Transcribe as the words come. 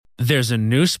There's a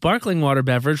new sparkling water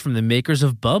beverage from the makers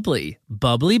of Bubbly,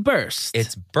 Bubbly Burst.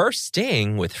 It's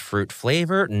bursting with fruit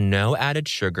flavor, no added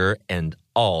sugar, and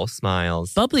all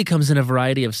smiles. Bubbly comes in a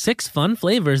variety of 6 fun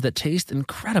flavors that taste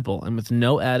incredible, and with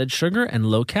no added sugar and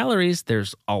low calories,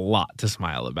 there's a lot to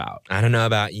smile about. I don't know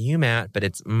about you, Matt, but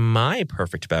it's my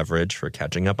perfect beverage for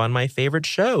catching up on my favorite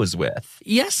shows with.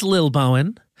 Yes, Lil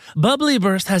Bowen. Bubbly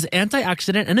Burst has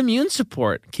antioxidant and immune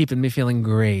support, keeping me feeling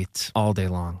great all day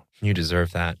long. You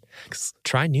deserve that.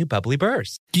 Try new Bubbly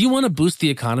Burst. Do you want to boost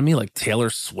the economy like Taylor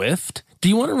Swift? Do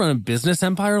you want to run a business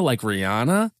empire like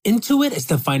Rihanna? Intuit is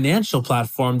the financial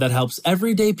platform that helps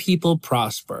everyday people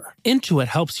prosper. Intuit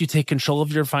helps you take control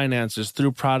of your finances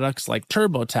through products like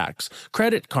TurboTax,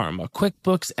 Credit Karma,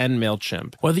 QuickBooks, and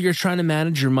MailChimp. Whether you're trying to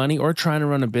manage your money or trying to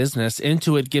run a business,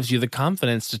 Intuit gives you the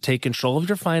confidence to take control of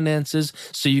your finances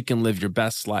so you can live your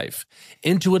best life.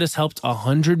 Intuit has helped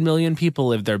 100 million people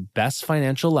live their best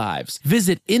financial lives.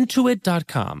 Visit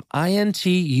Intuit.com,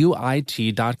 INTUIT.com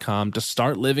to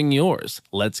start living yours.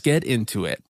 Let's get into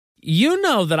it. You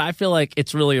know that I feel like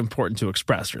it's really important to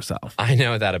express yourself. I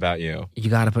know that about you. You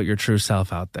got to put your true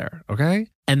self out there, okay?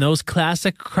 And those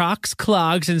classic Crocs,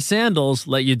 clogs, and sandals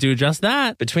let you do just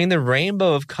that. Between the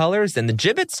rainbow of colors and the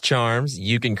Jibbitz charms,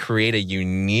 you can create a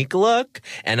unique look.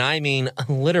 And I mean,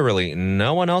 literally,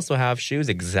 no one else will have shoes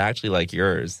exactly like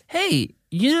yours. Hey,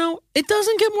 you know, it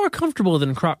doesn't get more comfortable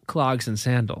than Croc clogs and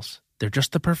sandals. They're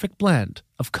just the perfect blend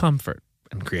of comfort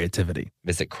and creativity.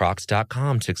 Visit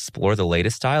crocs.com to explore the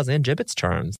latest styles and Jibbitz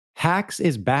charms. Hacks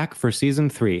is back for season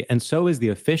 3, and so is the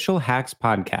official Hacks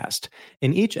podcast.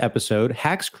 In each episode,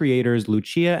 Hacks creators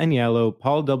Lucia Aniello,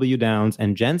 Paul W. Downs,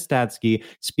 and Jen Statsky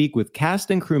speak with cast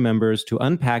and crew members to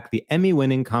unpack the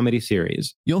Emmy-winning comedy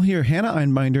series. You'll hear Hannah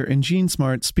Einbinder and Jean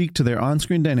Smart speak to their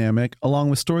on-screen dynamic,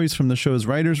 along with stories from the show's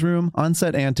writer's room,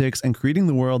 on-set antics, and creating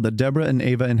the world that Deborah and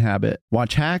Ava inhabit.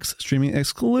 Watch Hacks, streaming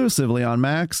exclusively on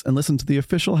Max, and listen to the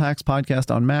official Hacks podcast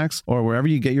on Max or wherever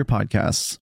you get your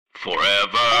podcasts.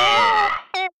 Forever.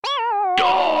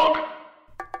 Dog.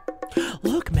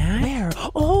 Look, man. Where?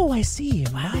 Oh, I see.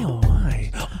 Wow.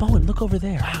 My. Bowen, look over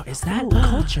there. Wow, is that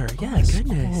culture? Yes. Oh, my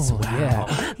goodness. Wow.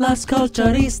 Yeah. Las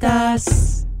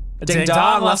Culturistas. Ding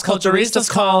dong, Las Culturistas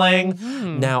calling.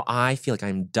 Now I feel like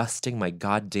I'm dusting my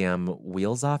goddamn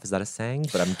wheels off. Is that a saying?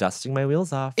 But I'm dusting my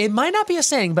wheels off. It might not be a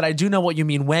saying, but I do know what you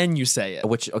mean when you say it.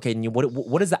 Okay, and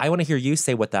what is that? I want to hear you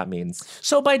say what that means.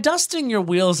 So by dusting your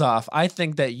wheels off, I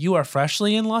think that you are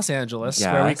freshly in Los Angeles,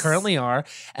 where we currently are,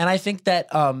 and I think that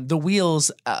the wheels,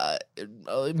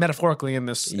 metaphorically in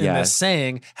this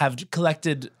saying, have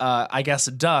collected, I guess,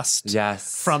 dust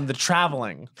from the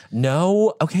traveling.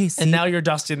 No, okay, see, and now you're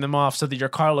dusting them off so that your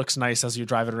car looks nice as you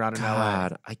drive it around in LA.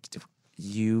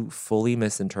 You fully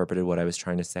misinterpreted what I was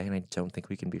trying to say, and I don't think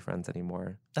we can be friends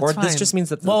anymore. That's fine. This just means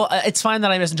that... it's fine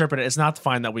that I misinterpreted it. It's not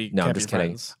fine that we can't I'm just be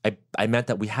kidding. friends. I meant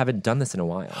that we haven't done this in a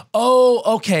while.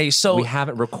 Oh, okay. So we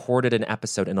haven't recorded an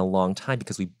episode in a long time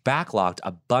because we backlogged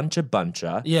a bunch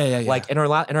of. Yeah. Like in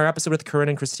our episode with Corinne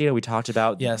and Christina, we talked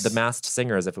about the Masked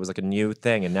Singer as if it was like a new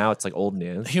thing, and now it's like old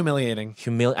news. Humiliating.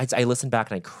 I listened back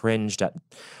and I cringed at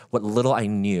what little I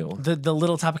knew. The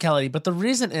little topicality. But the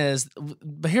reason is,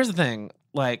 but here's the thing.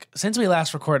 Like, since we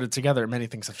last recorded together, many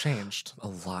things have changed. A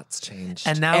lot's changed.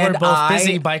 And now we're both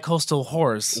busy bi-coastal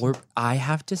whores. I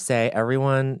have to say,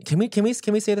 everyone, can we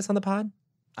say this on the pod?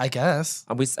 I guess.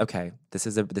 Okay.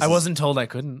 I wasn't told I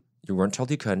couldn't. You weren't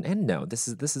told you couldn't. And no, this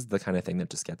is the kind of thing that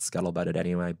just gets scuttlebutted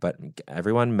anyway. But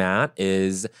everyone, Matt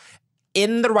is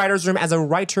in the writer's room as a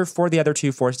writer for the other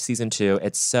two for season 2.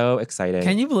 It's so exciting.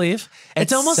 Can you believe?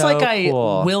 It's almost so like I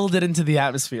cool. willed it into the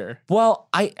atmosphere. Well,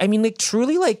 I mean, like,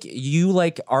 truly, like, you,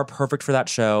 like, are perfect for that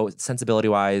show,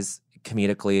 sensibility-wise,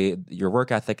 comedically. Your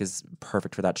work ethic is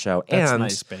perfect for that show. That's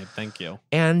nice, babe. Thank you.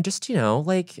 And just,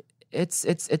 like, it's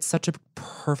such a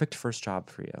perfect first job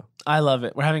for you. I love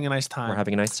it. We're having a nice time. And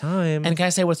can I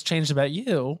say what's changed about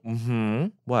you? Mm-hmm.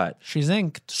 What? She's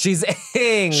inked. She's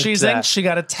inked. She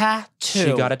got a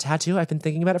tattoo. I've been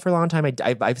thinking about it for a long time.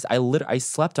 I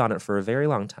slept on it for a very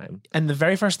long time. And the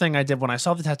very first thing I did when I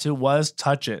saw the tattoo was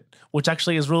touch it, which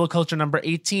actually is rule of culture number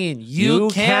 18. You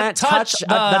can't touch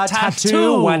the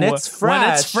tattoo when it's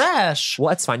fresh. Well,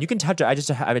 it's fine. You can touch it. I just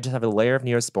have a layer of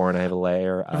Neosporin. I have a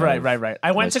layer of Right.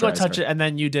 I went to go touch it, and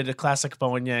then you did a classic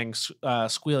Bowen Yang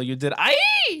squeal. You did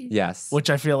 "Aye!" Yes, which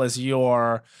I feel is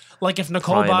your, like, if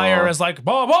Nicole Byer is like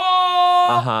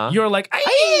 "Bah!" You're like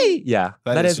 "Aye!" Yeah,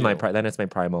 that is my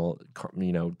primal,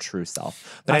 true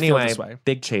self. But anyway,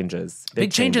 big changes.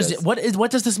 Big changes.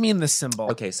 What does this mean? This symbol?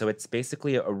 Okay, so it's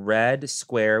basically a red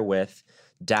square with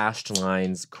dashed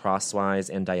lines crosswise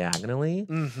and diagonally.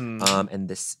 Mm-hmm. And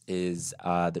this is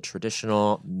the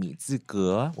traditional 米字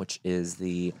格, which is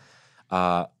the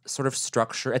sort of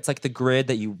structure. It's like the grid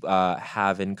that you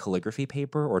have in calligraphy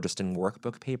paper or just in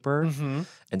workbook paper. Mm-hmm.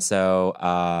 And so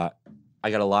I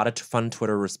got a lot of fun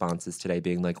Twitter responses today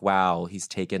being like, wow, he's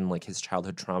taken like his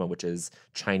childhood trauma, which is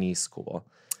Chinese school.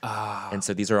 And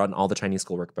so these are on all the Chinese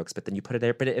school workbooks, but then you put it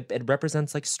there, but it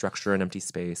represents like structure and empty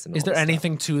space. And Is all there this stuff.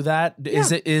 anything to that?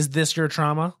 Is this your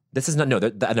trauma? This is not, no,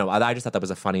 no, I just thought that was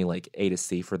a funny like A to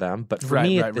C for them. But for Right,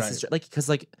 me, right, this right. is like, because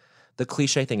like the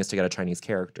cliche thing is to get a Chinese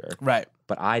character. Right.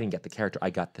 But I didn't get the character. I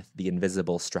got the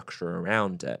invisible structure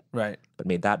around it. Right. But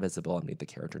made that visible and made the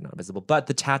character not visible. But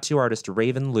the tattoo artist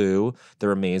Raven Liu,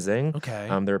 they're amazing. Okay.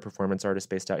 They're a performance artist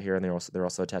based out here, and they're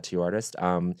also a tattoo artist.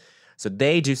 So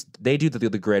they do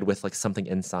the grid with like something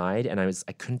inside, and I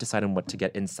couldn't decide on what to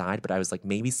get inside, but I was like,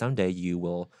 maybe someday you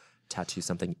will tattoo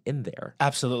something in there.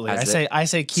 Absolutely. As I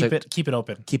say keep it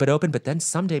open. Keep it open, but then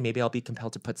someday maybe I'll be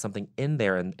compelled to put something in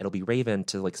there, and it'll be Raven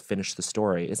to like finish the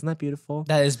story. Isn't that beautiful?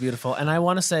 That is beautiful. And I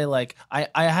want to say, like, I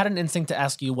had an instinct to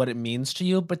ask you what it means to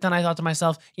you, but then I thought to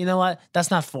myself, you know what?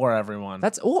 That's not for everyone.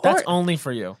 That's only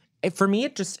for you. For me,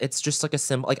 it's just like a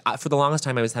symbol. Like for the longest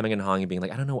time, I was hemming and hawing and being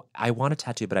like, I don't know, I want a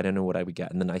tattoo, but I don't know what I would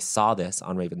get. And then I saw this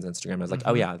on Raven's Instagram. I was like,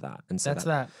 oh yeah, that. And so That's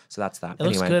that. So that's that. It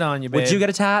looks good on you, babe. Would you get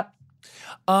a tat?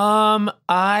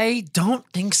 I don't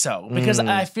think so because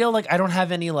I feel like I don't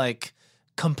have any like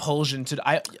compulsion to.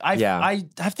 I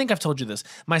think I've told you this.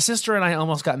 My sister and I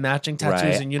almost got matching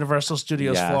tattoos Right. in Universal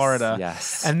Studios, Yes, Florida.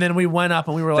 yes. And then we went up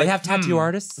and we were like, They have tattoo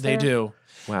artists They there? do.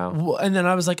 Wow. And then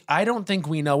I was like, I don't think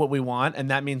we know what we want, and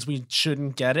that means we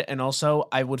shouldn't get it. And also,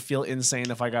 I would feel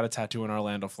insane if I got a tattoo in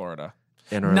Orlando, Florida.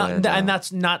 In Orlando. And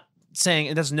that's not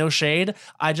saying that's no shade.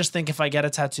 I just think if I get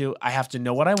a tattoo, I have to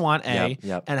know what I want,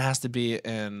 Yep. and it has to be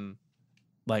in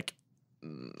like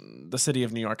the city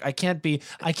of New York. I can't be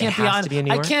has to be in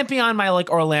New York? I can't be on my like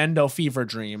Orlando fever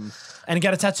dream and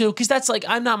get a tattoo because that's like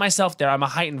I'm not myself there. I'm a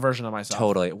heightened version of myself.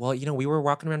 Totally. Well, we were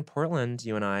walking around Portland,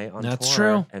 you and I, on That's tour.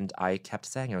 true. And I kept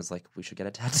saying, I was like, we should get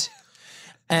a tattoo.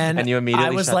 And you immediately I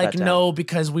was shut like, that down. no,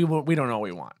 because we don't know what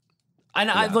we want.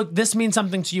 And I look, this means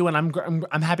something to you, and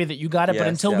I'm happy that you got it. But Yes,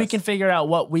 until we yes. can figure out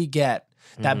what we get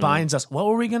that binds us, what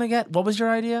were we gonna get? What was your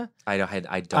idea? I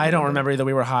don't remember either.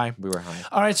 We were high. We were high.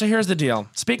 All right, so here's the deal.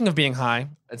 Speaking of being high,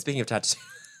 And speaking of tattoos.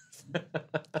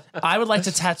 I would like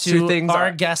to Two tattoo things our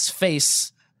are- guest's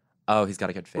face Oh, he's got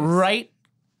a good face. right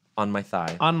On my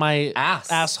thigh. on my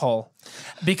asshole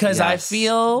because I Yes.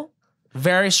 feel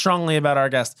very strongly about our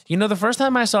guest. You know, the first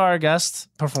time I saw our guest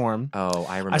perform, Oh,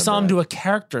 I remember. I saw him do a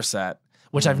character set,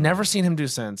 which I've never seen him do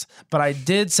since. But I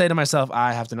did say to myself,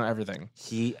 I have to know everything.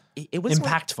 It was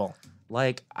Impactful.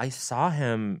 Like I saw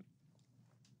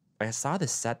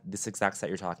this exact set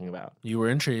you're talking about. You were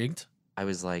intrigued. I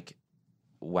was like,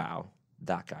 wow,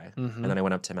 that guy. Mhm. And then I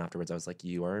went up to him afterwards. I was like,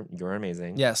 you're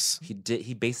amazing. Yes.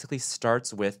 He basically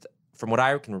starts with, from what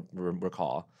I can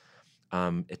recall,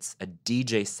 it's a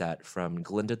DJ set from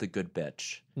Glinda the Good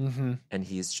Bitch, Mm-hmm. and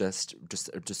he's just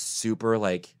super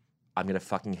like, I'm gonna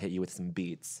fucking hit you with some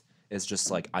beats. It's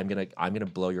just like I'm gonna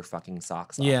blow your fucking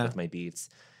socks off Yeah. with my beats,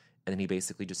 and then he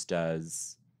basically just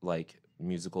does like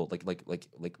musical like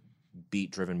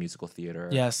beat driven musical theater.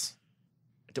 Yes.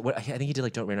 What, I think he did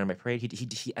like Don't Rain on My Parade.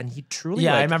 He truly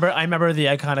Yeah, like, I remember the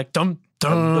iconic dum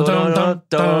dum dum dum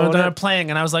dum dum playing,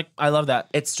 and I was like, I love that.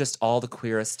 it's just all the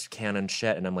queerest canon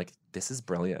shit, and I'm like, this is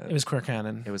brilliant. It was queer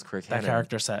canon. It was queer that canon.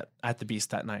 character set at the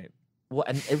Beast that night. Well,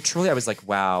 and truly, I was like,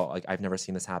 wow, like I've never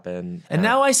seen this happen. And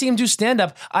now I see him do stand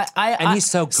up. And he's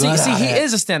so good See, at he it.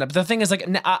 is a stand up. The thing is, like,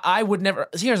 I would never.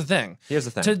 Here's the thing. Here's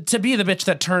the thing. To be the bitch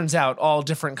that turns out all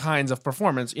different kinds of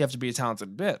performance, you have to be a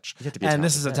talented bitch. You have to be a and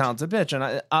this is a talented talented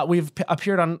bitch. And we've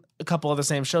appeared on a couple of the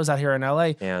same shows out here in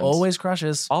LA. And always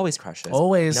crushes. Always crushes.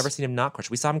 Always. Never seen him not crush.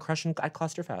 We saw him crushing at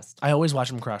Clusterfest. I always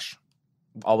watch him crush.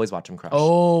 Always watch him crush.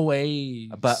 Always.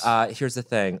 But here's the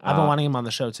thing. I've been wanting him on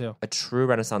the show too. A true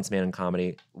Renaissance man in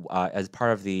comedy, as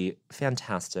part of the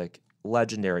fantastic,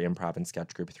 legendary improv and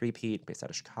sketch group Three-Peat, based out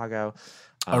of Chicago.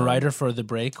 A writer for The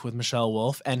Break with Michelle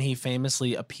Wolf, and he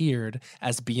famously appeared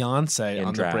as Beyonce In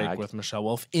on The Break drag. with Michelle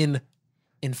Wolf in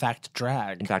fact,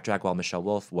 drag. In fact, drag while Michelle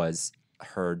Wolf was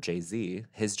her Jay-Z,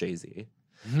 his Jay-Z.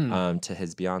 To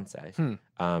his Beyonce.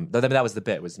 Though that was the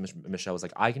bit. Was Michelle was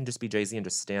like, I can just be Jay-Z and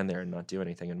just stand there and not do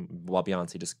anything, and while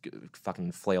Beyonce just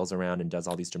fucking flails around and does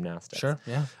all these gymnastics. Sure,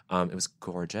 yeah. It was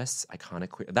gorgeous, iconic.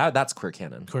 That's queer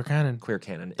canon. Queer canon. Queer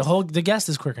canon. The guest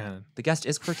is queer canon. The guest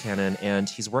is queer canon, and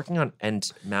he's working on. And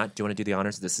Matt, do you want to do the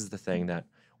honors? This is the thing that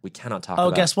we cannot talk Oh,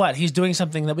 about. guess what? He's doing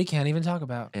something that we can't even talk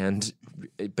about.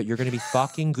 But you're going to be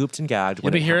fucking gooped and gagged.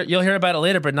 You'll hear about it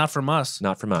later, but not from us.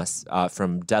 Not from us,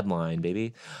 from Deadline,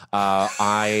 baby.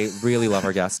 I really love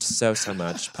our guest so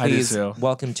much. I do Please too.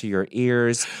 welcome to your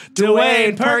ears,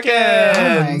 Dwayne Perkins.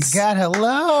 Oh my God,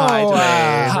 hello. Hi,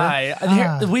 Dwayne.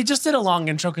 Hi. We just did a long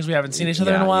intro because we haven't seen each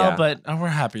other in a while, but we're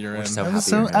happy you're in. so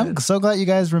I'm so glad you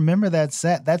guys remember that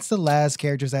set. That's the last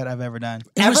character set I've ever done.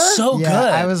 It was so good.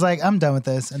 I was like, I'm done with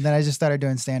this. And then I just started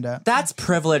doing stand-up. That's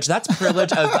privilege. That's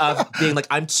privilege of being like,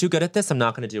 I'm too good at this. I'm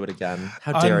not going to do it again.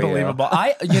 How dare Unbelievable.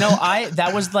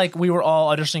 That was like we were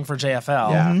all auditioning for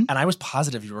JFL, Yeah. and I was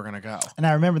positive you were gonna go. And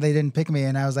I remember they didn't pick me,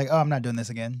 and I was like, oh, I'm not doing this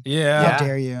again. Yeah. How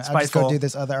dare you? I'll just Spiteful. go do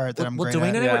this other art that I'm great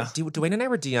Dwayne at. Dwayne and I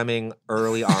were DMing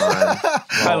early on.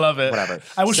 Well, I love it. Whatever.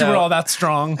 I wish we were all that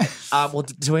strong.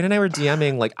 Dwayne and I were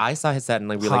DMing. Like I saw his set and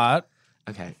like we like. Hot.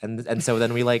 Okay, and so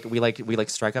then we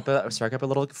strike up a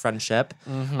little friendship.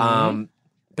 Mm-hmm.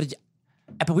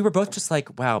 But we were both just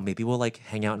like, wow, maybe we'll like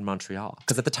hang out in Montreal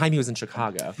because at the time he was in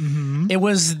Chicago. It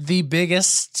was the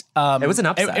biggest. It was an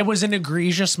upset. It was an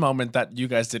egregious moment that you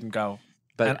guys didn't go,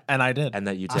 But and I did. and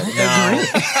that you did.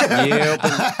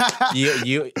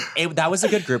 That was a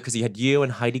good group because you had you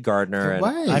and Heidi Gardner. It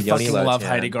was. I and Yoni fucking love Lotan.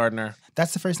 Heidi Gardner.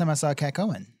 That's the first time I saw Kat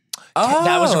Cohen. Oh,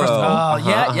 That was the first.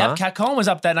 Yeah. uh-huh. Kat Cohen was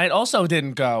up that night. Also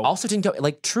didn't go. Also didn't go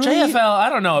like truly. JFL. I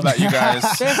don't know about you guys.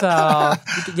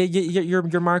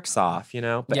 JFL, your mark's off, you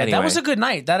know. But Yeah, anyway. that was a good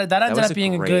night. That ended was up a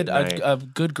being a great good night. a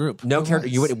good group. No character.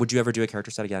 Would you ever do a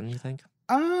character set again? You think?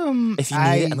 If you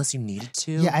need it, unless you needed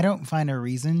to. Yeah, I don't find a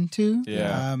reason to.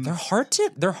 Yeah. They're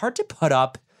hard to put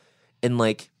up and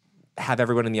like have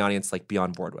everyone in the audience like be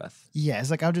on board with. Yeah,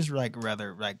 it's like I'll just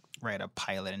rather write a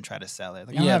pilot and try to sell it.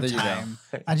 Like, I don't Yeah, have there you go. time.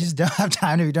 I just don't have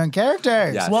time to be doing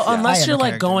characters. Yeah. Well, Yeah. unless I am you're a like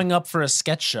character. going up for a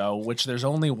sketch show, which there's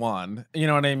only one. You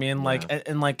know what I mean? Like,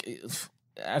 and like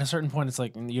at a certain point, it's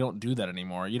like you don't do that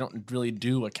anymore. You don't really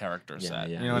do a character set.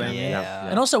 You know what I mean? Yeah.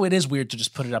 And also, it is weird to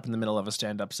just put it up in the middle of a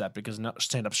stand-up set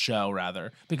stand-up show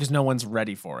rather because no one's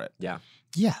ready for it. Yeah.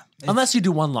 Yeah. Unless you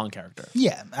do one long character.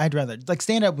 Yeah, I'd rather like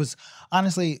stand up was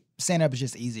honestly stand up is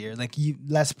just easier. Like you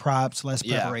less props, less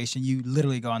Yeah. preparation. You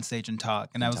literally go on stage and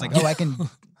talk. And I was like, oh, I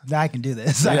can do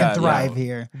this. I Yeah, can thrive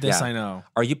here. This Yeah. I know.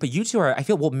 But you two are. I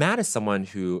feel Matt is someone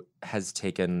who has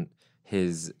taken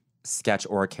his sketch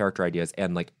or character ideas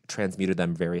and like transmuted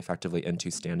them very effectively into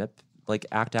stand up like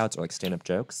act outs or like stand up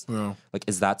jokes. Yeah. Like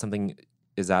is that something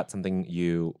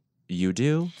you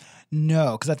do?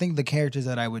 No, because I think the characters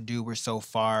that I would do were so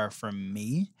far from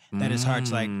me that it's hard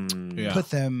to like Yeah.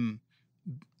 put them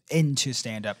into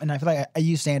stand up. And I feel like I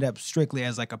use stand up strictly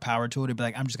as like a power tool to be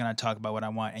like, I'm just going to talk about what I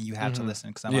want and you have to listen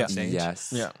because I'm Yeah. on stage.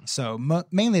 Yes. Yeah. So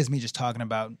mainly it's me just talking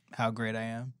about how great I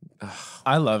am.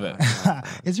 I love it.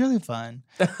 It's really fun.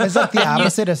 It's like the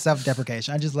opposite of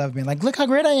self-deprecation. I just love being like, look how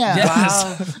great I am.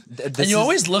 Yes. And you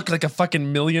always look like a fucking $1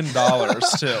 million too.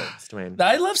 Dwayne.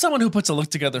 I love someone who puts a look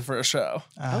together for a show.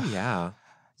 Oh yeah.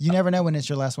 You never know when it's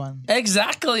your last one.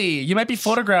 Exactly. You might be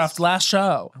photographed last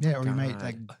show. Yeah, or you might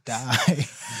like die.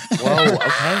 Whoa.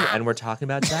 Okay. And we're talking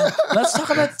about that. Let's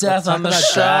talk about death on the about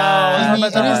show. death. I mean,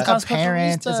 Let's talk it about is death. a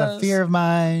parent. It's a fear of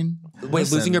mine.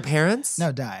 Wait, losing your parents?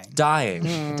 No, dying.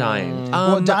 Dying. Dying.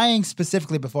 Well, dying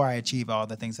specifically before I achieve all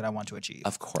the things that I want to achieve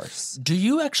Of course. Do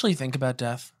you actually think about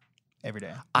death? every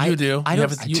day. You do. I You don't.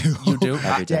 have a- you do.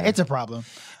 Every day. Yeah, it's a problem.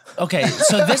 Okay,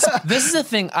 so this is the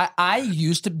thing. I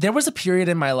used to. There was a period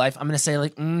in my life. I'm going to say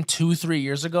like 2-3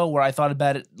 years ago where I thought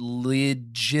about it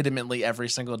legitimately every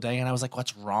single day, and I was like,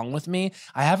 "What's wrong with me?"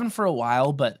 I haven't for a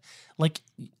while, but like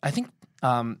I think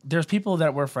there's people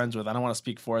that we're friends with. I don't want to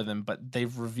speak for them, but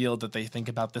they've revealed that they think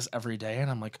about this every day, and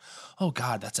I'm like, "Oh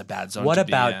God, that's a bad zone." What to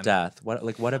be about in. death?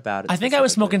 What about it? I think I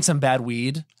was specifically? smoking some bad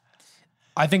weed.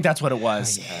 I think that's what it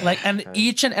was. Like, and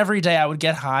each and every day I would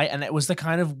get high, and it was the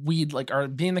kind of weed, like, or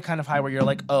being the kind of high where you're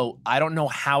like, oh, I don't know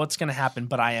how it's going to happen,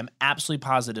 but I am absolutely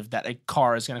positive that a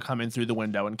car is going to come in through the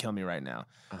window and kill me right now.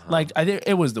 Like, I think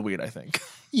it was the weed, I think.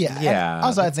 Yeah. and Yeah,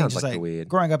 also, I that think sounds just like the like weed.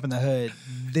 growing up in the hood,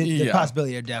 the Yeah.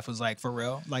 possibility of death was like for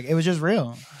real. Like it was just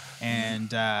real,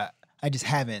 and I just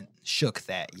haven't shook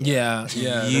that yet.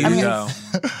 Yeah. You- there I you mean- go.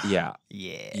 Yeah.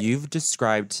 Yeah. You've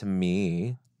described to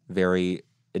me very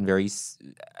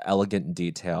elegant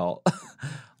detail,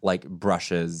 like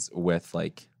brushes with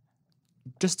like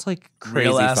just like crazy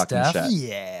Real-ass fucking death? shit.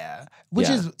 Yeah. Which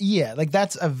Yeah. is like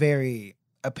that's a very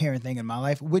apparent thing in my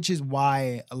life, which is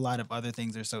why a lot of other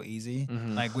things are so easy.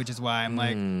 Like, which is why I'm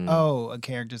like, oh, a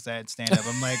character said stand up.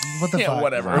 I'm like, what the Yeah, fuck?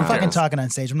 whatever. I'm Wow. fucking talking on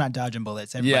stage. I'm not dodging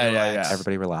bullets. Everybody relax.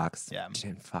 Everybody relax. Yeah.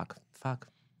 Dude, fuck.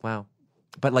 Wow.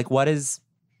 But like, what is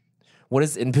What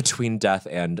is in between death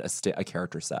and a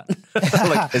character set?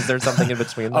 Like, is there something in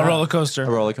between? A roller coaster. A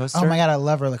roller coaster. Oh my god, I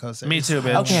love roller coasters. Me too,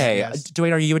 bitch. Okay, Yes.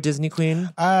 Dwayne, are you a Disney queen?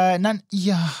 Not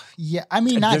yeah. I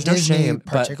mean, not There's no Disney shame,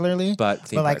 particularly, but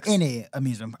theme like parks. any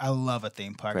amusement. I love a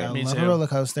theme park. Right. I Me love too. a roller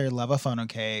coaster. Love a funnel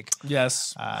cake.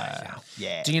 Yes.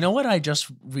 Yeah. Do you know what I just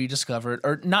rediscovered,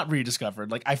 or not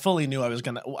rediscovered? Like I fully knew I was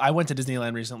gonna. I went to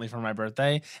Disneyland recently for my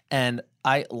birthday, and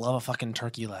I love a fucking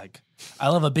turkey leg. I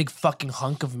love a big fucking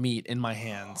hunk of meat in my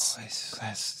hands.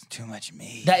 That's too much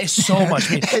meat. That is so much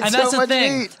meat, It's and that's so the much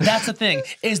thing. meat. That's the thing.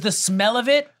 Is the smell of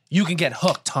it? You can get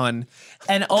hooked, hun.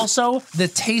 And also the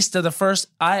taste of the first.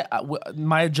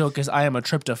 My joke is I am a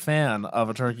tryptophan of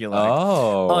a turkey leg.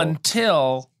 Oh.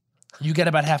 Until you get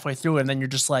about halfway through it, and then you're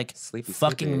just like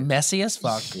Sleepy. messy as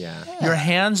fuck. Yeah. Your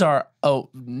hands are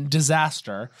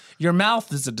disaster. Your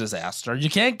mouth is a disaster. You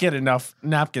can't get enough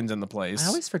napkins in the place. I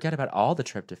always forget about all the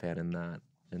tryptophan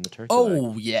in the turkey. Oh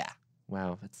leg. yeah,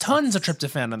 Wow. tons of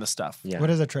tryptophan in the stuff. Yeah. What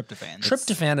is a tryptophan?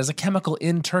 Tryptophan is a chemical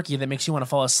in turkey that makes you want to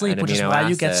fall asleep, An which is amino why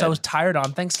you get so acid. tired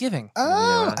on Thanksgiving.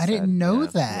 Oh, I acid, didn't know yeah.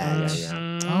 that.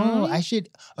 Yeah. Oh, I should.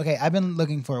 Okay, I've been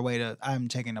looking for a way to. I'm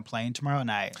taking a plane tomorrow, and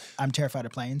I'm terrified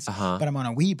of planes. Uh-huh. But I'm on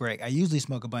a weed break. I usually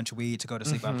smoke a bunch of weed to go to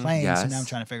sleep on planes. So Yes. now I'm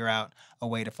trying to figure out a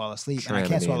way to fall asleep, and I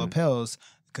can't swallow pills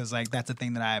because like that's a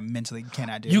thing that I mentally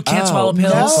cannot do. You can't Oh, swallow you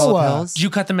pills. can't swallow No. pills? Do you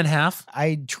cut them in half?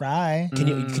 I try. Can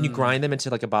you grind them into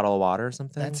like a bottle of water or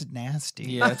something? That's nasty.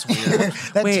 Yeah, that's weird.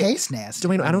 that Wait, tastes nasty.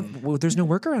 Dwayne, I don't. Well, there's no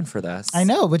workaround for this. I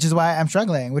know, which is why I'm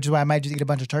struggling. Which is why I might just eat a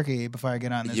bunch of turkey before I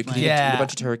get on this You can plane. eat Yeah. a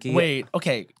bunch of turkey. Wait,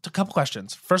 okay. A couple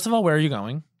questions. First of all, where are you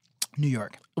going? New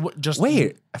York. Just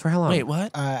Wait. For how long? Wait,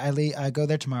 what? I go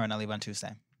there tomorrow and I leave on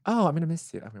Tuesday. Oh, I'm gonna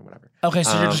miss you. I mean, whatever. Okay,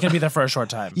 so you're just gonna be there for a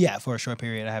short time. Yeah, for a short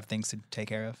period, I have things to take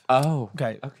care of. Oh.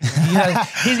 Okay. Okay.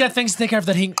 He's got things to take care of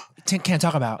that he can't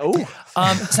talk about. Oh.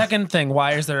 Second thing,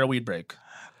 why is there a weed break?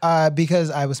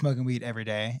 Because I was smoking weed every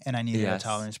day and I needed Yes. a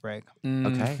tolerance break.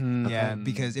 Okay. Yeah,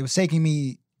 because it was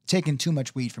taking too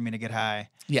much weed for me to get high.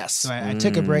 Yes. So I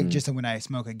took a break just so when I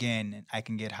smoke again, I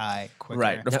can get high quicker.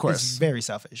 Right, of It's course. very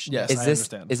selfish. Yes. Is I this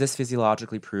understand. is this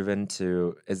physiologically proven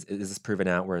to is this proven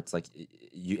out where it's like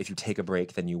if you take a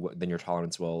break then your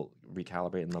tolerance will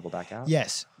recalibrate and level back out?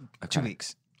 Yes. 2 Okay.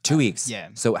 weeks. 2 weeks. Yeah.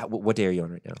 So what day are you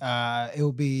on right now? It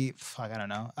will be I don't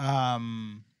know.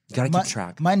 You gotta keep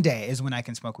track. Monday is when I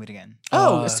can smoke weed again.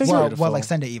 Oh, so you're well, like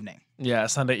Sunday evening. Yeah,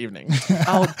 Sunday evening.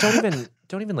 oh,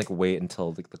 don't even like wait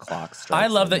until the clock strikes. I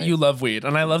love that midnight. you love weed,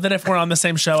 and I love that if we're on the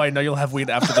same show, I know you'll have weed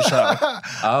after the show.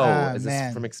 Oh, is man.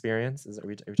 this from experience? Are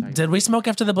we talking? Did we smoke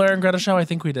after the Blair and Greta show? I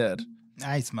think we did.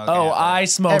 I smoke. Oh, after I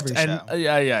smoked, every and show.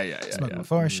 yeah. Smoke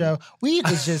before a show. Weed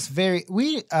is just very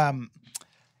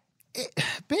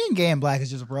being gay and black is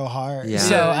just real hard. Yeah.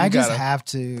 So Yeah, you I just gotta. have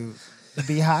to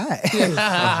be high.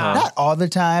 Uh-huh. Not all the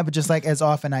time, but just like as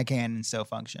often I can and still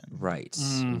function. Right,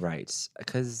 right.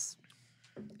 Because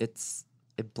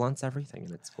it blunts everything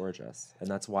and it's gorgeous, and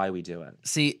that's why we do it.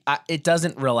 See, it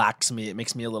doesn't relax me. It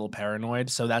makes me a little paranoid.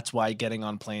 So that's why getting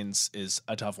on planes is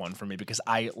a tough one for me because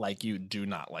I, like you, do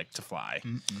not like to fly.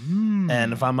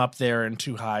 And if I'm up there and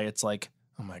too high, it's like,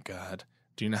 oh my God.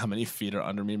 Do you know how many feet are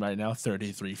under me right now?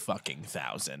 33 fucking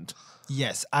thousand.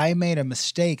 Yes, I made a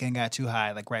mistake and got too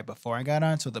high like right before I got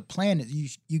on. So the plan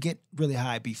is you get really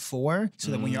high before,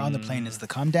 so that when you're on the plane, it's the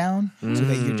come down, so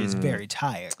that you're just very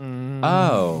tired.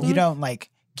 Oh, You don't like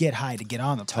get high to get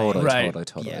on the plane. totally, Right.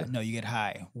 totally. Yeah, no, you get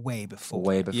high way before.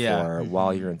 Way before, Yeah.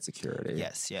 while you're in security.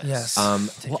 Yes, yes. Yes.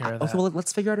 Take Well, care of okay, that. well,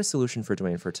 let's figure out a solution for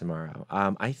Dwayne for tomorrow. I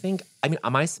mean,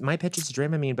 my pitch is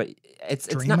Dramamine, but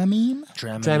it's not Dramamine?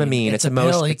 Dramamine. It's a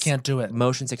motion. pill. He it's can't do it.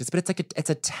 Motion sickness, but it's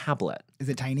a tablet. Is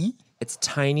it tiny? It's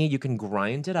tiny. You can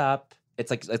grind it up.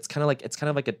 It's kind of like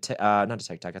not a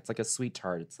Tic Tac. It's like a sweet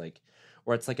tart. It's like,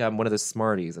 or it's like one of those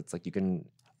Smarties. It's like you can.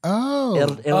 Oh.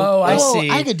 Oh, I see.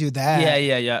 I could do that.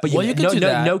 Yeah. But Well, you can no, do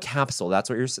that. no capsule. That's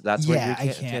what what you Yeah, I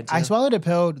can't. I do? swallowed a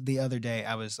pill the other day.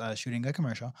 I was shooting a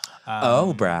commercial.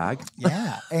 Oh, brag.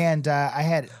 Yeah, and I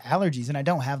had allergies, and I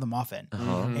don't have them often.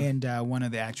 Uh-huh. And one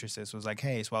of the actresses was like,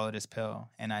 "Hey, swallow this pill,"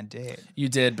 and I did. You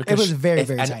did because It was very, If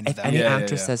very any- tiny if though. any Yeah,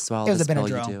 actress yeah. says swallow It was this a pill,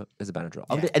 you Benadryl. do. It was a Benadryl.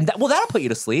 Yeah. And that'll put you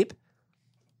to sleep.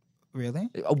 Really?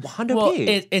 Hundo well, P.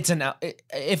 it's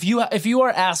if you are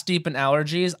ass deep in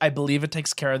allergies, I believe it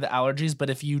takes care of the allergies. But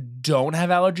if you don't have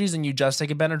allergies and you just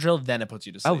take a Benadryl, then it puts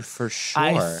you to sleep. Oh, for sure.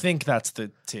 I think that's the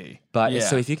T. But yeah.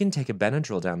 so if you can take a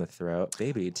Benadryl down the throat,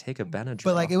 baby, take a Benadryl.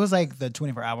 But like it was like the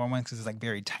 24-hour one because it's like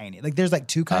very tiny. Like there's like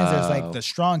two kinds. There's Oh. like the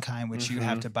strong kind, which you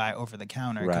have to buy over the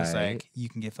counter because Right. like you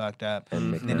can get fucked up.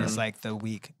 And make then your it's own. like the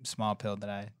weak small pill that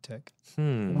I took.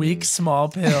 Weak small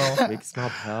pill. Big small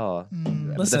pill.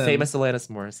 Listen. The famous Alanis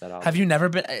Morissette album. Have you never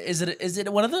been? Is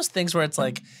it one of those things where it's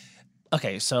like,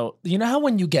 Okay, so you know how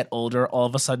when you get older, all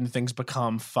of a sudden things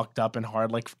become fucked up and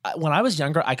hard? Like when I was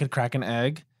younger, I could crack an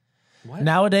egg. What?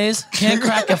 Nowadays, can't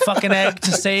crack a fucking egg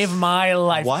to save my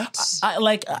life. What?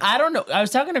 I don't know. I was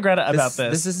talking to Greta about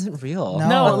this. This isn't real.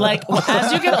 No, like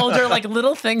as you get older, like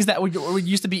little things that would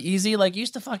used to be easy, like you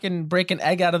used to fucking break an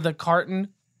egg out of the carton,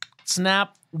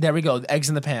 snap, there we go, eggs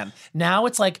in the pan. Now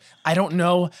it's like I don't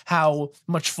know how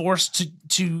much force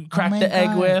to crack the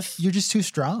egg with. You're just too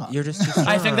strong. You're just too strong.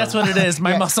 I think that's what it is.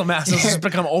 My muscle mass has just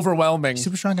become overwhelming.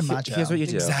 Super strong and macho. Here's what you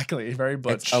do. Exactly, very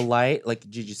butch. It's a light, like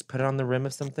you just put it on the rim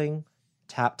of something,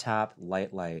 tap, tap,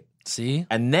 light. See?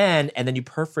 And then you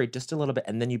perforate just a little bit,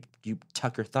 and then you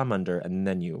tuck your thumb under, and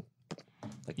then you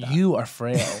like that. You are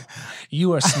frail.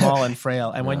 You are small and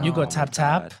frail. And when you go Oh, my tap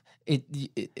tap, God.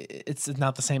 it's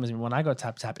not the same as me. When I go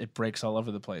tap tap, it breaks all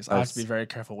over the place. I have to be very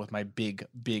careful with my big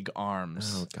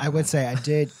arms. Oh, I would say I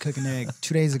did cook an egg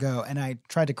 2 days ago, and I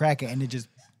tried to crack it, and it just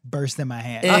burst in my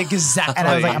hand. Exactly. And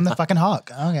I was like, I'm the fucking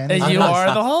Hulk. Okay. And you are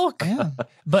the Hulk. Yeah.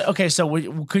 But okay, so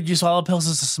could you swallow pills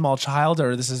as a small child,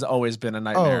 or this has always been a Oh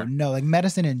nightmare? no, like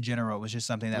medicine in general was just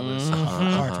something that was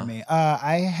hard for me.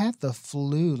 I had the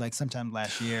flu like sometime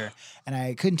last year, and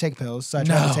I couldn't take pills, so I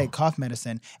tried to take cough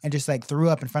medicine and just like threw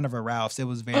up in front of a Ralph's. It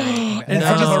was very In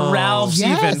front of a Ralph's,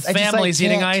 Yes, even I just, like, families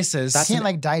eating can't- ices. I can't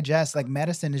like digest. Like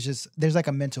medicine is just there's like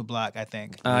a mental block. I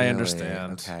think. I Really?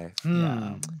 understand. Okay.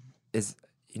 Hmm.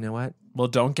 You know what? Well,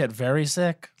 don't get very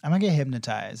sick. I'm gonna get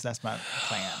hypnotized. That's my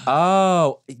plan.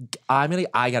 Oh, I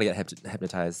gotta get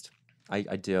hypnotized. I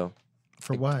do.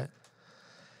 For what?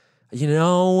 You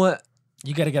know,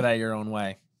 You got to get out of your own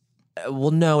way.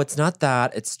 well, no, it's not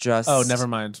that. It's just. Oh, never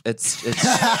mind. It's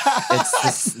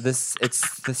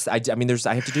this. I mean,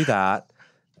 I have to do that,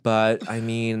 but I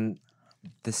mean,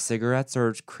 the cigarettes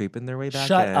are creeping their way back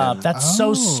Shut in. up. That's so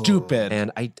Oh. stupid.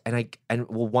 And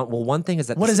one thing is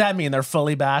that What does that mean? They're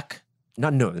fully back?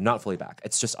 not fully back.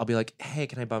 It's just I'll be like, hey,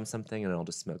 can I bum something? And I'll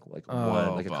just smoke like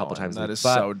a couple times. That a week. is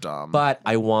so dumb. But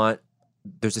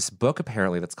there's this book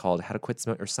apparently that's called How to Quit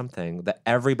Smoke or something that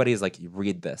everybody is like,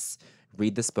 read this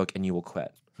book and you will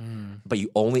quit. But you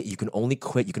can only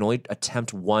quit. You can only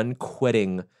attempt one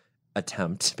quitting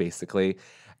attempt basically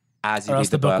as you or read else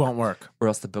the book won't work. Or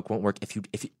else the book won't work.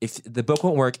 If the book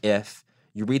won't work if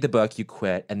you read the book, you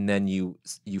quit, and then you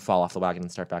fall off the wagon and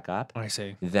start back up. I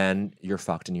see. Then you're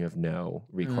fucked and you have no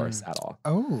recourse at all.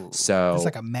 Oh, So it's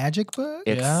like a magic book.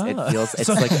 it feels it's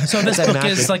so, like so this it's a book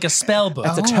magic- is like a spell book.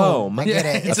 It's a tome. I get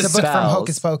it. It's of the book from spells.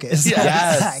 Hocus Pocus.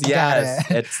 Yes, Got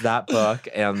yes, it. it's that book,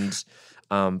 and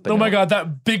but Oh my no. God,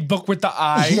 that big book with the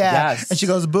eye. Yeah. Yes. And she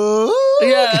goes, boo.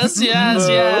 Yes.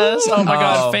 Oh my Oh.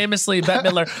 God, famously, Bette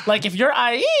Midler. Like if you're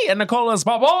IE and Nicole is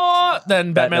Baba,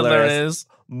 then Bette Bette Midler Midler is.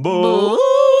 Boo.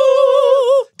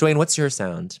 Dwayne, what's your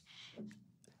sound?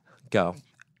 Go.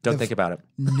 Don't think about it.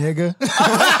 Nigga.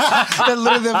 That's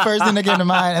literally the first thing that came to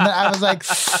mind. And then I was like,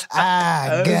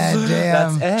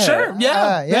 goddamn. That's it. Sure,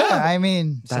 yeah. I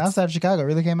mean, Southside of Chicago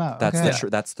really came out. That's okay.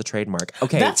 that's the trademark.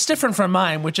 Okay. That's different from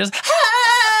mine, which is.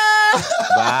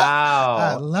 I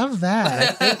wow. love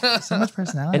that. So much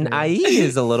personality. And IE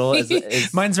is a little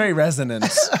is Mine's very resonant.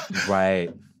 right.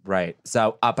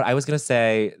 So, but I was gonna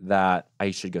say that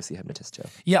I should go see a hypnotist too.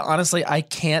 Yeah, honestly, I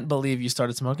can't believe you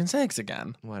started smoking cigs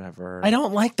again. Whatever. I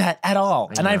don't like that at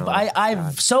all. I know, it's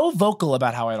I'm so vocal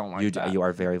about how I don't like that. You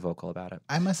are very vocal about it.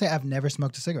 I must say, I've never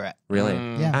smoked a cigarette. Really?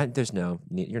 Yeah. There's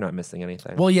you're not missing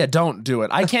anything. Well, yeah, don't do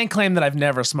it. I can't claim that I've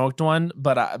never smoked one,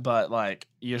 but like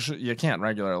you can't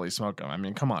regularly smoke them. I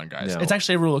mean, come on, guys. No. It's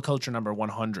actually rule of culture number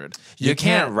 100. You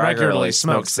can't regularly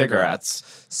smoke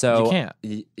cigarettes. So You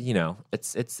can't. You know,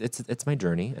 it's my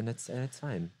journey, and it's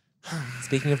fine.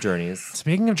 Speaking of journeys,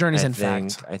 Speaking of journeys,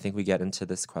 I think we get into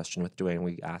this question with Dwayne.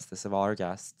 We ask this of all our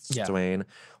guests. Yeah. Dwayne,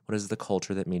 what is the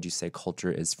culture that made you say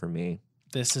culture is for me?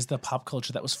 this is the pop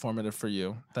culture that was formative for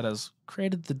you that has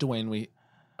created the Dwayne we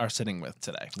are sitting with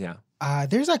today. Yeah.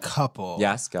 There's a couple.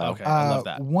 Yes, go. Okay, I love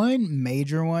that. One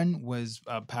major one was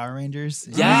Power Rangers.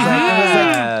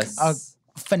 Yes. It was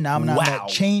like a phenomenon Wow. that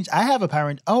changed. I have a Power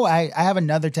Ranger. Oh, I have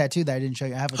another tattoo that I didn't show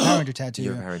you. I have a Power Ranger tattoo.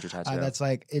 Your Power Ranger tattoo. That's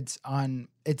like it's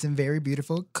in very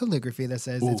beautiful calligraphy that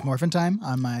says it's morphin time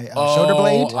on my shoulder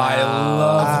blade. I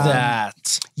love Um,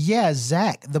 that. Yeah,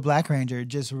 Zach, the Black Ranger,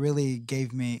 just really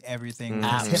gave me everything. He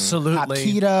was hip- Absolutely.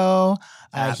 Hapkido.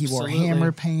 He wore Absolutely.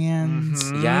 hammer pants.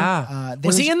 Mhm. Yeah.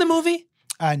 Was he in the movie?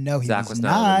 No, he Zach was was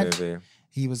not in the movie.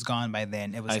 He was gone by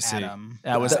then. It was I see. Adam.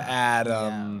 That was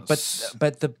Adam. Yeah.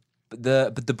 But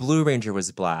But the Blue Ranger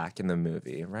was black in the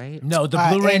movie, right? No, the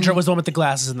Blue Ranger and was the one with the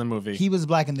glasses in the movie. He was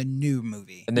black in the new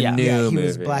movie. In the Yeah. new Yeah, he movie.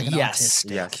 was black and Yes.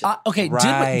 autistic. Yes. Okay,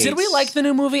 Right. did we like the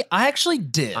new movie? I actually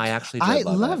did. I actually did I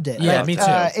love loved it. Yeah, Like, me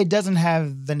too. It doesn't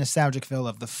have the nostalgic feel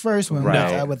of the first one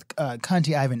Right. with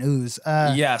Cunty Ivan Ooze.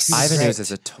 Yes. Ivan great. Ooze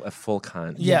is a full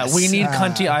cunt. Yeah, Yes. we need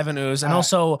cunty Ivan Ooze. And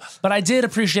also, but I did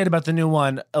appreciate about the new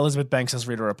one, Elizabeth Banks as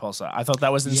Rita Repulsa. I thought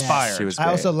that was Yes. inspired. She was I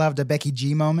also great. loved a Becky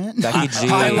G moment. Becky G.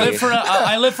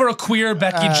 I live for a queer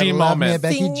Becky G Love me a moment.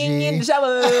 Becky G. She's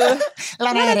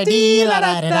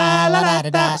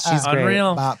She's great.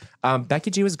 Unreal. Bop.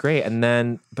 Becky G was great, and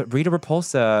then but Rita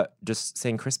Repulsa just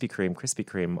saying Krispy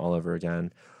Kreme all over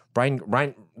again.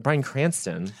 Bryan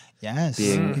Cranston. Yes.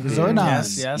 Being- he was being-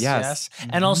 Zordon. Yes.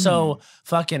 And also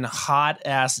fucking hot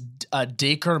ass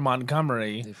Dacre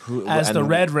Montgomery Who- as the and-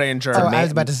 Red Ranger. Oh, I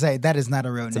was about to say that is not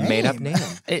a real It's name. a made up name.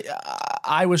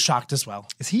 I was shocked as well.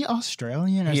 Is he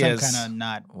Australian or He some is. kind of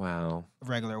not Wow.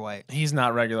 regular white? He's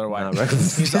not regular white. Not regular.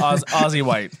 He's Aussie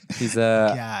white, He's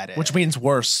a Got it. which means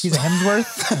worse. He's a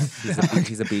Hemsworth.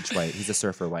 he's a beach white. He's a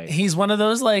surfer white. He's one of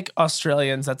those like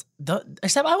Australians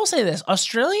except I will say this,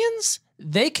 Australians,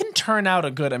 they can turn out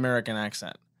a good American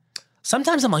accent.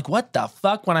 Sometimes I'm like, what the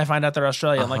fuck when I find out they're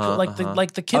Australian?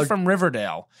 Like the kid from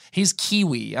Riverdale. He's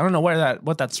Kiwi. I don't know where that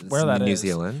New is.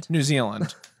 Zealand. New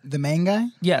Zealand. The main guy?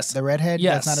 Yes. The redhead?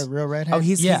 Yes. That's not a real redhead? Oh,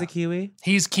 he's Yeah. a Kiwi.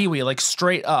 He's Kiwi, like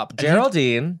straight up. And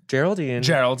Geraldine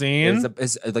Geraldine.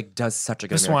 is like does such a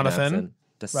good Miss American Swanathan, accent.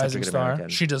 Does such a Rising good star. American.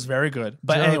 She does very good.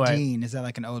 But anyway. Geraldine. Is that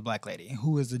like an old black lady?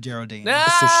 Who is the Geraldine?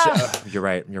 You're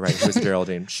right. Who is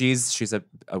Geraldine? She's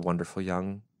a wonderful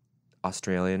young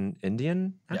Australian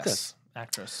Indian actress. Yes.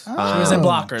 Actress. Oh. She was in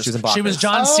Blockers. She was in She was Blockers.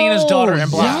 John Cena's daughter in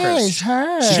Blockers. Yes,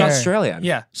 her. She's Australian.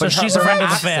 Yeah. So But she's her a friend of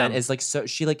the accent fam. is like so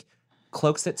she like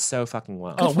cloaks it so fucking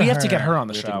well. Oh, we have to get her. her on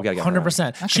the We show. gotta get her on.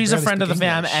 100%. can She's a barely friend of the speak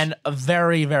fam English. and a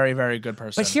very, very, very good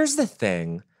person. But here's the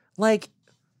thing. Like,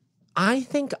 I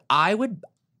think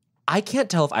I can't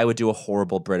tell if I would do a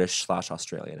horrible British /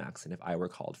 Australian accent if I were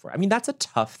called for it. I mean, that's a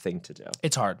tough thing to do.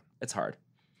 It's hard. It's hard.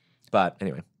 But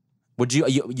anyway. Would you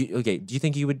okay, do you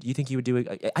think you would do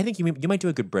it? I think you might do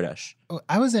a good British.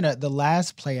 I was in the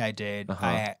last play I did, Uh-huh.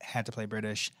 I had to play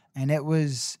British, and it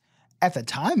was, at the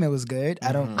time, it was good.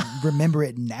 I don't remember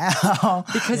it now.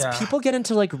 Because Yeah. people get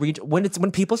into like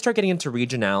when people start getting into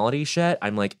regionality shit,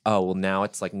 I'm like, oh well, now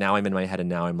it's like now I'm in my head and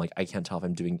now I'm like I can't tell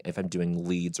if I'm doing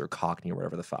Leeds or Cockney or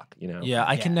whatever the fuck, you know? Yeah,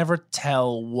 I can Yeah. never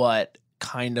tell what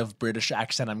kind of British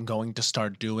accent I'm going to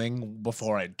start doing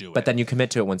before I do it. But then you commit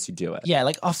to it once you do it. yeah,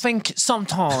 like I think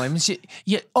sometimes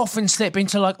you often slip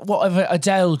into like whatever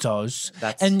Adele does.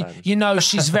 That's and fun. you know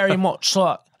she's very much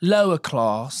like lower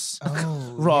class.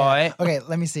 Oh, Right. yeah. Okay,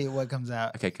 let me see what comes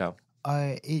out. Okay, go.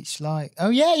 It's like, oh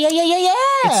yeah.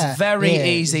 It's very Yeah,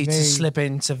 easy it's to very- slip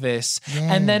into this.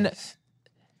 And then Yes.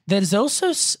 there's also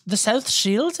the South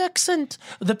Shields accent.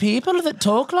 The people that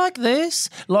talk like this,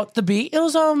 like the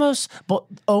Beatles almost, but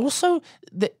also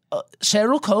the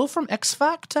Cheryl Cole from X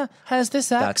Factor has this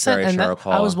That's accent. very And Cheryl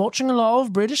Cole. I was watching a lot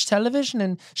of British television,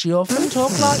 and she often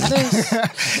talked like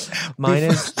this. Mine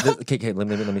is okay. Let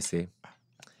me see.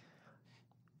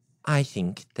 I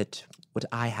think that what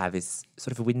I have is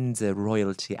sort of a Windsor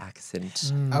royalty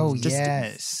accent. Oh Just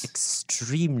yes.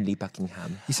 extremely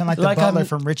Buckingham. You sound like the Like, butler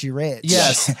from Richie Rich.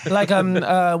 Yes, like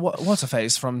what's her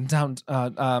face from down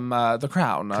The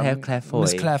Crown, Claire Foy.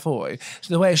 Miss Claire Foy.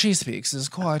 The way she speaks is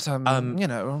quite pomp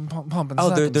and Oh,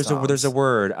 there's a circumstance.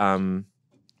 word.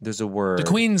 There's a word. The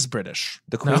Queen's British.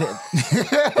 The Queen.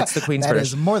 It's the Queen's That British.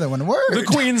 is more than one word. The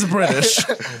Queen's British.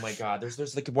 Oh my God.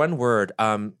 There's like one word.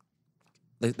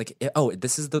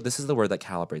 This is the word that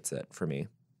calibrates it for me.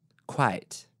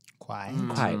 Quiet. Quiet.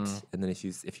 Quiet. And then if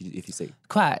you say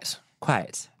Quiet.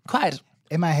 quiet. Quiet.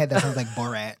 In my head, that sounds like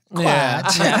Borat. Yeah.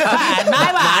 Quiet.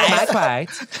 Not quiet.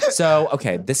 So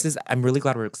okay, I'm really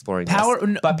glad we're exploring Power-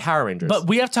 this. But Power Rangers. But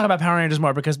we have to talk about Power Rangers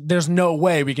more because there's no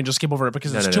way we can just skip over it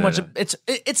because No, there's no, too no, much. no.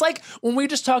 It's like when we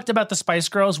just talked about the Spice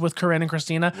Girls with Corinne and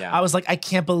Christina. Yeah. I was like, I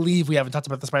can't believe we haven't talked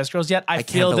about the Spice Girls yet. I can't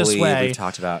feel this believe way we've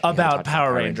talked about Power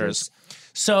Power Rangers.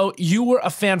 So you were a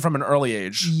fan from an early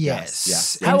age. Yes.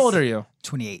 Yes. How old are you?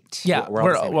 28. Yeah,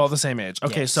 We're all the same age. the same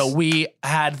age. Okay, Yes. so we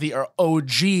had the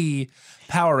OG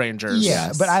Power Rangers. Yeah,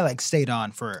 Yes. but I like stayed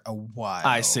on for a while.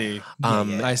 I see.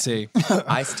 Yeah. I see.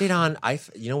 I stayed on.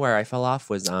 You know where I fell off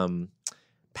was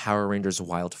Power Rangers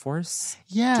Wild Force.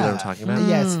 Yeah. Do you know what I'm talking about?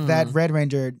 Yes, that Red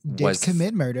Ranger did Was-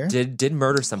 commit murder. Did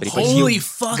murder somebody? Holy but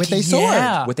fuck! with a sword.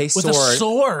 yeah. With a With a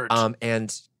sword.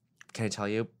 and can I tell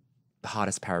you, the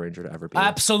hottest Power Ranger to ever be.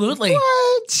 Absolutely.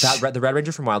 What? The Red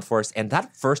Ranger from Wild Force, and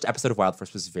that first episode of Wild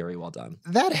Force was very well done.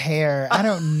 That hair, I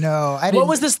don't know. What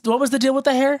was this? What was the deal with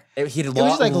the hair? He had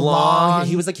was like long.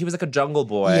 He was like a jungle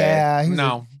boy. Yeah, he was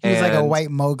he was like a And-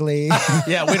 white Mowgli.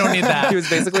 Yeah, we don't need that. He was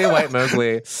basically a white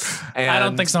Mowgli. I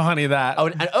don't think so, honey. That.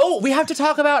 We have to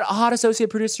talk about hot associate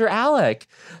producer Alec.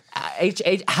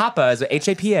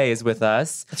 HAPA is with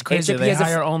us. It's crazy. They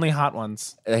hire only hot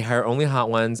ones. They hire only hot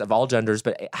ones of all genders,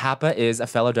 but HAPA is a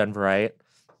fellow Denverite.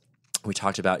 We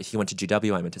talked about he went to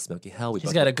GW, I went to Smoky Hill.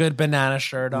 He's got a good banana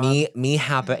shirt on. Me,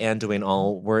 HAPA, and Dwayne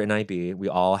all were in IB. We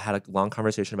all had a long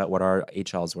conversation about what our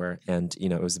HLs were, and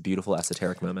it was a beautiful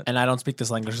esoteric moment. And I don't speak this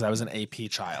language because I was an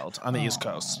AP child on the East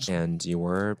Coast. And you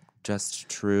were just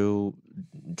true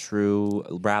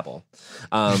rabble.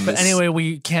 But anyway,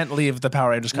 we can't leave the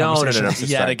Power Rangers conversation I'm so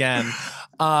yet sorry.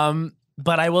 again.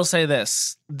 But I will say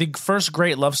this. The first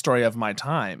great love story of my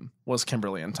time was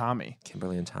Kimberly and Tommy.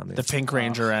 The Pink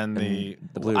Ranger and the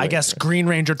Blue I guess Ranger. Green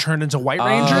Ranger turned into White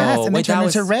Ranger. Yes, and then wait, that turned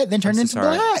into was- red, then turned I'm into so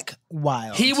sorry. black.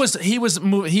 Wild. He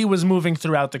was moving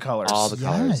throughout the colors. All the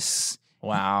colors. Yes.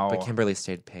 Wow. But Kimberly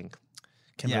stayed pink.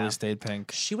 Kimberly Yeah. stayed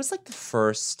pink. She was like the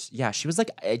first, she was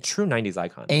like a true 90s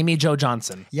icon. Amy Jo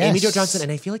Johnson. Yes. Amy Jo Johnson,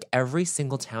 and I feel like every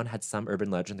single town had some urban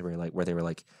legend where they were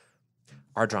like,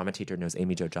 our drama teacher knows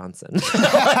Amy Jo Johnson. We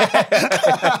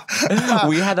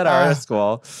had that at our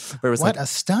school where it was What like a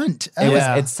stunt.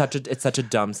 it's such a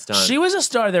dumb stunt. She was a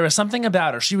star. There was something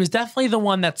about her. She was definitely the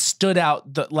one that stood out.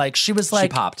 She was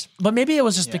like she popped. But maybe it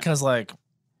was just because like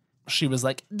she was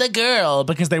like the girl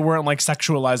because they weren't like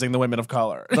sexualizing the women of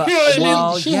color. But, You know what I mean?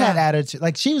 well, She yeah. had attitude.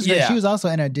 Like she was Yeah. she was also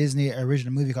in a Disney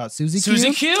original movie called Susie Q.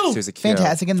 Susie Q. Susie Q.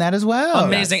 Fantastic in that as well.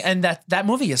 Amazing. And that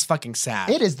movie is fucking sad.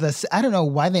 It is I don't know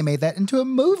why they made that into a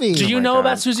movie. Do you Oh my know God.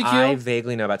 about Susie Q? I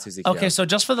vaguely know about Susie Q. Okay, so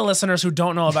just for the listeners who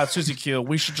don't know about Susie Q,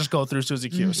 we should just go through Susie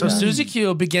Q. So Susie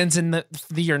Q begins in the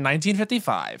year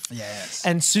 1955. Yes.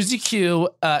 And Susie Q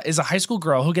is a high school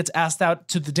girl who gets asked out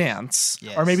to the dance,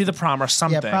 Yes. or maybe the prom or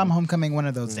something. Yeah, prom, homecoming, one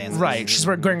of those dances. Right. She's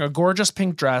wearing a gorgeous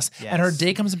pink dress, and her Yes.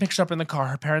 date comes and picks her up in the car.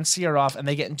 Her parents see her off, and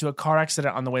they get into a car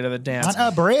accident on the way to the dance. On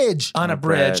a bridge. On a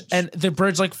bridge. And the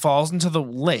bridge like falls into the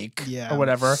lake Yeah. or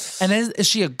whatever. And then is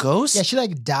she a ghost? Yeah, she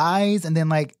like dies, and then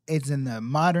like it's in the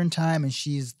modern time, and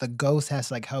the ghost has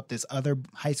to like help this other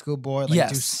high school boy like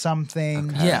Yes. do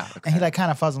something. Yeah. and he like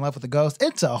kind of falls in love with the ghost.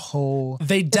 It's a whole.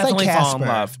 They it's like definitely fall in Casper,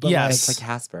 love. but, Yes. It's like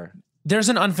Casper. There's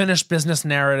an unfinished business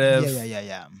narrative.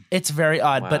 Yeah. It's very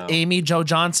odd, Wow. but Amy Jo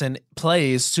Johnson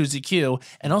plays Susie Q.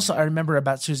 And also, I remember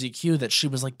about Susie Q that she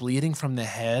was like bleeding from the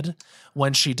head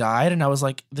when she died. And I was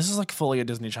like, this is like fully a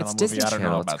Disney Channel It's movie. Disney I don't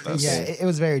Channel. know about It's this. Yeah, it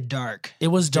was very dark. It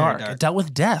was Very dark. dark. It dealt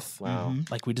with death. Wow.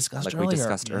 Like we discussed Like earlier. we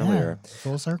discussed Yeah, earlier.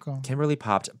 full circle. Kimberly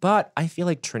popped, but I feel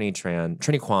like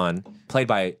Trini Kwan, played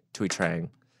by Tui Trang,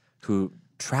 who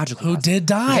tragically Who passed- did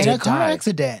die? In a did car die.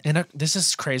 accident. This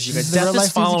is crazy. You This guys. is the Death real is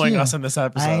life following CCQ. us in this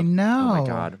episode. I know. Oh my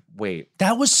God. Wait.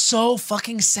 That was so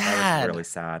fucking That sad. was really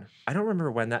sad. I don't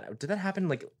remember when did that happen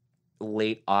like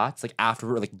late aughts? Like after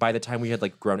like by the time we had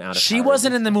like grown out of She Power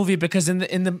wasn't Rangers? in the movie because in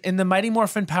the Mighty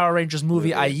Morphin Power Rangers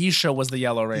movie, Aisha was the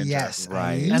Yellow Ranger. Yes,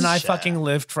 Right. And I Aisha. fucking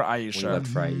lived for We Aisha. lived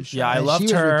for Aisha. Yeah, I And loved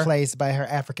she was her. replaced by her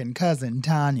African cousin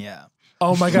Tanya.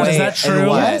 Oh my god, is Wait, that and true?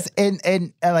 what? Yes,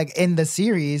 and like in the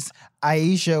series,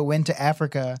 Aisha went to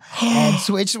Africa and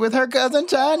switched with her cousin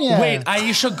Tanya. Wait,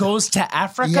 Aisha goes to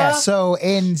Africa? Yeah, so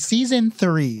in season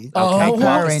 3 Oh, of walk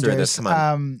Power us through Rangers, this, come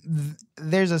on.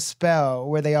 there's a spell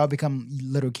where they all become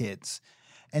little kids.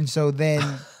 And so then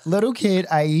little kid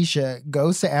Aisha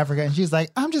goes to Africa and she's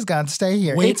like, I'm just going to stay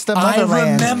here. Wait, it's the I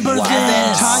motherland. remember And then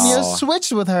this. Tanya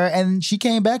switched with her and she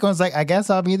came back and was like, I guess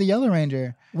I'll be the Yellow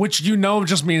Ranger. Which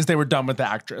just means they were done with the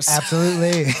actress.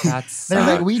 Absolutely. That's They're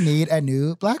like, we need a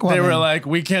new black woman. They were like,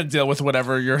 we can't deal with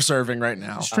whatever you're serving right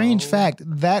now. Strange fact,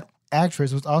 that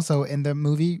actress was also in the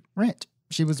movie Rent.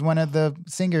 She was one of the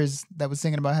singers that was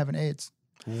singing about having AIDS.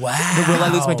 Wow. the Will I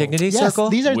Lose My Dignity Yes,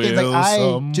 circle? these are things like Will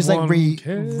I just like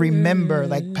someone remember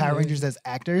like Power Rangers as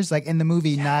actors. Like in the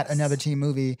movie, not another teen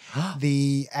movie,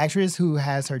 the actress who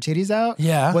has her titties out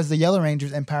Yeah. was the Yellow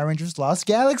Rangers and Power Rangers Lost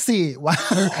Galaxy. Wow.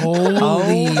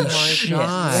 Holy Oh my shit.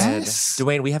 God. Yes.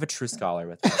 Dwayne, we have a true scholar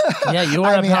with us. Yeah, you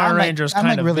are a Power I'm Rangers like,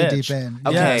 kind I'm of like really bitch. deep in.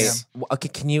 Okay. Yes. Okay,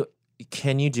 can you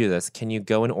Can you do this? Can you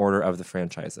go in order of the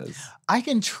franchises? I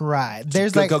can try.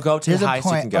 There's Go to there's the a highest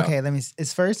you point. can go. Okay,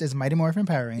 it's first is Mighty Morphin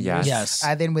Power Rangers. Yes.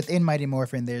 Then within Mighty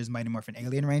Morphin, there's Mighty Morphin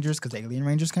Alien Rangers because the Alien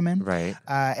Rangers come in. Right.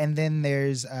 And then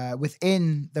there's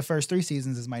within the first 3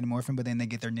 seasons is Mighty Morphin, but then they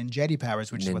get their Ninjetti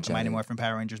powers, which is what the Mighty Morphin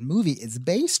Power Rangers movie is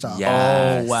based on.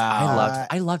 Yes. Oh, wow.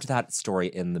 I loved that story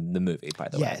in the movie, by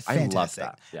the way. Yes, I loved fantastic.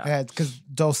 that. Yeah. Because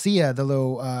Dulcia, the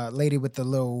little lady with the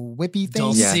little whippy thing.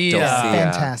 Dulcia.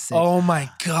 Fantastic. Oh my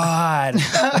God.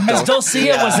 Miss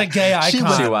Dulcia was a gay icon. She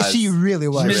was. She really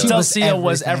was. Miss She Dulcia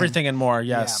was everything and more,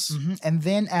 yes. Yeah. And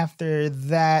then after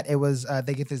that, it was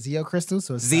they get the Zeo crystal,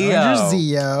 so it's Zeo. Power Rangers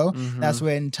Zeo. That's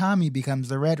when Tommy becomes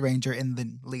the Red Ranger and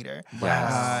the leader.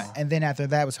 Yes. And then after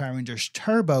that was Power Rangers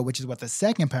Turbo, which is what the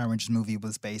second Power Rangers movie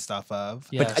was based off of.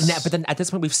 Yes. But then at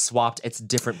this point we've swapped. It's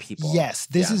different people. Yes,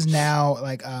 this is now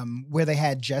like where they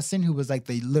had Justin, who was like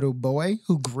the little boy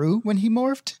who grew when he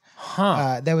morphed.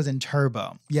 That was in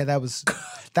Turbo. Yeah,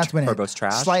 that's when Turbo's it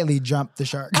trash? slightly jumped the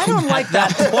shark. I don't like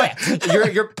that point.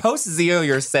 You're post Zeo.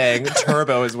 You're saying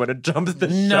Turbo is what it jumped the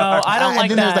No, shark. I don't like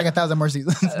and then that. there's like 1,000 more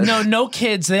seasons. No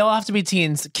kids. They all have to be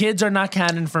teens. Kids are not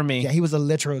canon for me. Yeah, he was a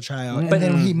literal child. And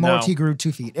then when he morphed, no. he grew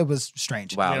 2 feet. It was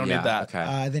strange. Wow. We don't yeah, need that.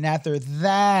 Okay. Then after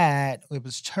that, it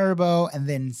was Turbo and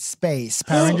then Space.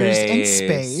 Power Rangers in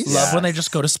Space. Love when they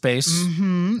just go to space.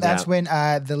 That's Yeah. when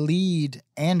the lead,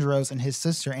 Andros, and his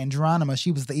sister, Andronima,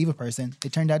 she was the evil person. They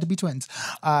turned out to be twins.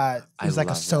 It was like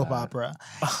a love soap that. opera.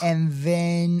 And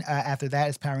then after that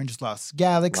is Power Rangers Lost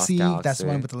Galaxy. Lost That's the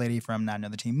one Galaxy. with the lady from Not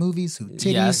Another Teen Movies, who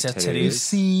titties. Yes, yeah, Titties. We've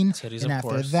seen. Titties, and of after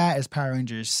course. that is Power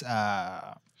Rangers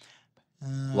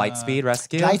Lightspeed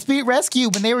Rescue. Lightspeed Rescue,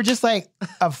 when they were just like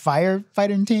a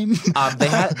firefighting team. They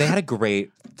had a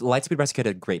great Lightspeed Rescue had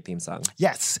a great theme song.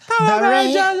 Yes. Power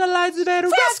Rangers, the Lightspeed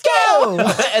Rescue.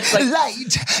 It's like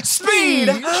Light, speed,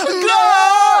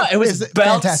 go. It was It's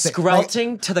belt fantastic.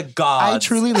 squelching to the gods. I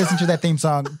truly listen to that theme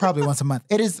song probably once a month.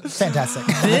 It is fantastic.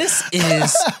 This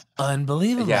is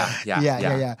unbelievable.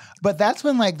 Yeah. But that's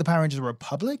when like the Power Rangers were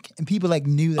public and people like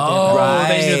knew that they Oh, were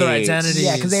they knew their Right. identities.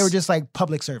 Yeah, because they were just like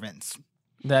public servants.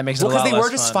 That makes it Well, a lot because they were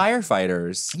less just fun.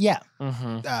 firefighters. Yeah.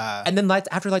 And then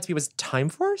after Lightspeed was Time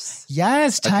Force.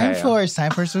 Yes, Time Okay, yeah. Force.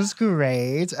 Time Force was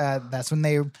great. That's when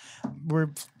they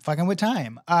were fucking with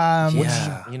time.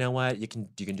 Yeah. You know what? You can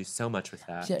do so much with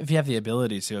that. Yeah, if you have the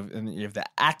ability to and you have the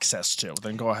access to,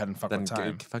 then go ahead and fuck Then with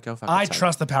time. go fuck I with time.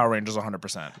 trust the Power Rangers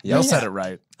 100%. Yeah. They'll set it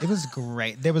right. It was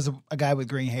great. There was a guy with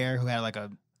green hair who had like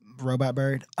a robot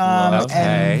bird.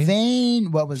 Okay. And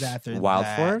then what was after Wild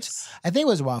that? Force? I think it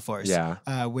was Wild Force.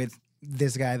 Yeah. With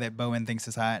this guy that Bowen thinks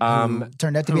is hot, Um, who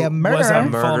turned out to be Who a murderer. was a full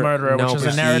Murder- murderer, No, which is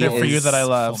but a narrative he for you is that I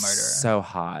love. full murderer. So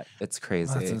hot. It's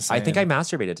crazy. That's I think I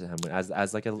insane. masturbated to him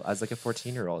as like a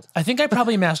 14-year-old. I think I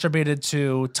probably masturbated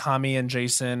to Tommy and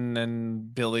Jason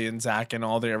and Billy and Zach and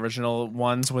all the original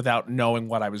ones without knowing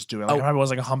what I was doing. Like, I probably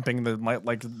was like humping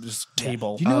this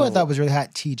table. Do you know what I thought was really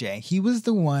hot? TJ. He was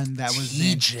the one that was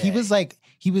TJ.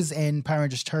 he was in Power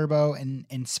Rangers Turbo and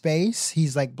in Space.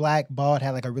 He's like black, bald,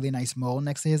 had like a really nice mole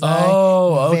next to his eye.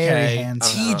 Oh, Very okay.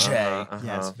 handsome. TJ.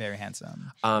 Yes, very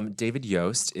handsome. David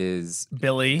Yost is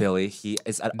Billy. Billy. He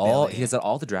is at all. He is at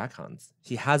all the drag cons.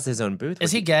 He has his own booth.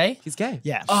 Is where he gay? He's gay.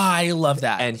 Yeah. Oh, I love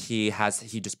that. And he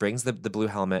just brings the blue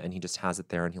helmet and he just has it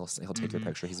there and he'll take your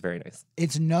picture. He's very nice.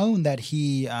 It's known that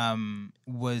he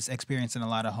was experiencing a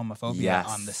lot of homophobia Yes.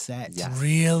 on the set. Yes.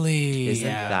 Really? Isn't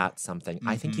that something?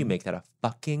 I think you make that a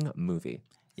fucking movie.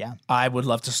 I would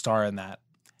love to star in that.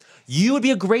 You would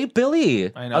be a great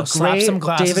Billy. I know. A Slap great some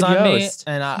glasses David on Yost.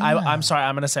 me, and I'm sorry.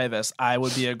 I'm going to say this. I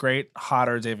would be a great,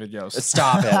 hotter David Yost.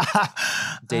 Stop it.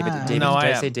 David, No, did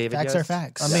I I say am. David Facts Yost? are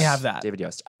facts. Let me have that. David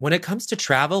Yost. When it comes to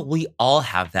travel, we all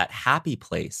have that happy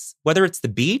place. Whether it's the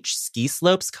beach, ski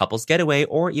slopes, couples getaway,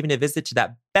 or even a visit to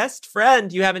that best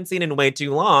friend you haven't seen in way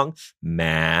too long,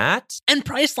 Matt. And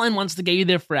Priceline wants to get you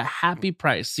there for a happy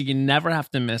price so you never have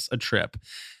to miss a trip.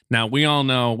 Now, we all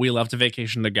know we love to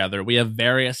vacation together. We have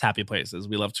various happy places.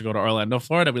 We love to go to Orlando,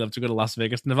 Florida. We love to go to Las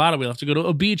Vegas, Nevada. We love to go to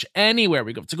a beach anywhere.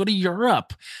 We love to go to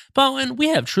Europe. But when we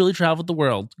have truly traveled the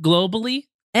world globally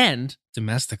and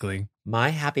domestically. My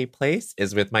happy place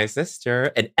is with my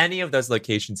sister in any of those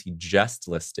locations he just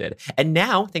listed. And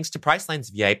now, thanks to Priceline's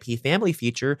VIP family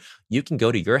feature, you can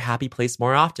go to your happy place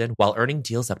more often while earning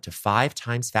deals up to 5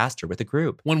 times faster with a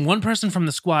group. When one person from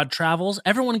the squad travels,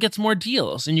 everyone gets more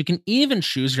deals, and you can even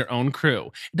choose your own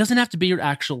crew. It doesn't have to be your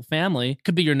actual family. It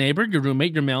could be your neighbor, your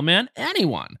roommate, your mailman,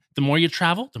 anyone. The more you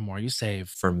travel, the more you save.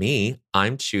 For me,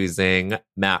 I'm choosing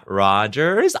Matt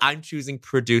Rogers. I'm choosing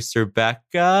producer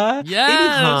Becca. Yes!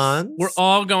 Yes. Hans. We're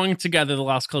all going together, the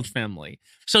Lost Coach family.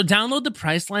 So download the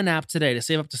Priceline app today to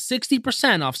save up to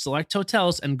 60% off select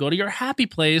hotels and go to your happy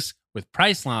place with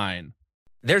Priceline.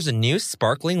 There's a new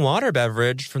sparkling water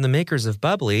beverage from the makers of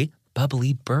Bubbly,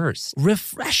 Bubbly Burst.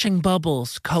 Refreshing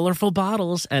bubbles, colorful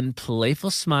bottles, and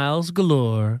playful smiles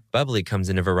galore. Bubbly comes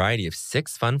in a variety of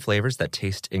 6 fun flavors that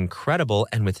taste incredible,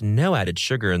 and with no added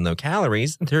sugar and low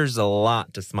calories, there's a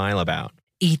lot to smile about.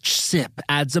 Each sip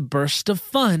adds a burst of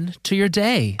fun to your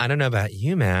day. I don't know about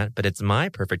you, Matt, but it's my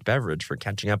perfect beverage for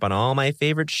catching up on all my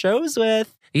favorite shows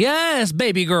with. Yes,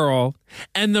 baby girl.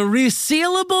 And the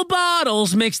resealable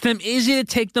bottles makes them easy to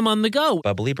take them on the go.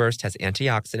 Bubbly Burst has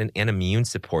antioxidant and immune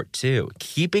support, too,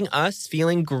 keeping us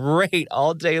feeling great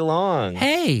all day long.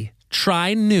 Hey,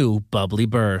 try new Bubbly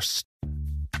Burst.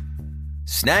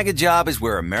 Snag a Job is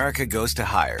where America goes to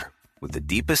hire, with the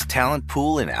deepest talent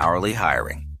pool in hourly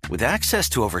hiring. With access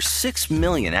to over 6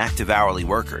 million active hourly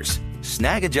workers,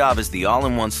 Snag a Job is the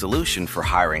all-in-one solution for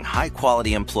hiring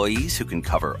high-quality employees who can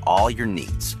cover all your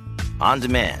needs. On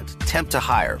demand, temp to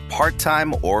hire,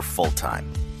 part-time or full-time.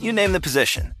 You name the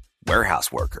position.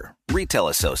 Warehouse worker, retail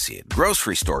associate,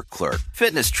 grocery store clerk,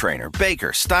 fitness trainer,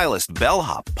 baker, stylist,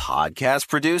 bellhop, podcast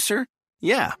producer.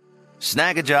 Yeah,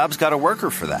 Snag a Job's got a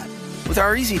worker for that. With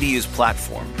our easy-to-use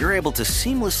platform, you're able to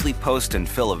seamlessly post and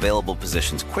fill available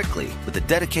positions quickly with a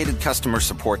dedicated customer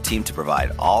support team to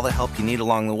provide all the help you need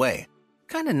along the way.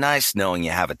 Kind of nice knowing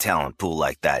you have a talent pool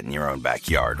like that in your own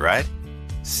backyard, right?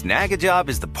 Snag a Job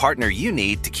is the partner you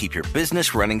need to keep your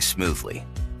business running smoothly.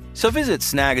 So visit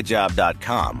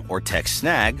snagajob.com or text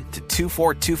snag to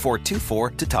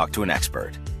 242424 to talk to an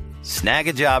expert.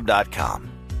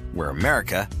 Snagajob.com, where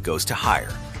America goes to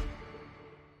hire.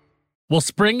 Well,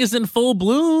 spring is in full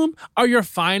bloom. Are your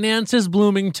finances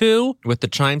blooming too? With the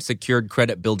Chime Secured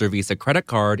Credit Builder Visa credit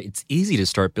card, it's easy to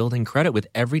start building credit with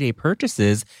everyday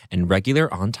purchases and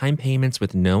regular on-time payments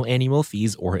with no annual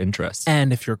fees or interest.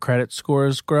 And if your credit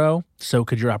scores grow, so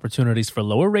could your opportunities for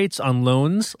lower rates on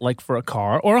loans, like for a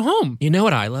car or a home. You know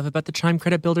what I love about the Chime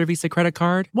Credit Builder Visa credit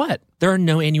card? What? There are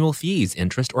no annual fees,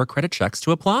 interest, or credit checks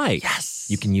to apply. Yes!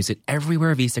 You can use it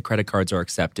everywhere Visa credit cards are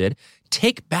accepted.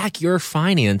 Take back your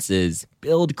finances.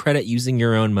 Build credit using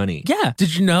your own money. Yeah.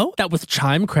 Did you know that with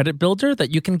Chime Credit Builder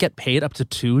that you can get paid up to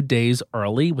 2 days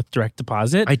early with direct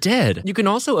deposit? I did. You can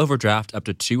also overdraft up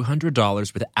to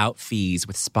 $200 without fees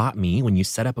with SpotMe when you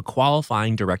set up a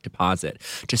qualifying direct deposit.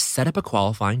 Just set up a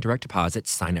qualifying direct deposit,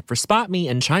 sign up for SpotMe,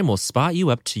 and Chime will spot you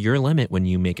up to your limit when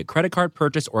you make a credit card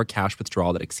purchase or cash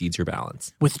withdrawal that exceeds your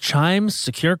balance. With Chime's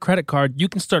secure credit card, you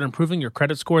can start improving your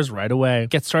credit scores right away.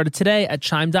 Get started today at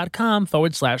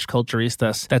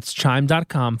chime.com/culturistas. That's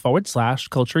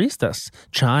chime.com/culturistas.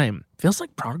 Chime. Feels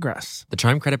like progress. The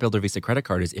Chime Credit Builder Visa credit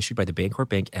card is issued by the Bancorp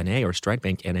Bank N.A. or Stride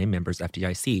Bank N.A. members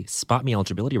FDIC. SpotMe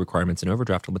eligibility requirements and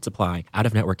overdraft limits apply.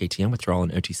 Out-of-network ATM withdrawal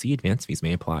and OTC advance fees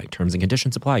may apply. Terms and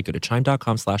conditions apply. Go to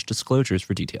chime.com/disclosures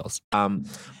for details.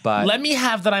 But Let me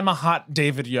have that I'm a hot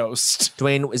David Yost.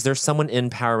 Dwayne, is there someone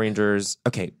in Power Rangers?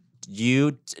 Okay,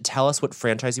 you tell us what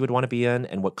franchise you would want to be in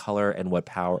and what color and what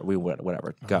power.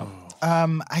 Whatever. Go.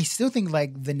 I still think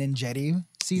like the Ninjetti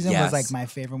season was like my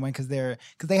favorite one because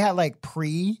they had like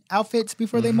pre outfits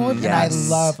before they morphed, and I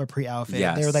love a pre outfit.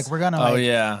 Yes. They were like, we're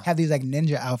gonna have these like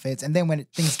ninja outfits, and then when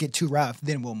things get too rough,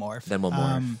 then we'll morph.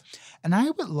 And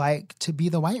I would like to be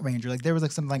the White Ranger. Like there was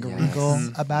like something like regal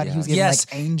about it. He was getting like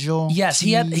angel. Yes,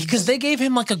 he had tees. because they gave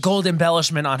him like a gold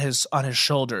embellishment on his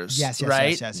shoulders. Yes,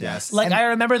 right. Yes. Like And I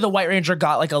remember the White Ranger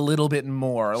got like a little bit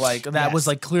more. Like that was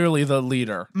like clearly the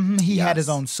leader. He had his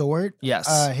own sword. Yes.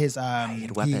 His he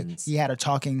had weapons. He had a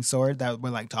talking sword that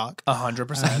would like talk.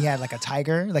 100%. He had like a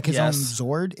tiger, like his own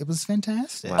Zord. It was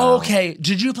fantastic. Wow. Okay,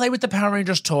 did you play with the Power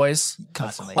Rangers toys?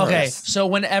 Constantly. Okay, so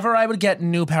whenever I would get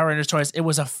new Power Rangers toys, it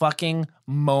was a fucking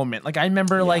moment. Like I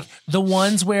remember like the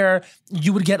ones where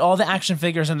you would get all the action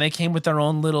figures and they came with their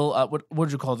own little what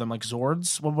did you call them? Like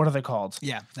Zords? What are they called?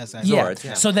 Yeah, that's that. Yeah. Zords,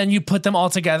 yeah. So then you put them all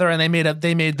together and they made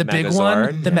the big one,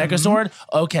 Megazord. the Megazord.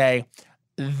 Okay.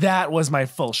 That was my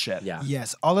full shit. Yeah.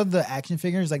 Yes, all of the action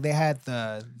figures, like they had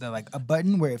the like a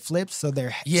button where it flips, so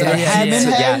they're Yes.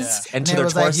 Yes. And to it their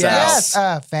was like, torsos. yes,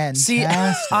 fantastic. See,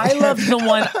 I loved the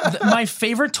one. My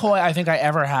favorite toy I think I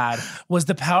ever had was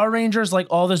the Power Rangers. Like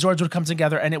all the Zords would come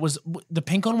together, and it was the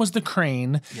pink one was the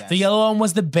crane, the yellow one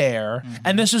was the bear,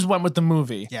 and this just went with the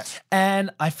movie. Yes.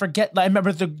 And I forget. I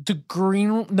remember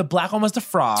the black one was the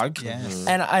frog. Yes.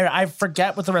 And I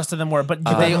forget what the rest of them were, but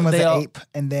The red one was they the all, ape,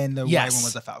 and then the white Yes. one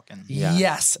was the falcon.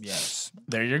 Yes. Yes.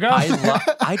 There you go.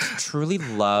 I truly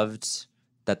loved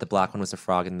that the black one was a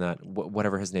frog and that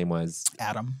whatever his name was,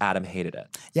 Adam hated it.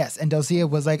 Yes, and Dulcia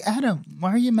was like, Adam,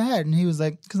 why are you mad? And he was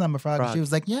like, because I'm a frog. And she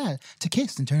was like, yeah, to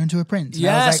kiss and turn into a prince. And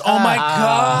I was like, oh my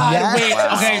God. yes. Wait,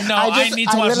 okay, no, I need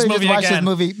to watch this movie watched again.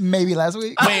 this movie maybe last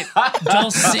week. Wait,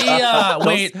 Dulcia.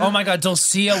 Wait, oh my God,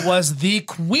 Dulcia was the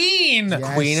queen.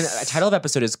 Yes. Queen. The title of the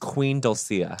episode is Queen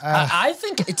Dulcia. I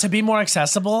think to be more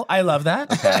accessible, I love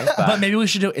that. Okay, but maybe we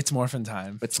should do It's Morphin'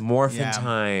 Time. It's Morphin'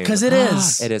 Time. Because it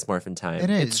is. It is Morphin' Time. It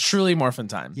is. It's truly Morphin'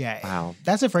 Time. Yeah. Wow.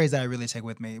 That's a phrase that I really take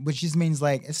with me, which just means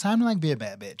like it's time to like be a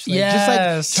bad bitch. Like,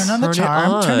 Yes. just like turn on the Turn it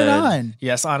charm, turn it on. on.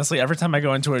 Yes, honestly, every time I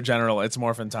go into a general, it's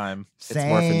Morphin' Time. It's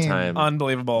Morphin' Same. Time.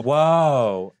 Unbelievable.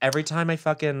 Whoa. Every time I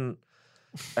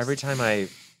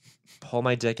pull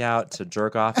my dick out to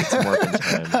jerk off, it's Morphin'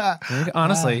 Time.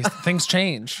 Honestly, things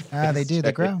change. They do.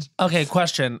 They grow. Okay,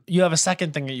 question. You have a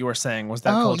second thing that you were saying. Was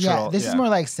that cultural? Yeah. This is more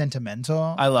like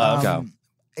sentimental. I love. Go.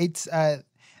 It's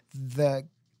the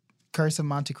Curse of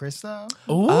Monte Cristo.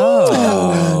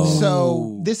 Ooh.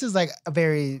 So this is like a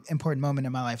very important moment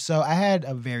in my life. So I had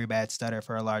a very bad stutter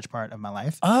for a large part of my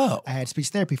life. Oh. I had speech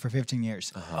therapy for 15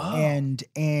 years. And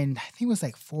I think it was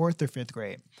like 4th or 5th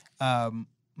grade.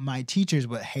 My teachers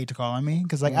would hate to call on me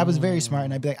because like I was very smart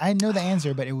and I'd be like, I know the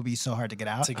answer, but it would be so hard to get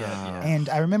out. And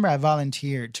I remember I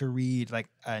volunteered to read like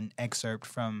an excerpt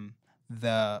from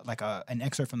an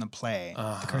excerpt from the play,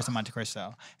 The Curse of Monte Cristo.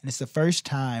 And it's the first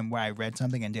time where I read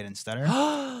something and didn't stutter.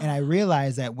 And I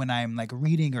realized that when I'm like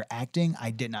reading or acting,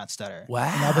 I did not stutter. Wow.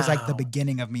 And that was like the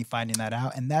beginning of me finding that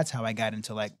out. And that's how I got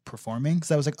into like performing.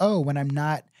 Because I was like, oh, when I'm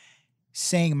not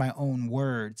saying my own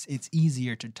words, it's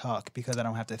easier to talk because I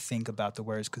don't have to think about the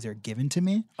words because they're given to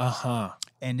me.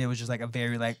 And it was just like a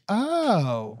very like,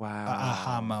 oh, wow,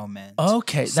 aha moment.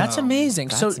 Okay, that's amazing.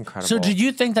 That's so incredible. So did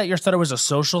you think that your stutter was a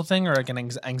social thing or like an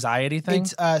anxiety thing?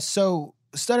 It's so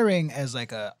stuttering as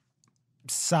like a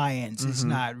science is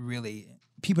not really.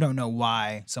 People don't know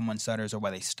why someone stutters or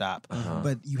why they stop.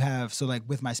 But you have, so like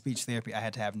with my speech therapy, I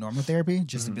had to have normal therapy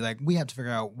just to be like, we have to figure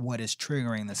out what is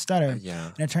triggering the stutter.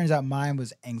 And it turns out mine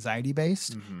was anxiety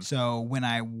based. So when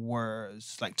I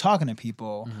was like talking to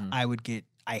people, I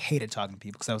hated talking to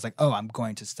people because I was like, oh, I'm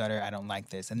going to stutter. I don't like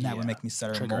this. And that would make me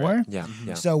stutter more.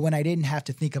 So when I didn't have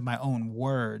to think of my own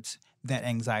words, that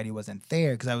anxiety wasn't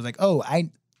there because I was like, oh, I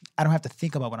don't have to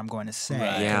think about what I'm going to say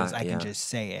because I can just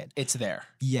say it. It's there.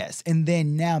 Yes. And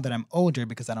then now that I'm older,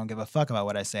 because I don't give a fuck about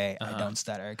what I say, I don't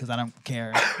stutter because I don't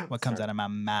care what comes out of my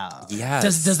mouth.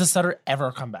 Yes. Does the stutter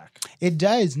ever come back? It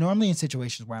does. Normally in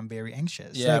situations where I'm very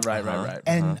anxious. Yeah, like, right.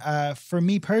 And for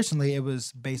me personally, it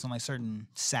was based on like certain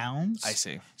sounds. I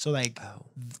see. So like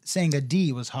saying a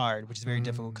D was hard, which is very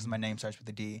difficult because my name starts with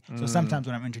a D. So sometimes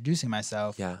when I'm introducing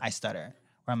myself, I stutter.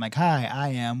 Where I'm like, hi, I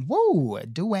am,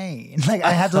 Dwayne. Like, I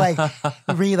have to, like,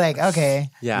 read, like, okay.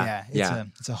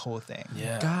 It's a whole thing.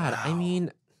 Yeah. God, I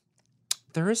mean,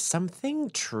 there is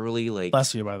something truly, like...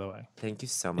 Bless you, by the way. Thank you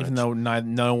so much. Even though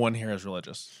no one here is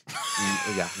religious.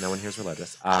 Yeah, no one here is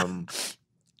religious. I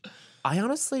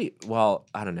honestly, well,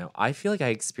 I don't know. I feel like I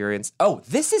experienced... Oh,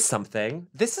 this is something.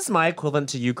 This is my equivalent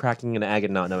to you cracking an egg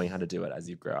and not knowing how to do it as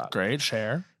you grow up. Great,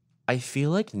 share. I feel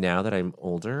like now that I'm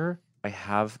older... I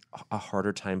have a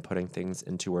harder time putting things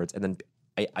into words, and then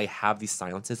I have these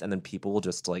silences, and then people will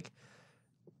just zone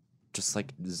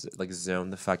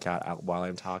the fuck out while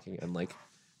I'm talking and like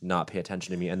not pay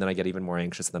attention to me, and then I get even more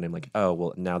anxious. And then I'm like, oh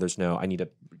well, now I need to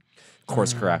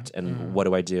course correct, and what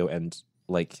do I do? And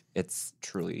like, it's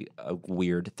truly a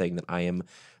weird thing that I am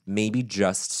maybe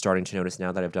just starting to notice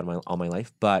now that I've done all my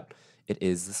life, but. It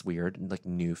is this weird, like,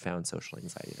 newfound social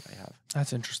anxiety that I have.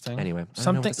 That's interesting. Anyway,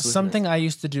 something I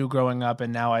used to do growing up,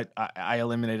 and now I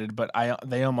eliminated, but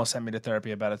they almost sent me to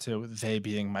therapy about it too. They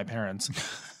being my parents.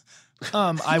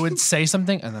 I would say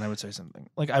something, and then I would say something.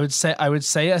 Like I would say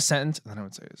a sentence, and then I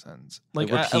would say a sentence.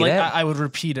 Like I would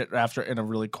repeat it after in a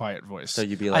really quiet voice. So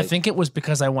you'd be like, I think it was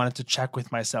because I wanted to check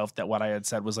with myself that what I had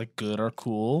said was like good or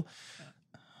cool.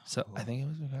 So I think it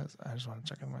was because I just want to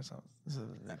check with myself.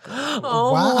 Wow.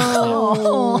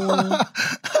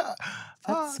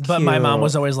 That's but cute. my mom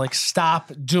was always like,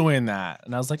 "Stop doing that,"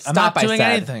 and I was like, "I'm not doing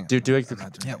anything." Dude, do it.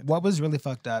 What was really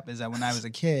fucked up is that when I was a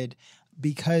kid,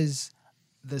 because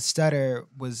the stutter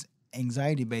was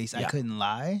anxiety based, I couldn't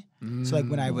lie. So like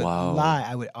when I would lie,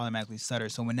 I would automatically stutter.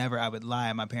 So whenever I would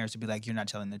lie, my parents would be like, "You're not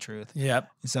telling the truth." Yep.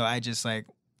 So I just like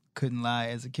couldn't lie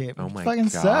as a kid. Oh my fucking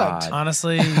God. sucked.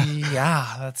 Honestly,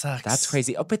 yeah, that sucks. That's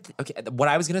crazy. Oh, but okay, what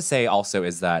I was gonna say also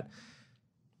is that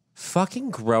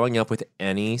fucking growing up with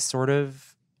any sort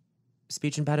of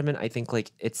speech impediment, I think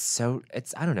like it's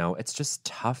I don't know, it's just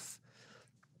tough.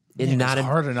 It's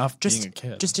hard enough just being a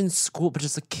kid. Just in school, but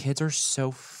just like kids are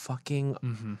so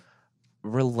fucking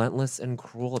relentless and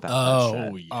cruel about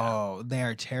that shit. Yeah. Oh, they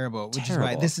are terrible. Which is Terrible.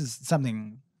 why this is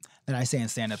something that I say in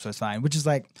stand up, so it's fine. Which is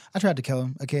like, I tried to kill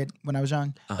a kid when I was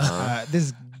young. This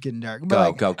is getting dark.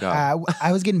 But Go.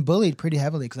 I was getting bullied pretty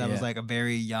heavily because I was Yeah. like a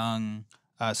very young,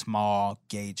 small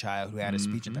gay child who had a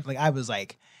speech impediment. Like I was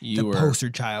like You were the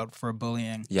poster child for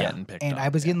bullying. Yeah. getting picked And on. I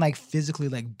was getting like physically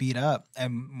like beat up.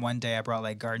 And one day I brought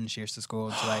like garden shears to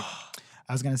school to like,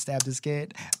 I was gonna stab this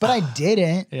kid, but I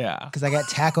didn't. Yeah. Because I got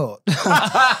tackled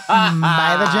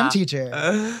by the gym teacher.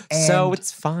 So And-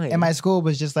 it's fine. And my school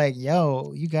was just like,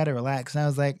 yo, you gotta relax. And I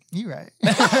was like, you right.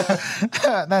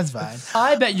 That's fine.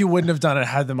 I bet you wouldn't have done it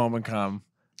had the moment come.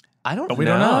 I don't But we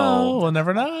don't know. We'll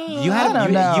never know. You had I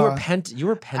don't know. you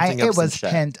were penting up It some was shit.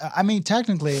 pent. I mean,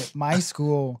 technically, my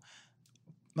school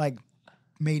like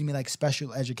made me like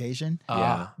special education.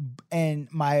 Yeah. And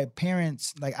my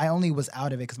parents, like, I only was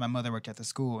out of it because my mother worked at the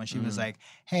school, and she was like,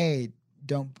 "Hey,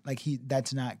 don't like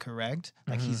that's not correct.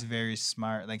 Like, he's very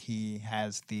smart. Like, he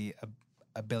has the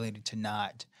ability to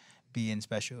not be in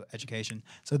special education."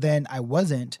 So then I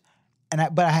wasn't,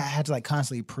 but I had to like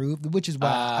constantly prove, which is why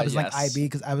I was like yes. IB,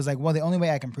 because I was like, well, the only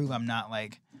way I can prove I'm not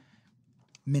like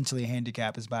mentally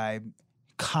handicapped is by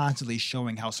constantly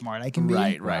showing how smart I can be.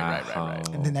 Right.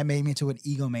 And then that made me into an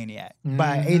egomaniac.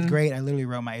 By 8th grade, I literally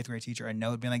wrote my 8th grade teacher a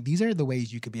note being like, these are the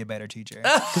ways you could be a better teacher.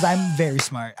 Because I'm very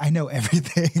smart. I know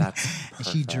everything. That's And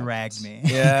she perfect. dragged me.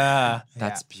 Yeah.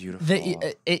 That's beautiful.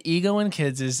 The ego in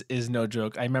kids is no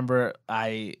joke. I remember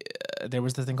there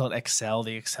was the thing called Excel,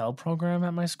 the Excel program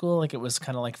at my school. Like, it was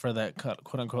kind of like for the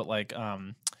quote unquote like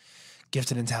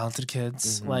gifted and talented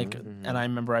kids. And I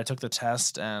remember I took the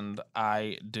test and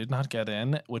I did not get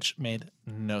in, which made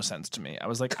no sense to me. I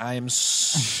was like, I am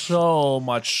so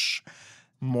much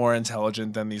more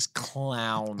intelligent than these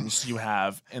clowns you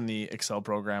have in the Excel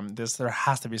program. There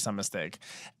has to be some mistake.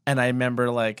 And I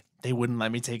remember like they wouldn't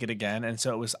let me take it again. And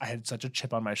so I had such a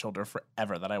chip on my shoulder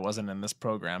forever that I wasn't in this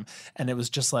program. And it was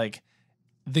just like,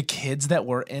 the kids that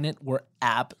were in it were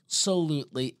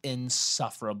absolutely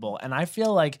insufferable. And I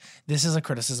feel like this is a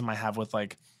criticism I have with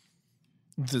like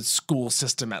the school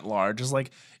system at large, is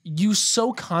like, you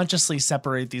so consciously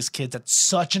separate these kids at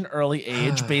such an early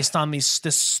age based on this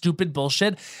stupid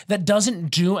bullshit that doesn't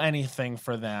do anything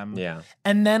for them. Yeah.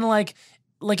 And then like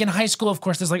in high school, of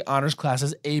course, there's like honors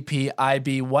classes, AP,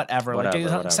 IB, whatever. Like it's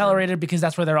Whatever. accelerated because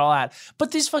that's where they're all at.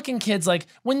 But these fucking kids, like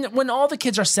when all the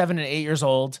kids are 7 and 8 years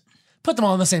old, put them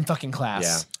all in the same fucking class.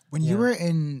 Yeah. When you were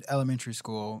in elementary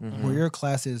school, were your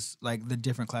classes, like the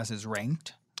different classes,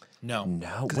 ranked? No. No.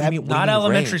 What do I- you mean- what do you Not mean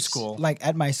elementary ranked? school. Like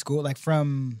at my school, like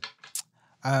from,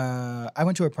 I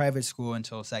went to a private school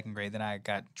until 2nd grade. Then I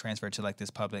got transferred to like this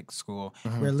public school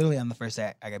where literally on the first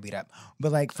day I got beat up.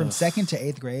 But like from 2nd to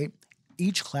 8th grade,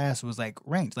 each class was like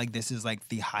ranked. Like this is like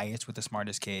the highest with the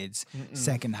smartest kids,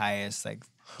 second highest, like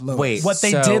lowest. Wait. What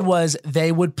they So- did was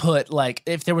they would put like,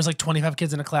 if there was like 25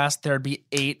 kids in a class, there'd be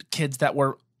 8 kids that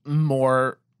were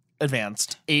more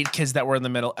advanced, 8 kids that were in the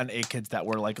middle, and 8 kids that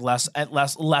were like less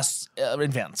advanced.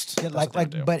 Yeah, That's like what they would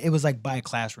do. but it was like by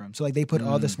classroom. So like they put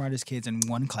all the smartest kids in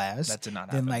one class. That did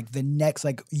not Then happen. like the next,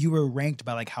 like you were ranked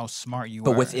by like how smart you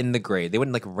But were. within the grade, they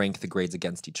wouldn't like rank the grades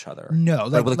against each other. No,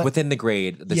 like, like- within the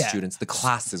grade, the Yeah. students, the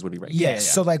classes would be ranked.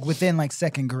 Yes. So like within like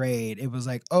 2nd grade, it was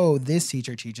like, oh, this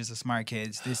teacher teaches the smart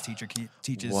kids. This teacher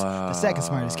teaches the second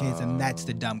smartest kids, and that's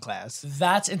the dumb class.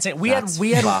 That's insane. That's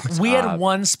We had fucked up.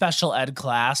 one special ed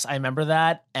class. I remember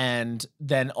that, and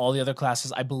then all the other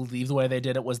classes. I believe the way they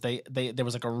did it was they there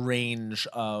was like a range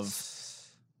of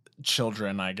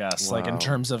children, I guess, like in Wow.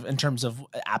 terms of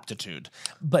aptitude.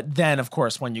 But then, of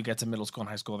course, when you get to middle school and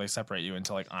high school, they separate you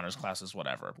into like honors classes,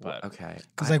 whatever. But Okay.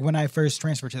 Because like when I first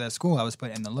transferred to that school, I was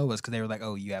put in the lowest because they were like,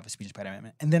 oh, you have a speech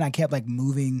impediment. And then I kept like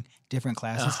moving different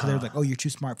classes because they were like, oh, you're too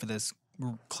smart for this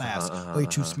class. Oh, you're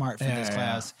too smart for this Yeah.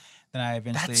 class. Then I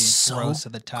eventually that's so rose to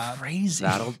the top. crazy.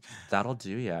 That'll do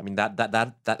you. I mean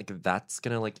that's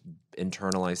gonna like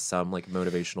internalize some like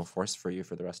motivational force for you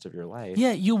for the rest of your life.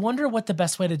 Yeah, you wonder what the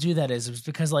best way to do that is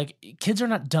because like kids are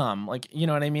not dumb. Like, you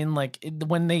know what I mean? Like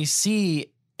when they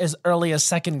see as early as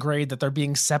 2nd grade that they're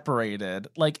being separated,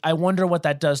 like I wonder what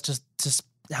that does to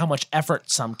how much effort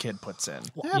some kid puts in.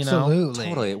 You know? Absolutely.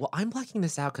 Totally. Well, I'm blacking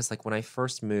this out because like when I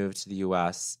first moved to the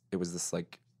US, it was this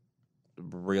like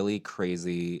really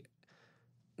crazy,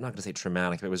 I'm not gonna say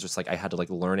traumatic, but it was just like I had to like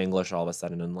learn English all of a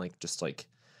sudden and like just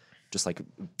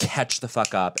catch the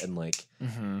fuck up and like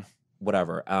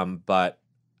whatever. But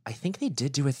I think they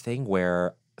did do a thing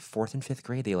where 4th and 5th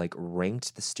grade they like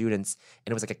ranked the students,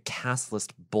 and it was like a cast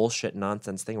list bullshit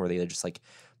nonsense thing where they just like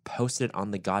posted it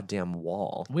on the goddamn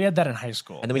wall. We had that in high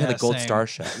school. And then we had Yeah, the gold same. star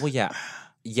shit. Well,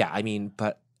 yeah. I mean,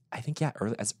 but I think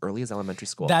as early as elementary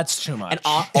school. That's too much. And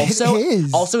also, It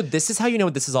is. also, this is how you know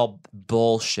this is all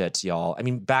bullshit, y'all. I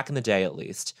mean, back in the day, at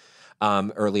least,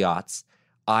 early aughts,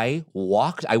 I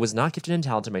was not gifted and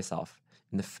talented myself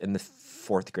in the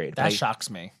fourth grade. That shocks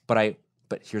me. But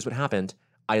here's what happened.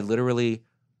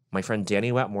 My friend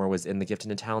Danny Wetmore was in the gifted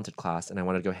and talented class, and I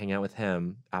wanted to go hang out with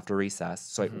him after recess.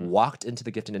 So I walked into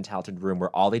the gifted and talented room where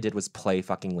all they did was play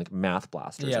fucking like Math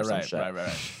Blasters or some shit.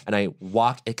 Right. And I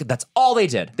that's all they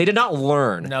did. They did not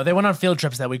learn. No, they went on field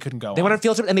trips that we couldn't go on. They went on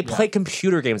field trips and they play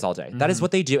computer games all day. That is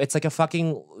what they do. It's like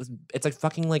fucking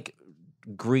like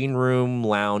green room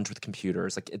lounge with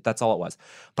computers. Like that's all it was.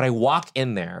 But I walk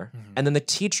in there, and then the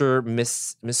teacher,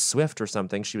 Miss Swift or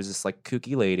something, she was this like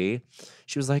kooky lady.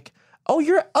 She was like,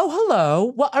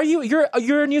 hello. What are you?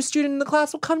 You're a new student in the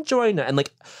class. Well, come join. And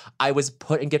like, I was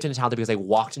put in gifted and talented because I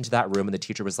walked into that room and the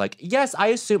teacher was like, yes, I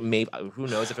assume maybe, who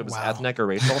knows if it was ethnic or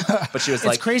racial, but she was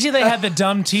like, it's crazy they had the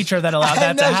dumb teacher that allowed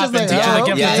that to happen. Teacher the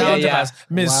gifted and talented class.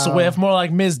 Ms. Swift, more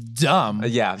like Ms. Dumb.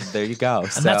 Yeah, there you go.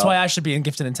 And that's why I should be in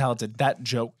gifted and talented. That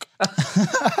joke. But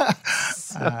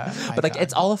like,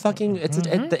 it's all a fucking,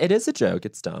 it is a joke.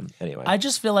 It's dumb. Anyway. I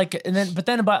just feel like, but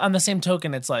then on the same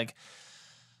token, it's like,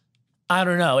 I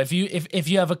don't know, if you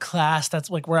have a class that's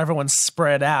like where everyone's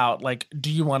spread out, like, do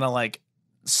you want to like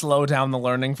slow down the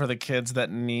learning for the kids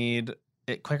that need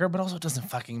it quicker? But also it doesn't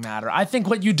fucking matter. I think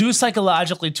what you do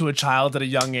psychologically to a child at a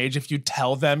young age, if you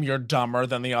tell them you're dumber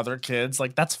than the other kids,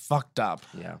 like that's fucked up.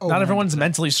 Yeah. Not everyone's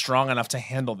mentally strong enough to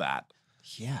handle that.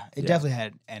 Yeah, it definitely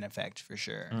had an effect for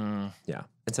sure. Yeah.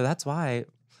 And so that's why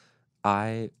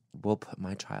I will put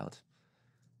my child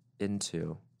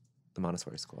into the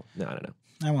Montessori school. No, I don't know.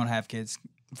 I won't have kids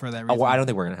for that reason. Oh, well, I don't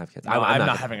think we're going to have kids. No, I'm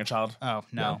not having a child. Oh,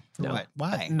 no. For what?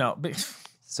 Why? No.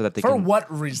 So that they For can,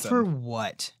 what reason? For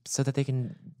what? so that they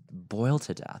can boil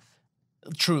to death.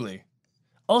 Truly.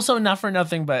 Also, not for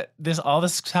nothing, but all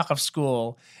this talk of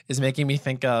school is making me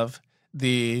think of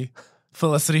the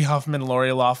Felicity Huffman,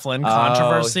 Lori Loughlin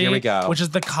controversy, here we go. which is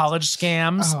the college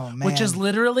scams, which is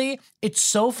literally, it's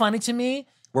so funny to me.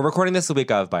 We're recording this the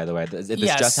week of, by the way. This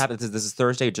just happened. This is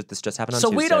Thursday. This just happened on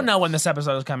Tuesday. So we don't know when this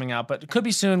episode is coming out, but it could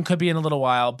be soon, could be in a little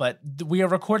while. But we are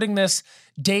recording this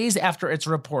days after it's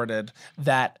reported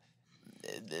that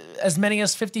as many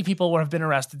as 50 people have been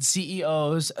arrested,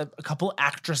 CEOs, a couple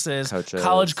actresses,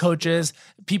 college coaches,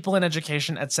 people in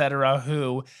education, etc.,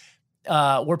 who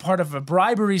were part of a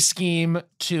bribery scheme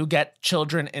to get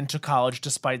children into college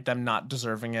despite them not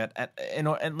deserving it.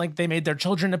 And like they made their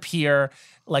children appear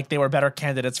like they were better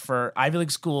candidates for Ivy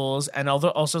League schools and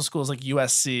also schools like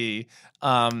USC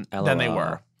than they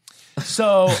were.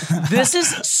 So this is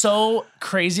so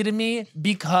crazy to me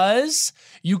because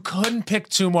you couldn't pick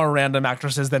two more random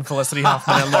actresses than Felicity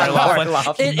Huffman and Lori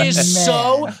Loughlin. It is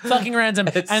so fucking random.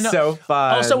 It's so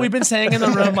fun. Also, we've been saying in the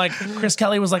room, like, Chris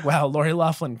Kelly was like, wow, Lori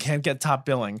Loughlin can't get top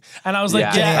billing. And I was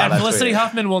like, and Felicity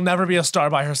Huffman will never be a star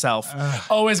by herself.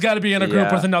 Always got to be in a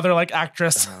group with another, like,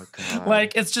 actress.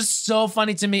 Like, it's just so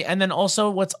funny to me. And then also,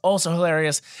 what's also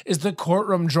hilarious is the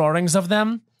courtroom drawings of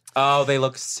them. Oh, they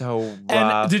look so rough.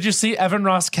 And did you see Evan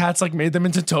Ross Katz like made them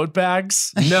into tote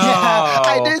bags? No. Yeah,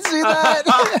 I did see that.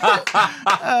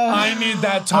 I need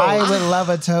that tote. I would love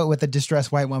a tote with a distressed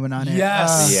white woman on it.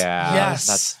 Yes. Yes.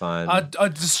 That's fun. A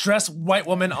distressed white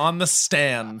woman on the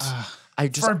stand.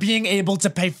 For being able to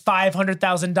pay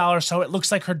 $500,000 so it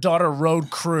looks like her daughter rode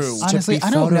crew. Honestly,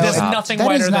 I don't know. There's nothing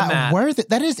whiter than that. Worth it.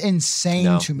 That is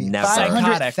insane to me. Never.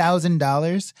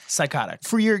 $500,000 Psychotic.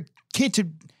 for your kid to.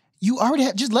 You already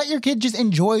have, just let your kid just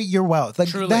enjoy your wealth. Like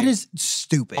that is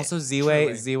stupid. Also, Ziwe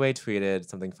tweeted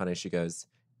something funny. She goes,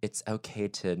 "It's okay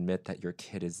to admit that your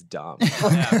kid is dumb."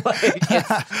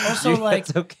 It's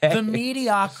okay. The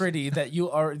mediocrity that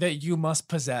you must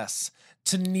possess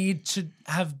to need to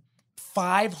have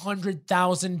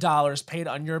 $500,000 paid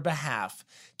on your behalf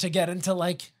to get into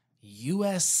like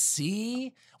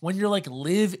USC when you're like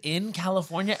live in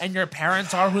California and your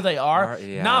parents are who they are,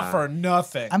 not for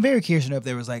nothing. I'm very curious to know if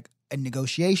there was like a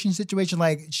negotiation situation.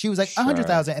 Like she was like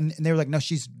 100,000 and they were like, no,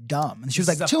 she's dumb. And she was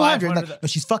like 200. Like, no,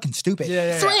 she's fucking stupid.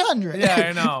 300. Yeah,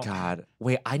 I know. God,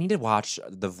 wait, I need to watch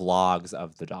the vlogs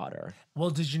of the daughter. Well,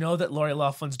 did you know that Lori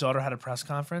Loughlin's daughter had a press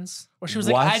conference where she was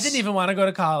What? like, I didn't even want to go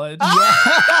to college.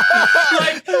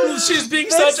 Like, she's being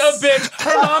such a bitch.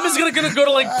 Her mom is gonna go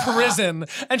to like prison.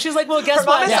 And she's like, well, guess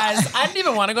what, guys? I didn't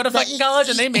even want to go to fucking college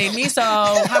and they made me so.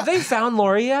 Have they found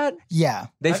Lori yet? Yeah.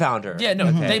 They found her. Yeah,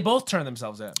 no, they both turned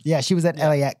themselves in. Yeah, she was at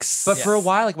LAX. But for a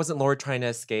while, like, wasn't Lori trying to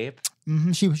escape?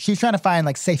 She was trying to find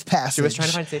like safe passage. She was trying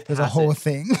to find safe There's a whole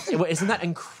thing. Isn't that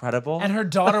incredible? And her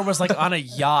daughter was like on a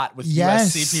yacht with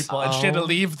Yes. USC people, and she had to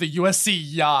leave the USC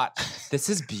yacht. This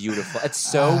is beautiful.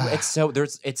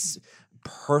 It's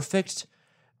perfect.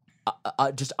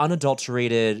 Just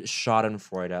unadulterated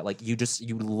Schadenfreude. Like you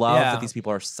love that these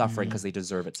people are suffering because they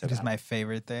deserve it so It is bad. my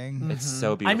favorite thing. It's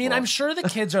so beautiful. I mean, I'm sure the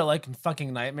kids are like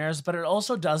fucking nightmares, but it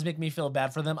also does make me feel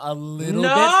bad for them a little bit.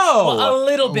 No! Well, a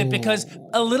little bit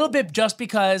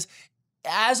because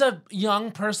as a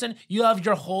young person, you have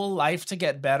your whole life to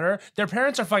get better. Their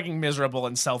parents are fucking miserable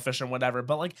and selfish and whatever,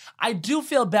 but like I do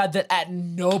feel bad that at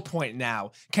no point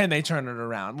now can they turn it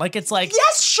around. Like it's like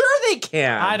yes, sure they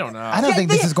can. I don't know. I don't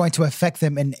think this is going to affect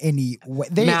them in any way.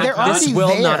 Matt, They're this already will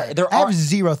there. not- I have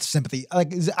zero sympathy.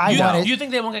 Like You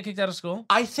think they won't get kicked out of school?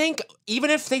 I think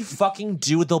even if they fucking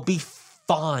do, they'll be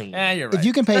fine. You're right. if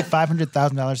you can pay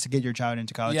 $500,000 to get your child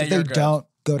into college, Yeah, if they you're good. don't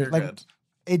go to You're like. good.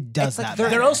 It does It's like not. they're-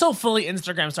 matter. They're also fully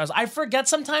Instagram stars. I forget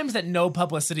sometimes that no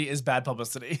publicity is bad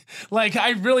publicity. Like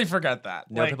I really forget that.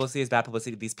 No Like, publicity is bad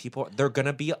publicity. These people, they're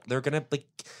gonna like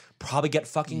probably get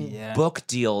fucking Yeah. book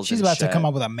deals. She's and about shit. to come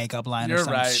up with a makeup line or You're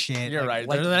some right. shit. You're Like, right.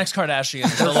 like- They're the next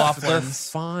Kardashians. The They're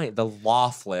Laughlins. fine. The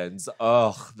Laughlins.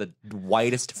 Ugh, the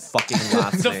whitest fucking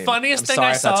last The name. funniest I'm thing sorry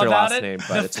I if saw that's her about last it. name,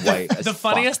 but it's white. as The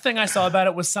funniest thing I saw about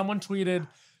it was someone tweeted,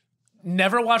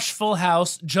 "Never watched Full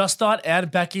House. Just thought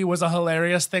Aunt Becky was a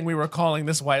hilarious thing we were calling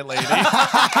this white lady."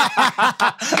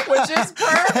 which is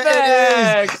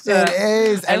perfect. It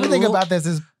is. And Everything Lu- about this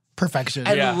is perfection.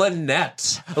 And Yeah.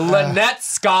 Lynette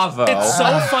Scavo. It's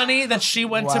so funny that she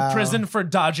went to Wow. prison for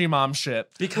dodgy mom shit.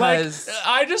 Because- like,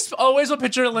 I just always will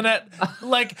picture Lynette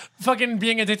like fucking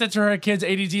being addicted to her kid's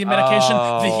ADD medication,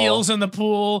 the heels in the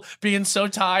pool, being so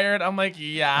tired. I'm like,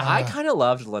 yeah. I kind of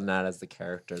loved Lynette as the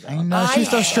character, though. I know she's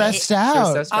so stressed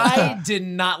out. so stressed I did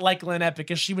not like Lynette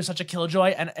because she was such a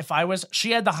killjoy, and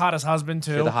she had the hottest husband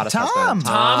too. You're the hottest Tom. husband.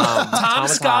 Tom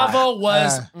was hot. Scavo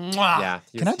was mwah. Yeah.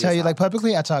 Can I tell you, like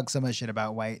publicly, I talk so much shit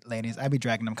about white ladies. I be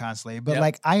dragging them constantly, but Yep.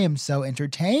 like I am so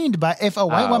entertained by if a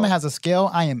white woman has a skill,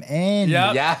 I am in.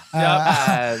 Yep. Yeah.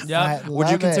 Yep. Yep. I Would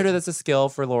you love consider it. this a skill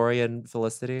for Lori and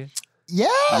Felicity?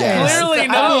 Yes. Clearly I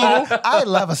no. mean, I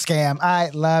love a scam. I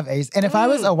love Ace. And if I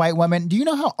was a white woman, do you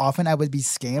know how often I would be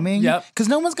scamming? Yep. Because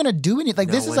no one's gonna do anything. Like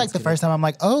No this is like one's the gonna- first time I'm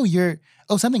like, oh,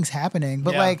 something's happening.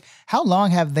 But Yeah. like, how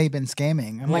long have they been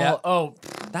scamming? I'm like, Yeah. Oh,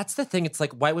 That's the thing. It's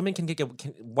like white women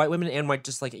white women and white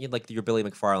just like your Billy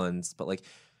McFarland's,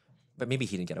 but maybe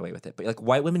he didn't get away with it. But like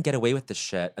white women get away with this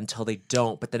shit until they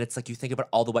don't. But then it's like you think about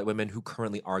all the white women who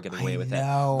currently are getting away with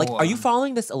know. it. Like, are you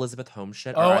following this Elizabeth Holmes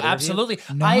shit? Or oh, either of you? absolutely.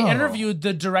 No. I interviewed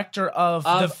the director of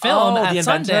the film at the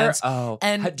inventor. Sundance. Oh,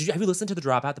 and have you listened to the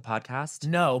Dropout, the podcast?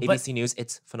 No, but ABC News.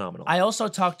 It's phenomenal. I also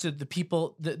talked to the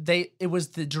people it was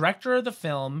the director of the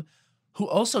film who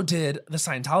also did the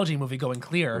Scientology movie Going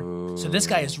Clear. So this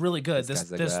guy is really good. This This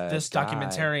guy's a good guy.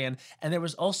 documentarian. And there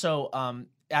was also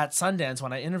at Sundance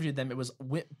when I interviewed them, it was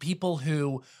people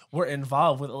who were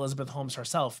involved with Elizabeth Holmes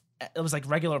herself. It was like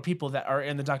regular people that are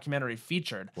in the documentary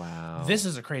featured. Wow. This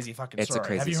is a crazy fucking It's a story.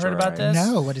 crazy Have you heard about story. this?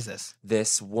 no, what is this?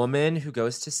 This woman who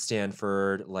goes to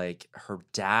Stanford, like her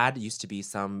dad used to be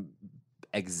some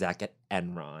exec at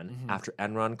Enron. After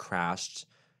Enron crashed,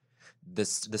 the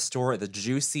story, the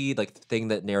juicy like thing,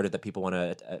 that narrative that people want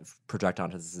to project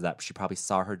onto this is that she probably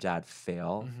saw her dad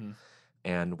fail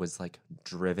and was like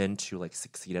driven to like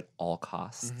succeed at all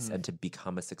costs and to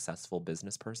become a successful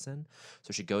business person.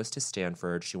 So she goes to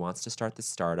Stanford. She wants to start this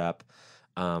startup.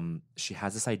 She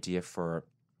has this idea for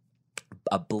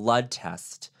a blood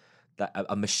test,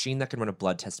 a machine that can run a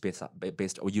blood test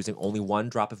based using only one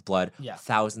drop of blood, Yeah.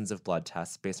 thousands of blood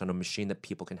tests based on a machine that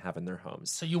people can have in their homes.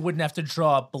 So you wouldn't have to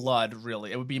draw blood,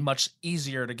 really. It would be much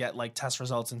easier to get like test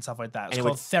results and stuff like that. It's And it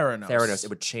called Theranos. Theranos. It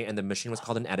would change, and the machine was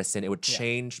called an Edison. It would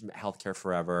change healthcare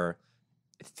forever,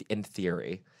 in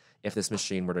theory, if this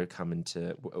machine were to come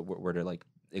into were to like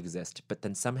exist. But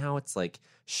then somehow it's like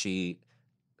she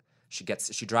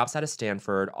drops out of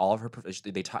Stanford. All of her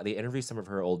they interview some of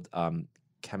her old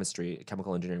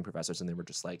chemical engineering professors, and they were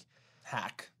just like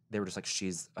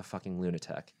she's a fucking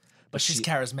lunatic. But she's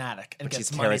charismatic and But gets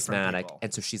she's money from charismatic, people.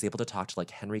 and so she's able to talk to like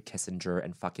Henry Kissinger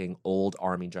and fucking old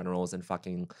army generals and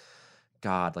fucking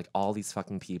God, like all these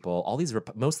fucking people, all these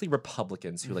mostly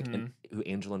Republicans who who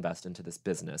angel invest into this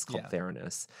business called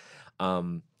Theranos.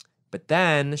 But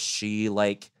then she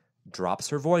like drops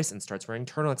her voice and starts wearing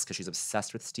turtlenecks because she's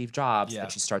obsessed with Steve Jobs,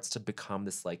 and she starts to become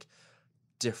this like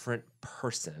different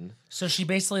person. So she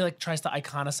basically like tries to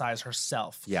iconicize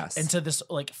herself into this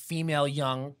like female,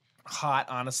 young, hot,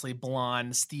 honestly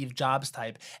blonde Steve Jobs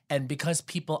type. And because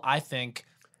people, I think,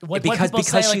 what Because people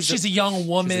say, like, she's she's a young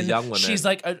woman. She's a young woman. She's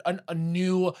like a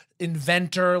new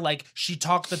inventor. Like, she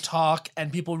talked the talk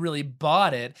and people really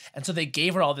bought it. And so they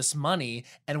gave her all this money.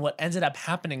 And what ended up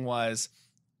happening was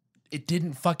it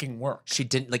didn't fucking work. She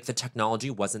didn't, like, the technology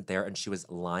wasn't there, and she was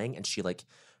lying, and she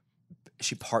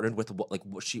partnered with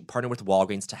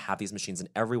Walgreens to have these machines in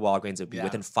every Walgreens. It would be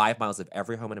within 5 miles of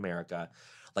every home in America.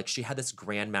 Like, she had this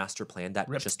grand master plan that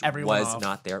Ripped just everyone was off.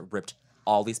 not there, ripped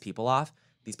all these people off.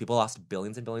 These people lost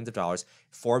billions and billions of dollars.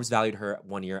 Forbes valued her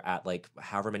one year at like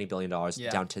however many $1 billion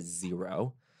down to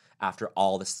zero after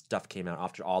all this stuff came out,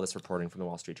 after all this reporting from the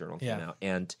Wall Street Journal came out.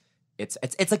 And it's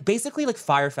like basically like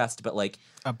Fyre Fest, but like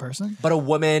a person, but a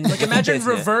woman. Like, imagine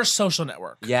business. reverse Social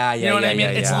Network. Yeah, You know what I mean?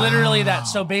 It's yeah. literally that.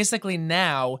 So basically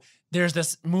now there's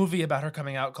this movie about her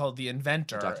coming out called The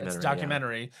Inventor. It's a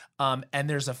documentary. And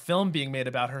there's a film being made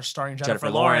about her starring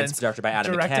Jennifer Lawrence. Directed by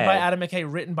Adam McKay,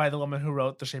 written by the woman who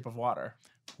wrote The Shape of Water.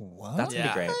 What? That's gonna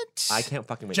be great. I can't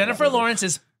fucking wait. Jennifer Lawrence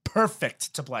is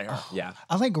perfect to play her. Yeah.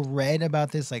 I like read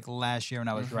about this like last year when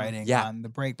I was writing on the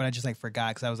break, but I just like forgot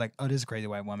because I was like, oh, this is a crazy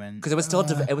white woman. Because it was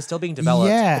still being developed.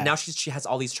 Yeah. But now she has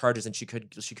all these charges, and she could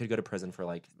go to prison for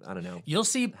like, I don't know. You'll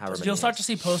start to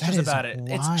see posters about it.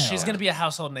 She's gonna be a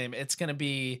household name. It's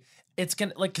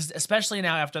gonna like, because especially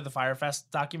now after the Fyre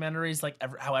Fest documentaries, like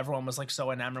how everyone was like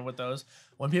so enamored with those.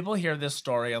 When people hear this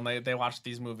story and they watch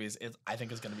these movies, I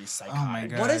think it's gonna be psychotic. Oh my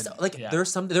God. What is like?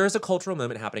 There is a cultural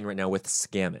moment happening right now with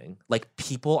scamming. Like,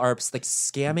 people are like,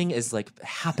 scamming is like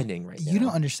happening right now. You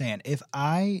don't understand. If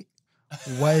I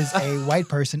was a white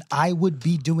person, I would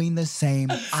be doing the same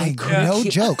thing. No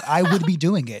joke. I would be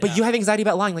doing it. But you have anxiety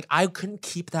about lying. Like, I couldn't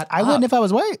keep that. I wouldn't if I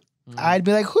was white. I'd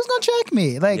be like, who's gonna check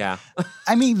me? Like,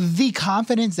 I mean, the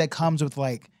confidence that comes with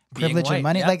like privilege and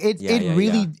money, like it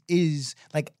really is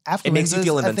like affluence. It makes you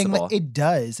feel a thing, invincible. like, it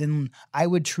does, and I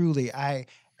would truly,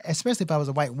 especially if I was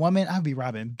a white woman, I'd be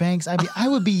robbing banks. I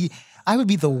would be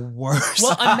the worst.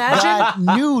 Well, imagine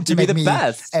God knew to be make the me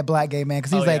best. a black gay man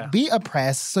because he's like, be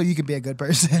oppressed so you can be a good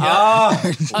person. Oh,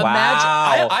 Imagine.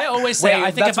 wow. I always say,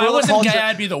 I think that's if I rule of wasn't gay, culture-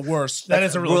 I'd be the worst. That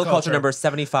is a rule of culture number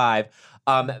 75.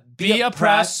 Be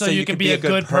oppressed so you can be a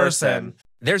good person.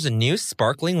 There's a new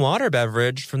sparkling water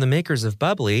beverage from the makers of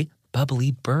Bubbly,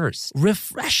 Bubbly Burst.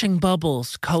 Refreshing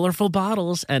bubbles, colorful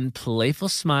bottles, and playful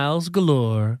smiles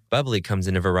galore. Bubbly comes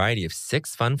in a variety of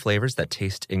 6 fun flavors that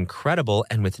taste incredible,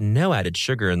 and with no added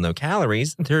sugar and low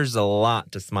calories, there's a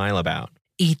lot to smile about.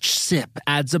 Each sip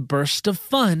adds a burst of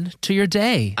fun to your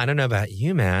day. I don't know about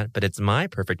you, Matt, but it's my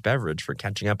perfect beverage for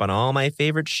catching up on all my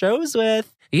favorite shows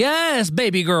with. Yes,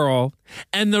 baby girl.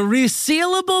 And the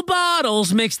resealable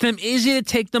bottles makes them easy to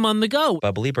take them on the go.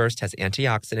 Bubbly Burst has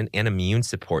antioxidant and immune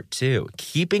support, too,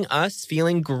 keeping us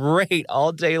feeling great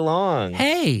all day long.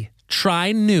 Hey,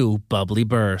 try new Bubbly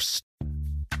Burst.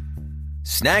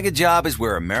 Snag a Job is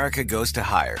where America goes to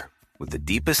hire, with the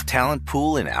deepest talent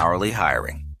pool in hourly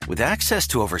hiring. With access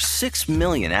to over 6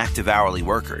 million active hourly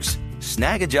workers,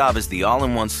 Snag a Job is the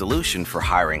all-in-one solution for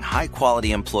hiring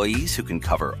high-quality employees who can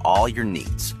cover all your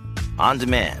needs. On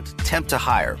demand, temp to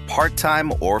hire,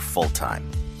 part-time or full-time.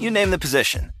 You name the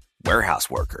position. Warehouse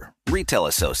worker, retail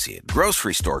associate,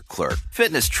 grocery store clerk,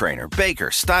 fitness trainer, baker,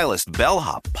 stylist,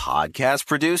 bellhop, podcast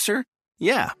producer.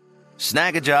 Yeah,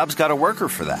 Snag a Job's got a worker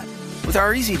for that. With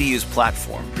our easy-to-use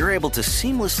platform, you're able to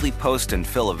seamlessly post and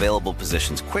fill available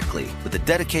positions quickly with a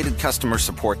dedicated customer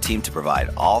support team to provide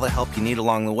all the help you need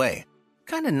along the way.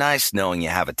 Kind of nice knowing you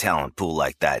have a talent pool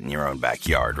like that in your own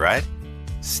backyard, right?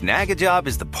 Snag a Job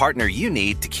is the partner you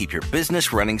need to keep your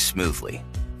business running smoothly.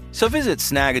 So visit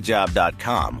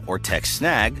snagajob.com or text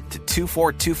snag to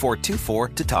 242424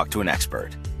 to talk to an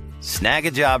expert.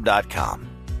 Snagajob.com,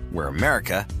 where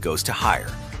America goes to hire.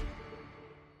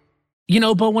 You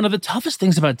know, but one of the toughest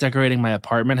things about decorating my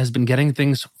apartment has been getting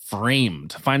things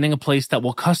framed. Finding a place that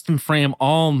will custom frame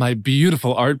all my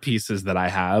beautiful art pieces that I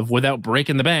have without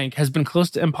breaking the bank has been close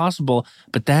to impossible.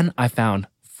 But then I found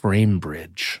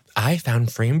FrameBridge. I found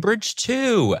FrameBridge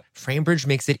too. FrameBridge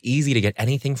makes it easy to get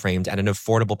anything framed at an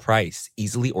affordable price.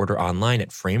 Easily order online at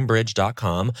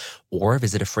framebridge.com or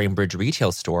visit a FrameBridge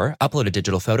retail store, upload a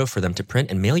digital photo for them to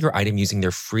print and mail your item using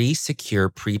their free, secure,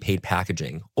 prepaid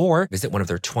packaging. Or visit one of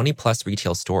their 20-plus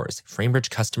retail stores. FrameBridge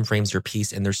custom frames your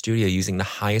piece in their studio using the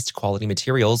highest quality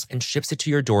materials and ships it to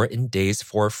your door in days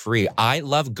for free. I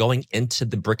love going into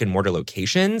the brick and mortar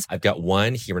locations. I've got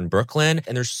one here in Brooklyn,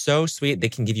 and they're so sweet. They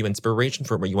can give you inspiration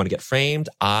for where you want to get framed.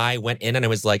 I went in and I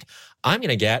was like, I'm going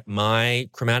to get my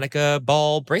Chromatica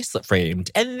ball bracelet framed.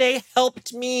 And they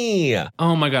helped me.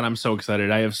 Oh my God, I'm so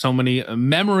excited. I have so many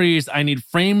memories I need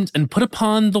framed and put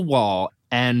upon the wall.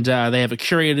 And they have a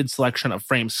curated selection of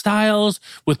frame styles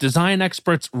with design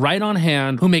experts right on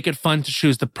hand who make it fun to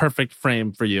choose the perfect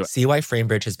frame for you. See why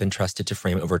FrameBridge has been trusted to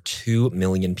frame over 2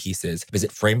 million pieces.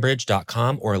 Visit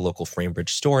framebridge.com or a local FrameBridge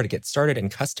store to get started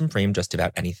and custom frame just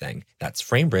about anything. That's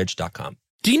framebridge.com.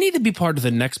 Do you need to be part of the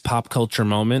next pop culture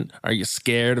moment? Are you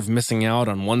scared of missing out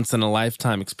on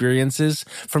once-in-a-lifetime experiences?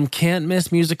 From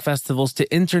can't-miss music festivals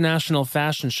to international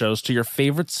fashion shows to your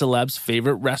favorite celeb's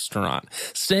favorite restaurant,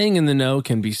 staying in the know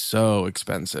can be so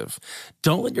expensive.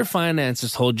 Don't let your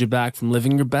finances hold you back from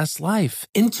living your best life.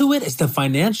 Intuit is the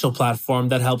financial platform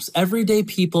that helps everyday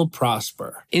people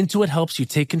prosper. Intuit helps you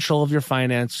take control of your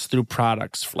finances through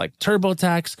products like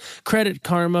TurboTax, Credit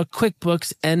Karma,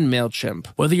 QuickBooks, and MailChimp.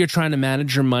 Whether you're trying to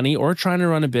manage your money or trying to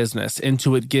run a business,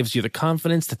 Intuit gives you the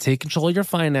confidence to take control of your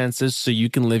finances so you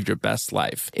can live your best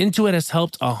life. Intuit has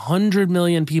helped 100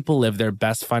 million people live their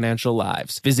best financial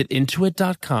lives. Visit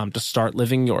Intuit.com to start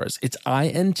living yours. It's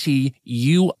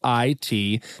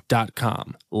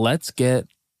INTUIT.com. Let's get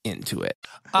into it.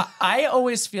 I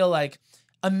always feel like,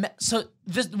 so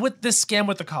this with this scam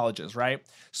with the colleges, right?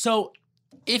 So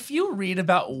if you read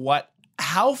about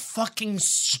how fucking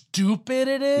stupid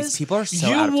it is, These people are so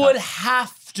out of you would touch.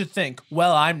 have to think,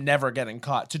 well, I'm never getting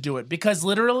caught to do it, because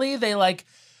literally they like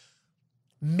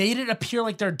made it appear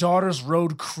like their daughter's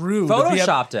road crew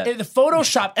Photoshopped it. The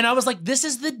Photoshop, and I was like, this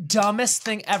is the dumbest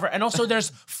thing ever. And also, there's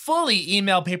fully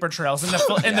email paper trails in the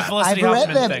Felicity I've read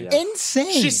Huffman them. thing.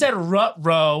 Insane. She said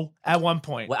 "row" at one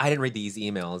point. Well, I didn't read these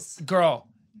emails. Girl,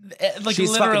 like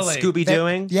She's literally. fucking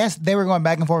Scooby-Dooing. Yes, they were going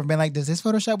back and forth, being like, "Does this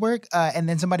Photoshop work?" And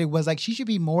then somebody was like, "She should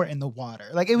be more in the water."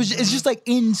 Like it was, it's just like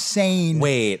insane.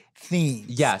 Wait. Themes.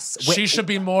 Yes. Wait, She should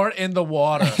be more in the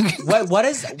water. what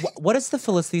is the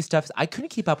Felicity stuff? I couldn't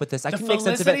keep up with this. I The couldn't make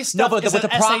sense of Felicity it. stuff but is with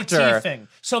the an proctor SAT thing.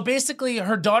 So basically,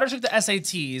 her daughter took the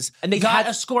SATs And they got had-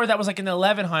 a score that was like in the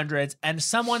 1100s, and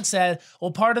someone said, well,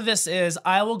 part of this is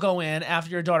I will go in after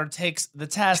your daughter takes the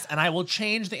test and I will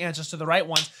change the answers to the right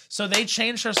ones. So they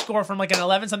changed her score from like an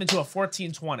 11 something to a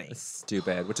 1420.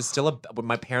 stupid, which is still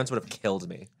my parents would have killed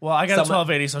me. Well, I got a Someone-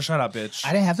 1280, so shut up, bitch.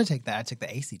 I didn't have to take that. I took the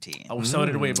ACT. Oh, so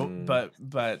did we, but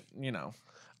you know,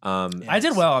 I did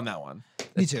Yes. well on that one.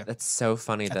 Me too. That's so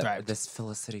funny I that thrived. this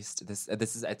Felicity,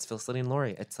 it's Felicity and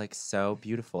Lori. It's like so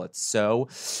beautiful. It's so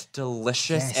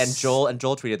delicious. Yes. And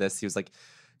Joel tweeted this. He was like,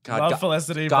 Love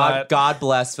Felicity, God, but God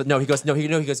bless. He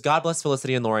goes, God bless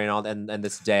Felicity and Lori and all, and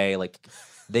this day, like,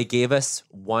 they gave us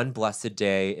one blessed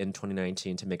day in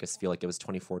 2019 to make us feel like it was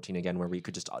 2014 again, where we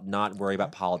could just not worry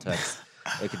about politics.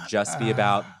 It could just be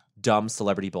about dumb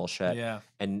celebrity bullshit. Yeah.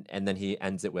 And then he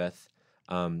ends it with,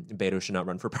 Beto should not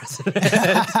run for president.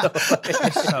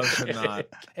 so should not.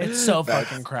 It's so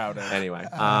fucking crowded. Anyway,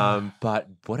 but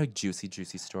what a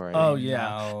juicy story. Oh yeah,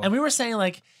 know. and we were saying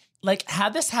like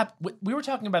had this happen. We were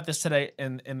talking about this today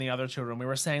in the other two room. We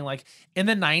were saying like in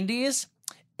the 90s,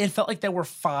 it felt like there were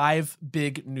 5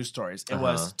 big news stories. It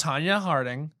was Tanya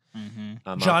Harding, John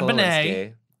Monica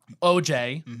Bonet,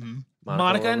 OJ,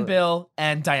 Monica and Bill,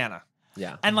 and Diana.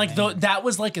 Yeah. And like that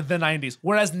was like the 90s.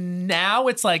 Whereas now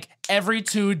it's like every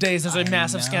 2 days there's a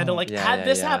massive scandal. Like had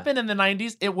this happened in the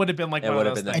 90s, it would have been like It one would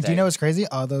of have those been And things. do you know what's crazy?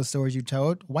 All those stories you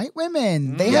told, white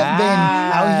women, they have been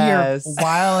out Yes. here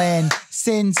wilding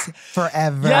since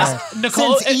forever. Yes,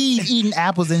 Nicole- Since Eve eating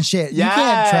apples and shit. You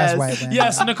can't trust Yes. white women.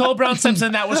 Yes, Nicole Brown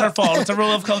Simpson, that was her fault. It's a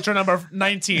rule of culture number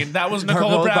 19. That was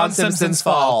Nicole Brown Simpson's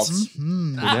fault. Who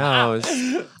knows?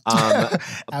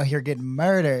 Out here getting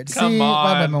murdered. Come See, white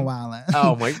on. women wilding.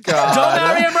 Oh my god! Don't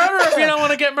marry a murderer if you don't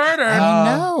want to get murdered. I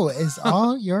know. It's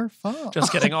all your fault.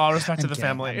 Just kidding. All respect to the kidding.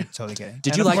 family. I'm totally kidding.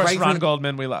 Did And you of like course, writing Ron for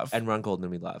Goldman? We love. and Ron Goldman?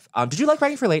 We love. Did you like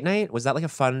writing for late night? Was that like a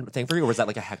fun thing for you, or was that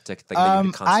like a hectic thing? That you had to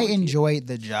I constantly keep? enjoyed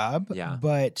the job, Yeah.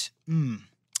 but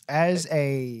as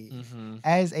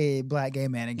a black gay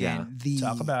man, again,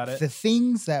 Talk about it. the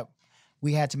things that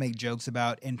we had to make jokes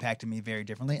about impacted me very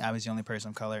differently. I was the only person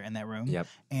of color in that room. Yep.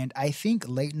 And I think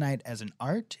late night as an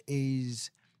art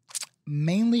is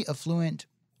mainly affluent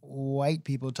white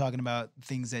people talking about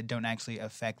things that don't actually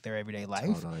affect their everyday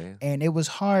life. Totally. And it was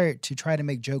hard to try to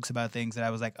make jokes about things that I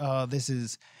was like, oh, this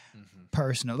is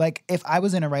personal. Like if I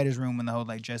was in a writer's room when the whole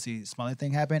like Jesse Smollett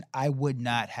thing happened, I would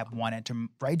not have wanted to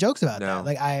write jokes about No.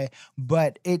 that.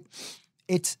 But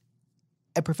it's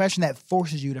a profession that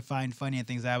forces you to find funny and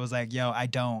things that I was like, yo, I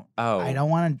don't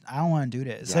want to do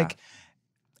this. Yeah. Like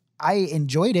I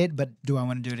enjoyed it, but do I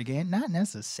want to do it again? Not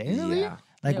necessarily. Yeah.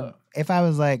 Like Yeah. if I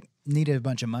was like needed a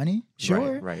bunch of money,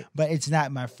 sure. Right. But it's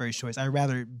not my first choice. I'd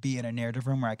rather be in a narrative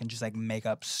room where I can just like make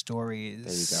up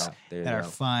stories There you that are go.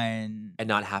 fun. And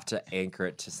not have to anchor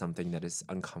it to something that is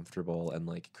uncomfortable and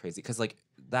like crazy. Because like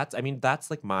that's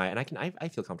like I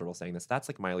feel comfortable saying this. That's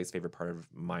like my least favorite part of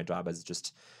my job is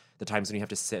just the times when you have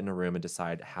to sit in a room and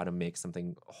decide how to make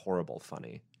something horrible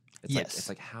funny. It's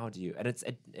like how do you? And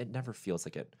it never feels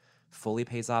like it fully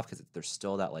pays off because there's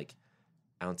still that like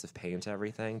ounce of pain to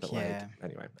everything. But like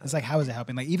anyway, it's like how is it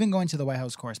helping? Like even going to the White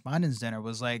House Correspondents' Dinner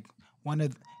was like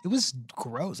it was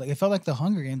gross. Like it felt like the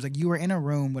Hunger Games. Like you were in a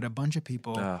room with a bunch of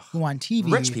people who on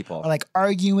TV rich people are like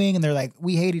arguing and they're like,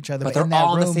 we hate each other. But they're in that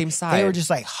all on room, the same side. They were just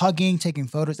like hugging, taking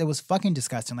photos. It was fucking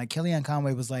disgusting. Like Kellyanne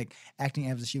Conway was like acting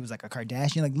as if she was like a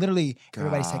Kardashian. Like literally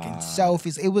everybody's taking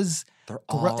selfies. It was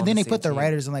and then they put the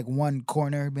writers in like one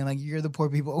corner being like, you're the poor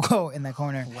people, go in that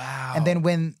corner. Wow. And then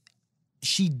when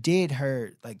she did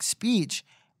her like speech,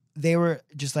 they were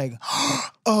just like,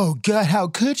 oh God, how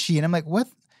could she? And I'm like, what?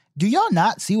 Do y'all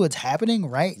not see what's happening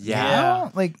right now?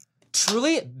 Like,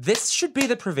 truly, this should be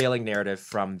the prevailing narrative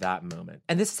from that moment.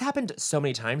 And this has happened so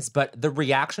many times, but the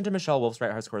reaction to Michelle Wolf's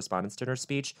White House Correspondents' Dinner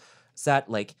speech is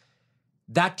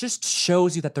that just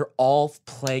shows you that they're all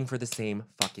playing for the same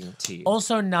fucking team.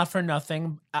 Also, not for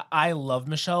nothing, I love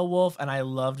Michelle Wolf, and I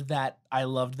loved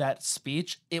that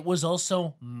speech. It was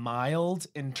also mild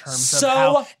in terms of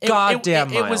how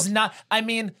goddamn mild. It was not. I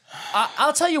mean,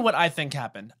 I'll tell you what I think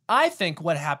happened. I think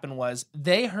what happened was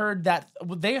they heard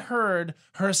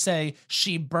her say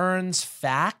she burns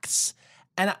facts,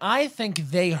 and I think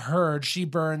they heard she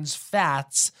burns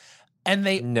fats. And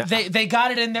they got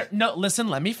it in their listen,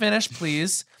 let me finish,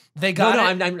 please. They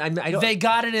got they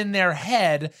got it in their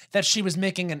head that she was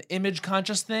making an image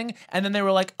conscious thing, and then they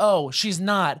were like, "Oh, she's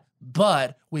not,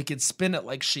 but we could spin it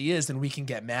like she is, and we can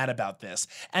get mad about this."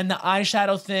 And the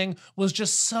eyeshadow thing was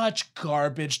just such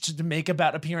garbage to make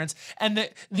about appearance, and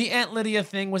the Aunt Lydia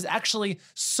thing was actually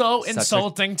so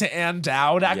insulting to Ann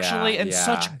Dowd, and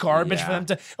such garbage for them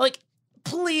to like.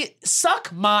 Please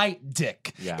suck my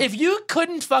dick. Yeah. If you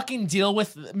couldn't fucking deal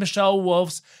with Michelle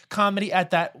Wolf's comedy at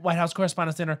that White House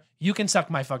Correspondents' Dinner, you can suck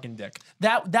my fucking dick.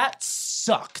 That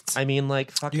sucked. I mean,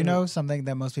 like, fucking. You know something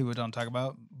that most people don't talk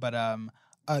about, but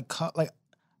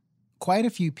quite a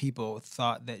few people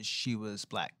thought that she was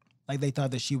black. Like they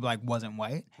thought that she like wasn't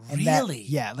white. And really?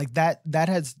 That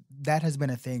has been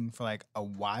a thing for like a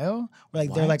while. Where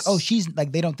like they're like, oh, she's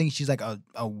like they don't think she's like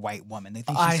a white woman. They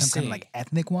think she's some kind of like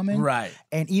ethnic woman. Right.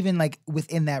 And even like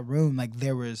within that room, like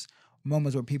there was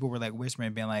moments where people were like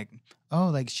whispering, being like, oh,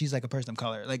 like she's like a person of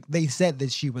color. Like they said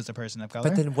that she was a person of color.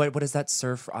 But then what does that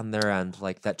serve on their end?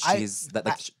 Like that she's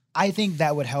I think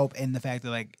that would help in the fact that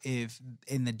like if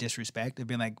in the disrespect of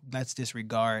being like, let's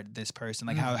disregard this person.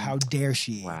 Like how dare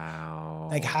she? Wow.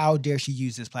 Like how dare she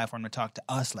use this platform to talk to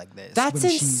us like this? That's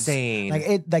insane.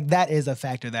 Like that is a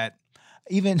factor that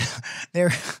even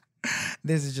there.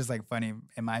 This is just like funny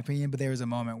in my opinion, but there was a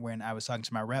moment when I was talking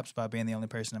to my reps about being the only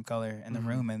person of color in the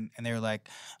room, and they were like,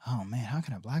 "Oh man, how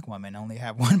can a black woman only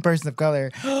have one person of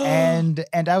color?" and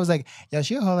I was like, "Yo,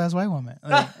 she a whole ass white woman."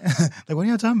 Like, like what are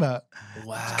y'all talking about?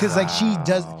 Wow. Because like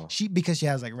because she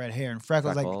has like red hair and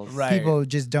freckles. Like people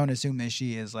just don't assume that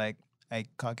she is like a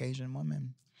Caucasian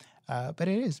woman. But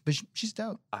it is. But she's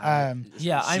dope. I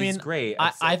mean, great.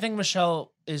 I think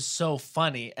Michelle is so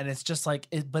funny, and it's just like,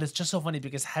 but it's just so funny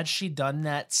because had she done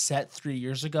that set 3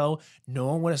 years ago, no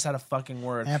one would have said a fucking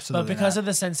word. Absolutely. But because of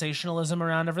the sensationalism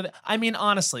around everything, I mean,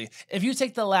 honestly, if you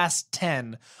take the last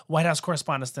 10 White House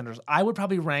Correspondents' Dinners, I would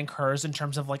probably rank hers in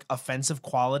terms of like offensive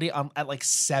quality at like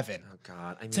 7. Oh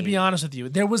God. I mean, to be honest with you,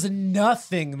 there was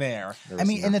nothing there. And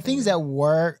the things that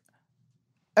were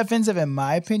offensive, in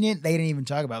my opinion, they didn't even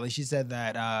talk about. Like she said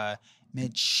that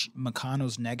Mitch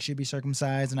McConnell's neck should be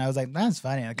circumcised, and I was like, "That's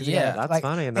funny." That's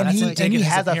funny, and he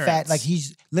has a fat. Like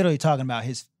he's literally talking about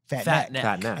his fat neck.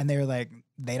 Fat neck. And they were like,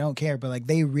 they don't care, but like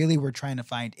they really were trying to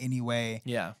find any way.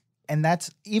 Yeah. And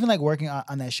that's even like working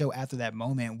on that show after that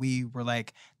moment, we were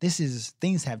like,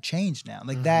 things have changed now.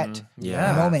 Like that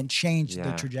moment changed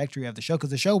the trajectory of the show because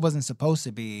the show wasn't supposed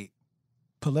to be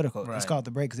political. Right. It's called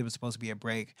The Break because it was supposed to be a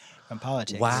break from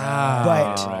politics. Wow.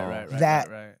 But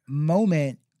that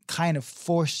moment kind of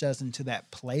forced us into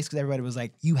that place because everybody was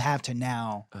like, you have to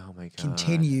now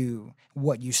continue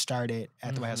what you started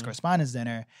at the White House Correspondents'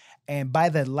 Dinner. And by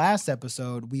the last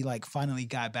episode, we like finally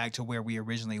got back to where we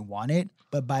originally wanted.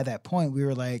 But by that point, we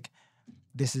were like,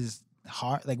 this is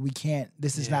hard. Like we can't,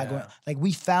 this is not going, like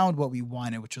we found what we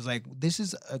wanted, which was like, this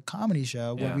is a comedy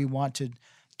show where we want to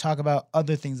talk about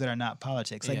other things that are not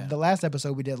politics. Like the last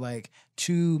episode we did like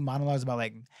 2 monologues about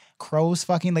like crows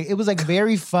fucking. Like it was like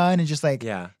very fun and just like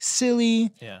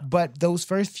silly. Yeah. But those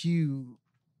first few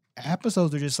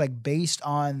episodes are just like based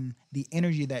on the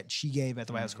energy that she gave at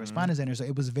the White House Correspondents' Dinner. So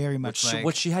it was very much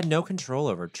which she had no control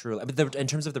over. Truly, I mean, in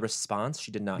terms of the response,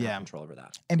 she did not have control over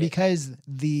that. And because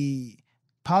the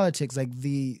politics, like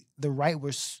the right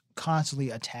was constantly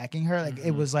attacking her. Like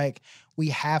it was like we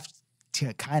have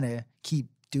to kind of keep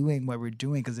doing what we're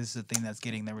doing because this is the thing that's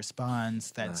getting the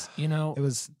response. That's You know, it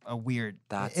was a weird.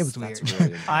 That's it was that's weird.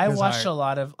 really I It was watched hard. a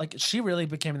lot of like she really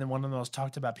became one of the most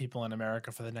talked about people in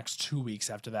America for the next 2 weeks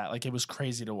after that. Like it was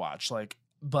crazy to watch. Like,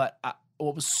 but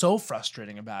what was so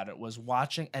frustrating about it was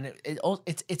watching, and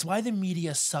it's why the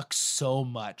media sucks so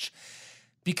much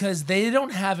because they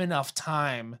don't have enough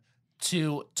time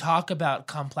to talk about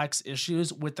complex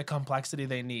issues with the complexity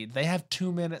they need. They have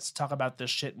 2 minutes to talk about this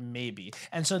shit, maybe.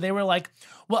 And so they were like,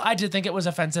 well, I did think it was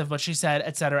offensive what she said,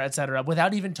 et cetera,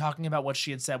 without even talking about what she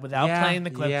had said, without playing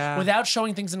the clip, without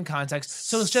showing things in context.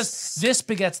 So it's just this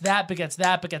begets that, begets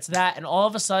that, begets that. And all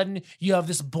of a sudden, you have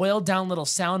this boiled down little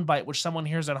soundbite which someone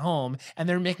hears at home, and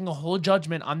they're making a whole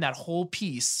judgment on that whole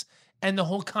piece and the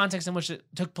whole context in which it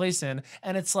took place in.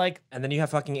 And it's like... And then you have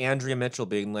fucking Andrea Mitchell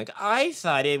being like, I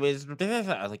thought it was...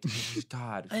 Like,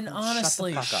 God. And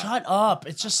honestly, shut the fuck shut up.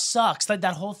 It just sucks. Like,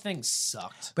 that whole thing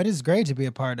sucked. But it's great to be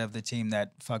a part of the team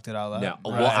that fucked it all up. No.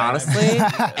 Right? Well, honestly,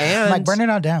 and... like, burn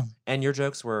it all down. And your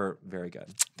jokes were very good.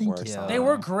 Thank Were you. solid. They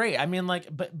were great. I mean, like,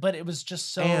 but it was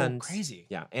just so crazy.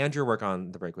 Yeah, and your work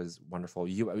on The Break was wonderful.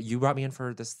 You brought me in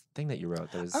for this thing that you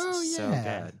wrote that was so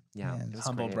good. Yeah, it was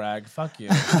Humble great. brag. Fuck you.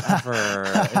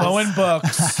 Bowen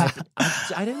books.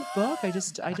 I didn't book. I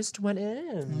just went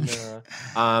in.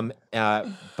 But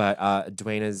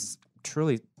Dwayne is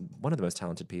truly one of the most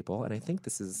talented people, and I think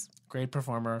this is Great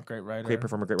performer, great writer. great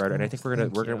performer, great writer, and I think we're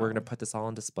gonna put this all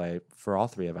on display for all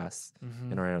three of us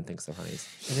in our I Don't Think So Honeys.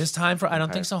 It is time for I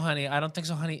Don't Think So Honey. I Don't Think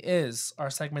So Honey is our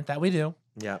segment that we do.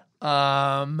 Yeah.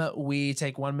 We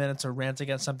take 1 minute to rant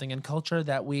against something in culture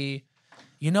that we,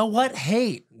 you know what,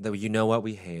 hate. Though you know what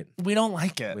we hate. We don't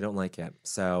like it. We don't like it.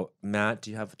 So Matt, do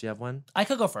you have one? I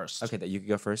could go first. Okay, that you could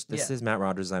go first. This Yeah. is Matt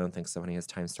Rogers. I Don't Think So Honey. His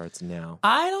time starts now.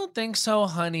 I don't think so,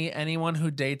 honey. Anyone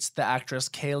who dates the actress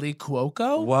Kaylee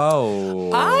Cuoco.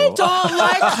 Whoa. I don't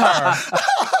like her.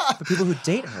 The people who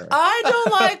date her. I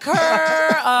don't like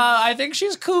her. I think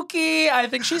she's kooky. I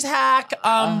think she's hack.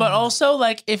 But also,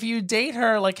 like, if you date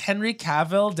her, like Henry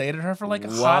Cavill dated her for like a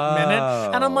hot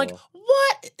minute, and I'm like,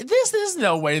 what? This is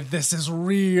no way. This is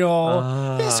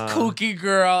real. This kooky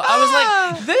girl. I was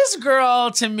like, this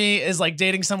girl to me is like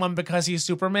dating someone because he's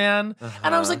Superman,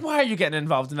 and I was like, why are you getting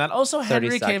involved in that? Also,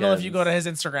 Henry Cavill. If you go to his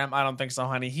Instagram, I don't think so,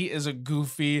 honey. He is a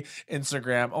goofy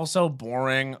Instagram. Also,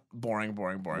 boring.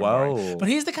 Whoa. But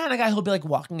he's the kind of guy who'll be like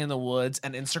walking in the woods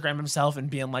and Instagram himself and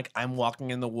being like, I'm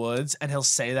walking in the woods, and he'll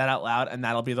say that out loud, and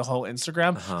that'll be the whole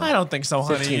Instagram. I don't think so,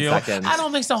 honey. 15 seconds. I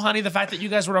don't think so, honey. The fact that you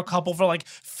guys were a couple for like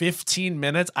 15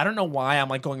 minutes. I don't know why I'm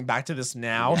like going back to this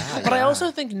now. But I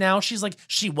also think now she's like,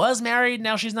 she was married,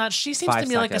 now she's not. She seems 5 to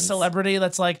me like a seconds. celebrity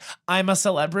that's like, I'm a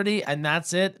celebrity and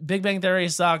that's it. Big Bang Theory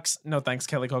sucks. No thanks,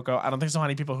 Kelly Coco. I don't think so,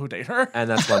 honey. People who date her. And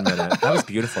that's 1 minute. That was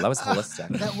beautiful. That was holistic.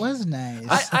 That was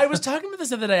nice. I was talking about this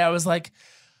the other day. I was like,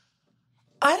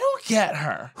 I don't get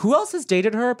her. Who else has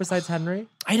dated her besides Henry?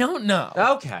 I don't know.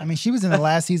 Okay. I mean, she was in the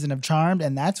last season of Charmed,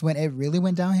 and that's when it really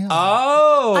went downhill.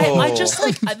 Oh. I just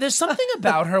like, there's something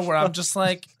about her where I'm just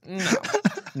like, no.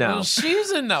 No. She's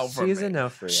a no for She's me. a no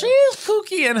for you. She's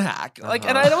kooky and hack. Like,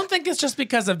 and I don't think it's just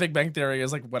because of Big Bang Theory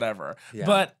is like whatever. Yeah.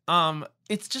 But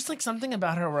it's just like something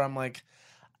about her where I'm like,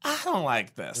 I don't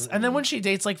like this. And then when she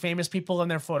dates like famous people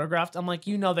and they're photographed, I'm like,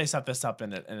 you know, they set this up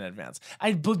in advance.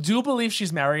 I do believe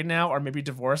she's married now or maybe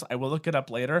divorced. I will look it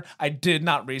up later. I did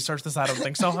not research this. I don't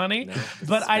think so, honey.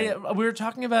 But we were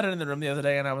talking about it in the room the other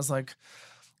day, and I was like,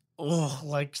 oh,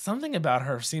 like something about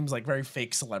her seems like very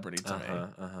fake celebrity to me.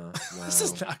 Wow. This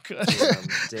is not good.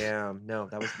 Damn. No,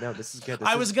 this is good.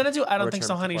 I was gonna do I don't think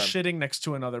so, return honey, to form. shitting next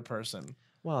to another person.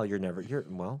 Well, all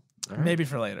right. Maybe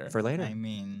for later. For later. I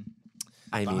mean,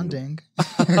 I mean, bonding.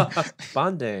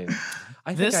 bonding.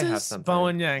 I think This I have is something.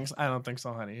 Bowen Yang's I don't think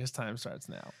so, honey. His time starts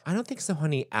now. I don't think so,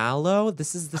 honey. Aloe.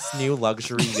 This is this new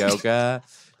luxury yoga.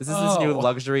 This is this new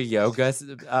luxury yoga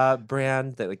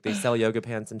brand that like they sell yoga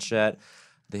pants and shit.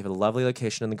 They have a lovely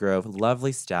location in the Grove,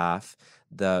 lovely staff.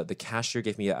 The cashier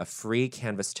gave me a free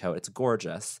canvas tote. It's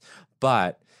gorgeous,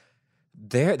 but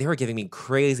they were giving me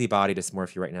crazy body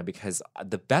dysmorphia right now because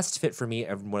the best fit for me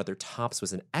and one of their tops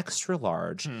was an extra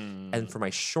large, and for my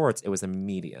shorts it was a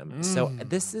medium. So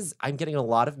I'm getting a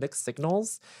lot of mixed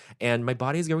signals, and my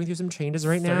body is going through some changes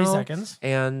right now. 30 seconds.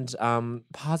 And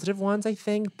positive ones, I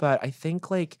think, but I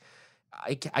think like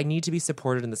I need to be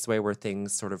supported in this way where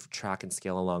things sort of track and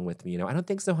scale along with me. You know, I don't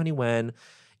think so, honey, when,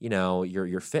 you know,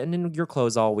 you're fitting in your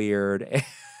clothes all weird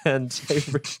and I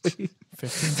really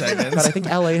 15 seconds. But I think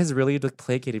LA has really like,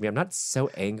 placated me. I'm not so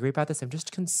angry about this. I'm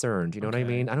just concerned. You know what I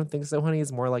mean? I don't think So Honey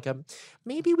is more like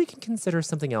maybe we can consider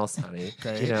something else, honey.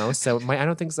 Great. You know? So I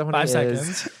don't think So Honey 5 is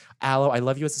seconds. Aloe. I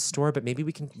love you as a store, but maybe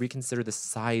we can reconsider the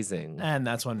sizing. And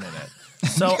that's 1 minute.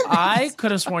 So I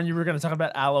could have sworn you were going to talk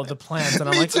about Aloe the plant, and I'm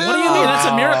like, what do you mean? That's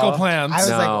a miracle plant. I was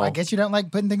like, No. I guess you don't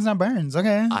like putting things on burns.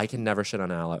 Okay. I can never shit on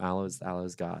Aloe.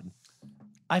 Aloe's God.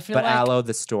 I feel But like Aloe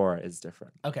the store is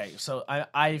different. okay. So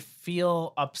I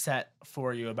feel upset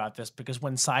for you about this because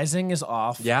when sizing is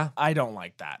off, Yeah. I don't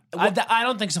like that. I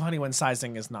don't think So Honey when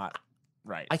sizing is not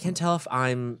right. I can't tell if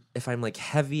I'm like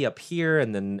heavy up here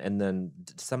and then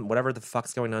some whatever the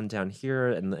fuck's going on down here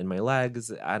and in my legs.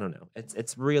 I don't know.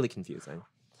 It's really confusing.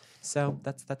 So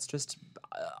that's just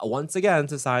once again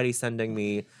society sending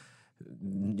me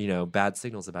bad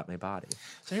signals about my body.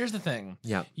 So here's the thing.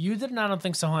 Yeah. You did not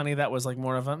think So Honey that was like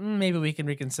more of a maybe we can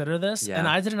reconsider this. Yeah. And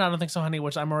I did not think So Honey,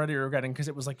 which I'm already regretting because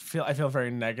it was like I feel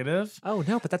very negative. Oh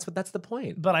no, but that's the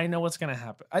point. But I know what's gonna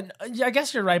happen. I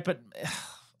guess you're right, but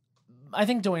I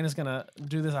think Dwayne is gonna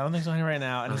do this. I don't think So Honey right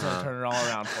now, and he's gonna turn it all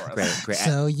around for us. Great.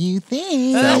 So you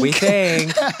think? So we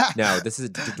think. No, this is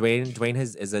Dwayne. Dwayne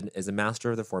is a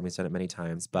master of the form. He's done it many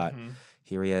times, but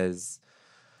here he is.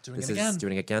 Doing This it is again.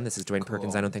 doing it again. This is Dwayne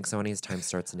Perkins. I don't think So Honey. His time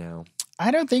starts now. I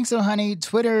don't think so, honey.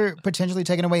 Twitter potentially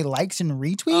taking away likes and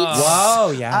retweets. Whoa,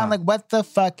 yeah. I'm like, what the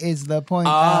fuck is the point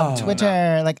Oh, of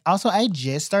Twitter? Like, also, I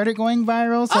just started going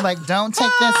viral, so like, don't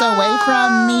take this away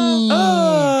from me.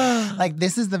 Like,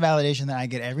 this is the validation that I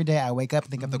get every day. I wake up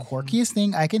and think of the quirkiest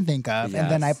thing I can think of,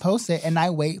 and then I Yes. post it, and I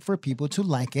wait for people to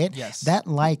like it. Yes. That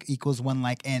like equals 1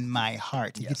 like in my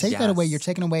heart. If you Yes. take that away, Yes. you're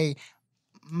taking away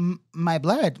my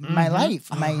blood, my life,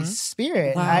 my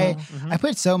spirit. I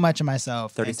put so much of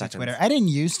myself 30 into seconds. Twitter. I didn't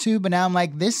used to, but now I'm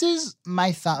like, this is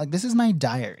my thought. Like, this is my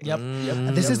diary. Yep.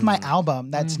 This is my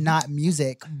album. That's not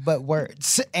music, but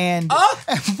words. And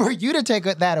for you to take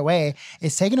that away,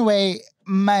 it's taking away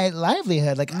my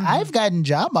livelihood. Like, I've gotten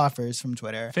job offers from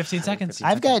Twitter. 15 seconds.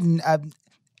 I've gotten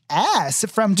ass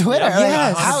from Twitter. Yeah, Like,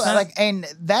 yes. how, 100%. like, and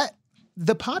that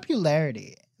the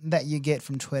popularity that you get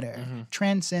from Twitter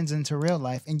transcends into real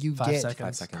life, and you 5 get seconds.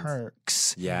 5 seconds.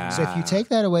 perks. Yeah. So if you take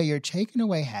that away, you're taking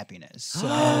away happiness. So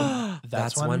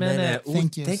That's 1 1 minute. Ooh,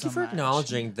 Thank you Thank so you for much.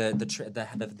 acknowledging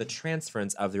the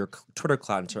transference of your Twitter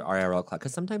clout into IRL clout,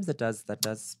 because sometimes that does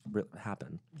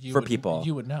happen You for would- people.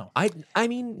 You would know. I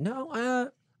mean, no,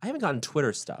 I haven't gotten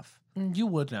Twitter stuff. You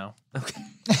would know. Okay.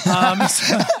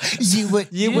 you would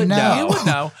You would know. You would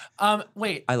know.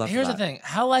 Wait. I love Here's that. the thing.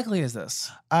 How likely is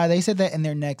this? They said that in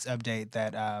their next update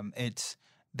that it's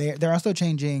they're also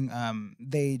changing.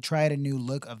 They tried a new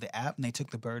look of the app and they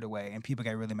took the bird away, and people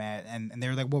got really mad. And they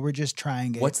were like, "Well, we're just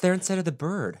trying it." What's there instead of the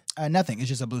bird? Nothing. It's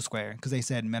just a blue square because they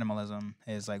said minimalism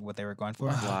is like what they were going for.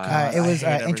 God, It was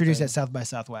I hate introduced everything. at South by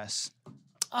Southwest.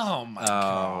 Oh my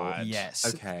god. Yes.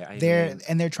 Okay.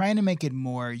 They're trying to make it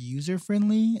more user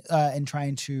friendly and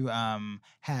trying to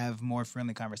have more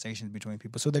friendly conversations between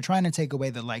people. So they're trying to take away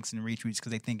the likes and retweets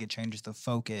because they think it changes the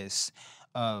focus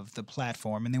of the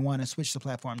platform, and they want to switch the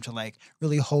platform to like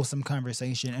really wholesome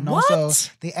conversation. And also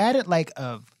What? they added like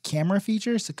a camera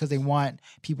feature because they want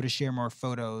people to share more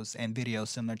photos and videos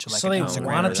similar to like So an they Instagram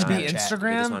want or it to be Snapchat. They just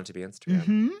Instagram? want it to be Instagram.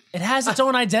 Mhm. It has its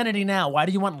own identity now. Why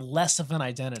do you want less of an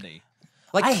identity?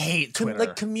 Like I hate Twitter.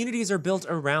 Like communities are built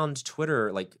around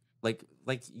Twitter. Like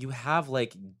you have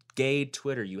like gay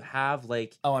Twitter. You have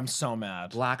like Oh, I'm so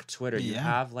mad. black Twitter. You Yeah.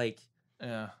 have like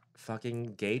Yeah.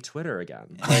 fucking gay Twitter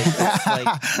again. Like, it's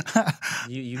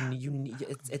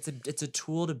like it's a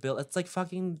tool to build. It's like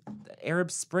fucking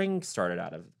Arab Spring started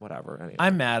out of whatever. Anyway.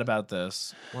 I'm mad about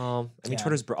this. well, I mean, Yeah.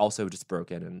 Twitter's also just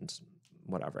broken and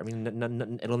whatever. I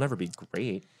mean, it'll never be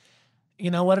great. You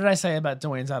know, what did I say about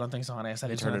Dwayne's I Don't Think So, Honey? I said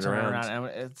You he's going turned to it turn it around. around.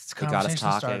 And it's It got us conversation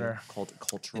talking. starter.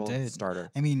 Cultural It did. starter.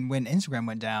 I mean, when Instagram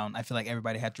went down, I feel like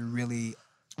everybody had to really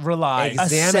Rely. Examine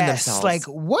assess, themselves. like,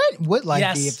 what would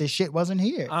life be Yes. if this shit wasn't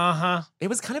here? Uh-huh. It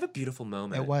was kind of a beautiful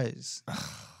moment. It was.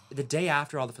 The day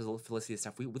after all the Felicia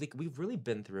stuff, we've really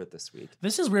been through it this week.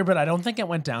 This is weird, but I don't think it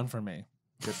went down for me.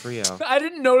 Good for you. I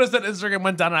didn't notice that Instagram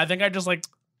went down, and I think I just like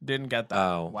didn't get that.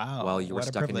 Oh Wow, Well, you were what a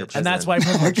stuck in your privilege. prison. And that's why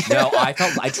privilege. No,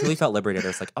 I truly felt liberated. I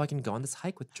was like, oh, I can go on this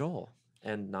hike with Joel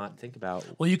and not think about.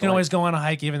 Well, you can going- always go on a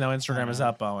hike even though Instagram is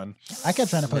up, Owen. I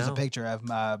kept trying to post No. a picture of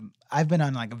I've been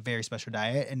on like a very special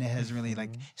diet, and it has really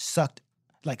like sucked,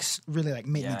 like really like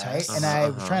made me tight. And I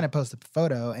was trying to post a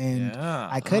photo, and Yeah.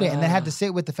 I couldn't, and then I had to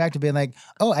sit with the fact of being like,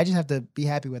 oh, I just have to be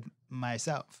happy with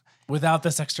myself. Without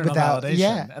this external Without- validation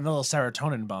yeah. and the little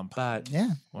serotonin bump. But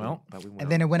Yeah. Well, but we went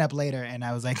And then it went up later, and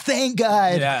I was like, thank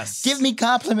God. Yes. Give me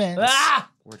compliments. ah!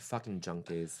 we're fucking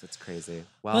junkies. That's crazy.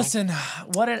 Well, Listen,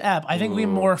 what an ep. I think we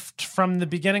morphed from the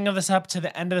beginning of this ep to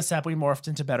the end of this ep. We morphed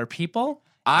into better people.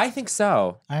 I think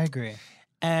so. I agree.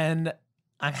 And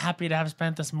I'm happy to have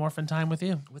spent this morphin time with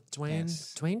you. With Dwayne,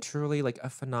 Yes. Dwayne truly like a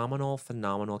phenomenal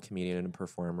comedian and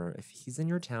performer. If he's in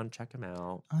your town, check him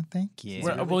out. Oh, thank you.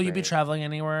 really Will you be great. traveling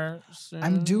anywhere soon?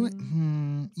 I'm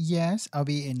doing, yes, I'll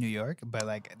be in New York, but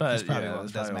like, this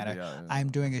probably doesn't matter.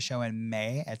 I'm doing a show in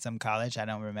May at some college. I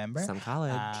don't remember. Some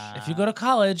college. If you go to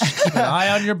college, keep an eye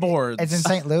on your boards. It's in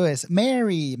St. Louis,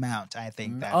 Marymount, I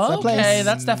think that's the place. Okay,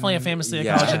 that's definitely a famously a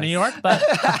Yes. college in New York, but look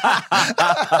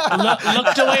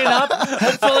Dwayne up.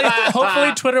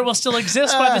 Hopefully Twitter will still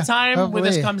exist by the time when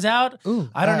this hopefully. I out. Ooh,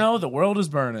 I don't know. The world is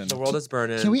burning. The world is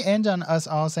burning. Can we end on us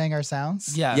all saying our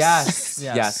sounds? Yes. Yes.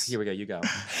 Yes. Yes. Here we go. You go.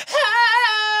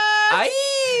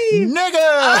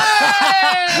 Nigga!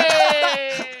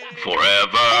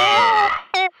 Forever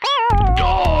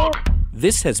Dog.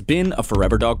 This has been a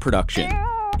Forever Dog production.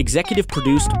 Executive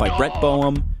produced by Brett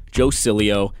Boehm, Joe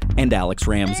Cilio, and Alex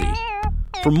Ramsey.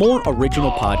 For more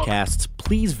original podcasts,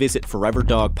 please visit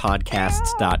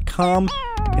foreverdogpodcasts.com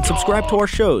and subscribe to our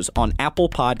shows on Apple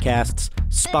Podcasts,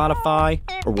 Spotify,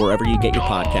 or wherever you get your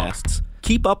podcasts.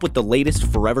 Keep up with the latest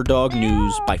Forever Dog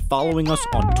news by following us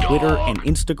on Twitter and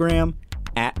Instagram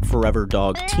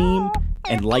 @ForeverDogTeam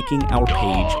and liking our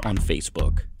page on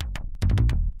Facebook.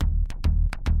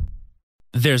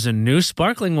 There's a new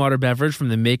sparkling water beverage from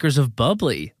the makers of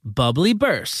Bubbly, Bubbly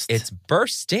Burst. It's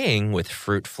bursting with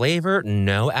fruit flavor,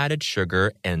 no added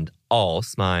sugar, and all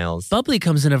smiles. Bubbly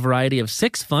comes in a variety of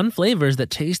 6 fun flavors that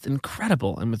taste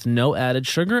incredible, and with no added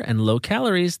sugar and low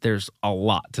calories, there's a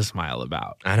lot to smile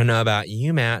about. I don't know about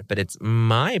you, Matt, but it's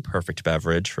my perfect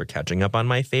beverage for catching up on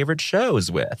my favorite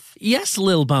shows with. Yes,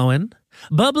 Lil Bowen.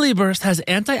 Bubbly Burst has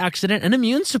antioxidant and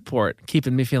immune support,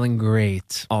 keeping me feeling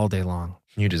great all day long.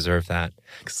 You deserve that.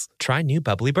 Try new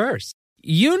Bubbly Burst.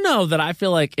 You know that I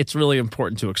feel like it's really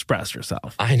important to express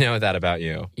yourself. I know that about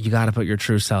you. You got to put your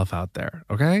true self out there,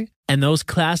 okay? And those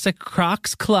classic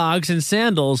Crocs, clogs, and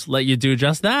sandals let you do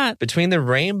just that. Between the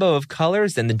rainbow of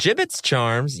colors and the Jibbitz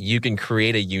charms, you can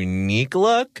create a unique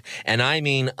look. And I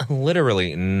mean,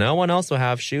 literally, no one else will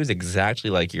have shoes exactly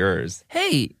like yours.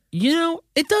 Hey, you know,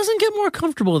 it doesn't get more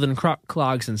comfortable than Croc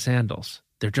clogs and sandals.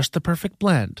 They're just the perfect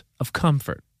blend of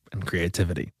comfort and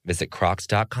creativity. Visit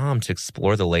Crocs.com to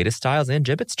explore the latest styles and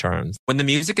Jibbitz charms. When the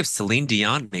music of Celine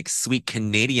Dion makes sweet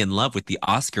Canadian love with the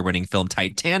Oscar-winning film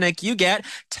Titanic, you get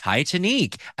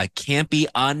Titanic, a campy,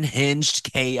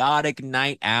 unhinged, chaotic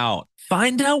night out.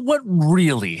 Find out what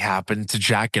really happened to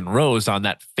Jack and Rose on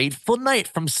that fateful night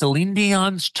from Celine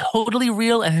Dion's totally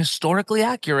real and historically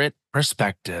accurate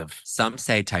perspective. Some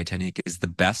say Titanic is the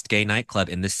best gay nightclub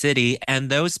in the city, and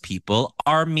those people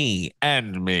are me.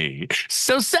 And me.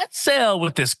 So set sail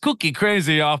with this cookie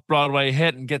crazy off-Broadway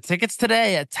hit and get tickets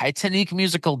today at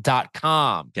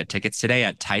TitanicMusical.com. Get tickets today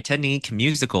at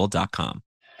TitanicMusical.com.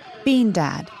 Bean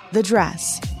Dad, The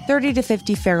Dress, 30 to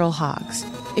 50 Feral Hogs.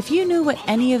 If you knew what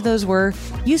any of those were,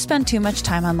 you spend too much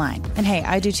time online. And hey,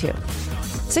 I do too.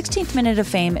 16th Minute of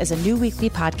Fame is a new weekly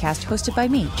podcast hosted by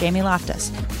me, Jamie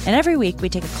Loftus. And every week we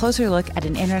take a closer look at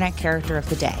an internet character of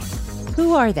the day.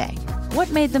 Who are they?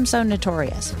 What made them so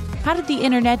notorious? How did the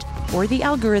internet or the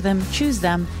algorithm choose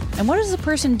them? And what does a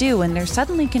person do when they're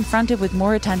suddenly confronted with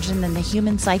more attention than the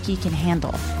human psyche can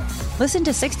handle? Listen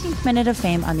to 16th Minute of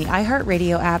Fame on the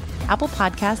iHeartRadio app, Apple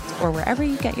Podcasts, or wherever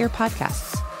you get your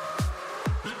podcasts.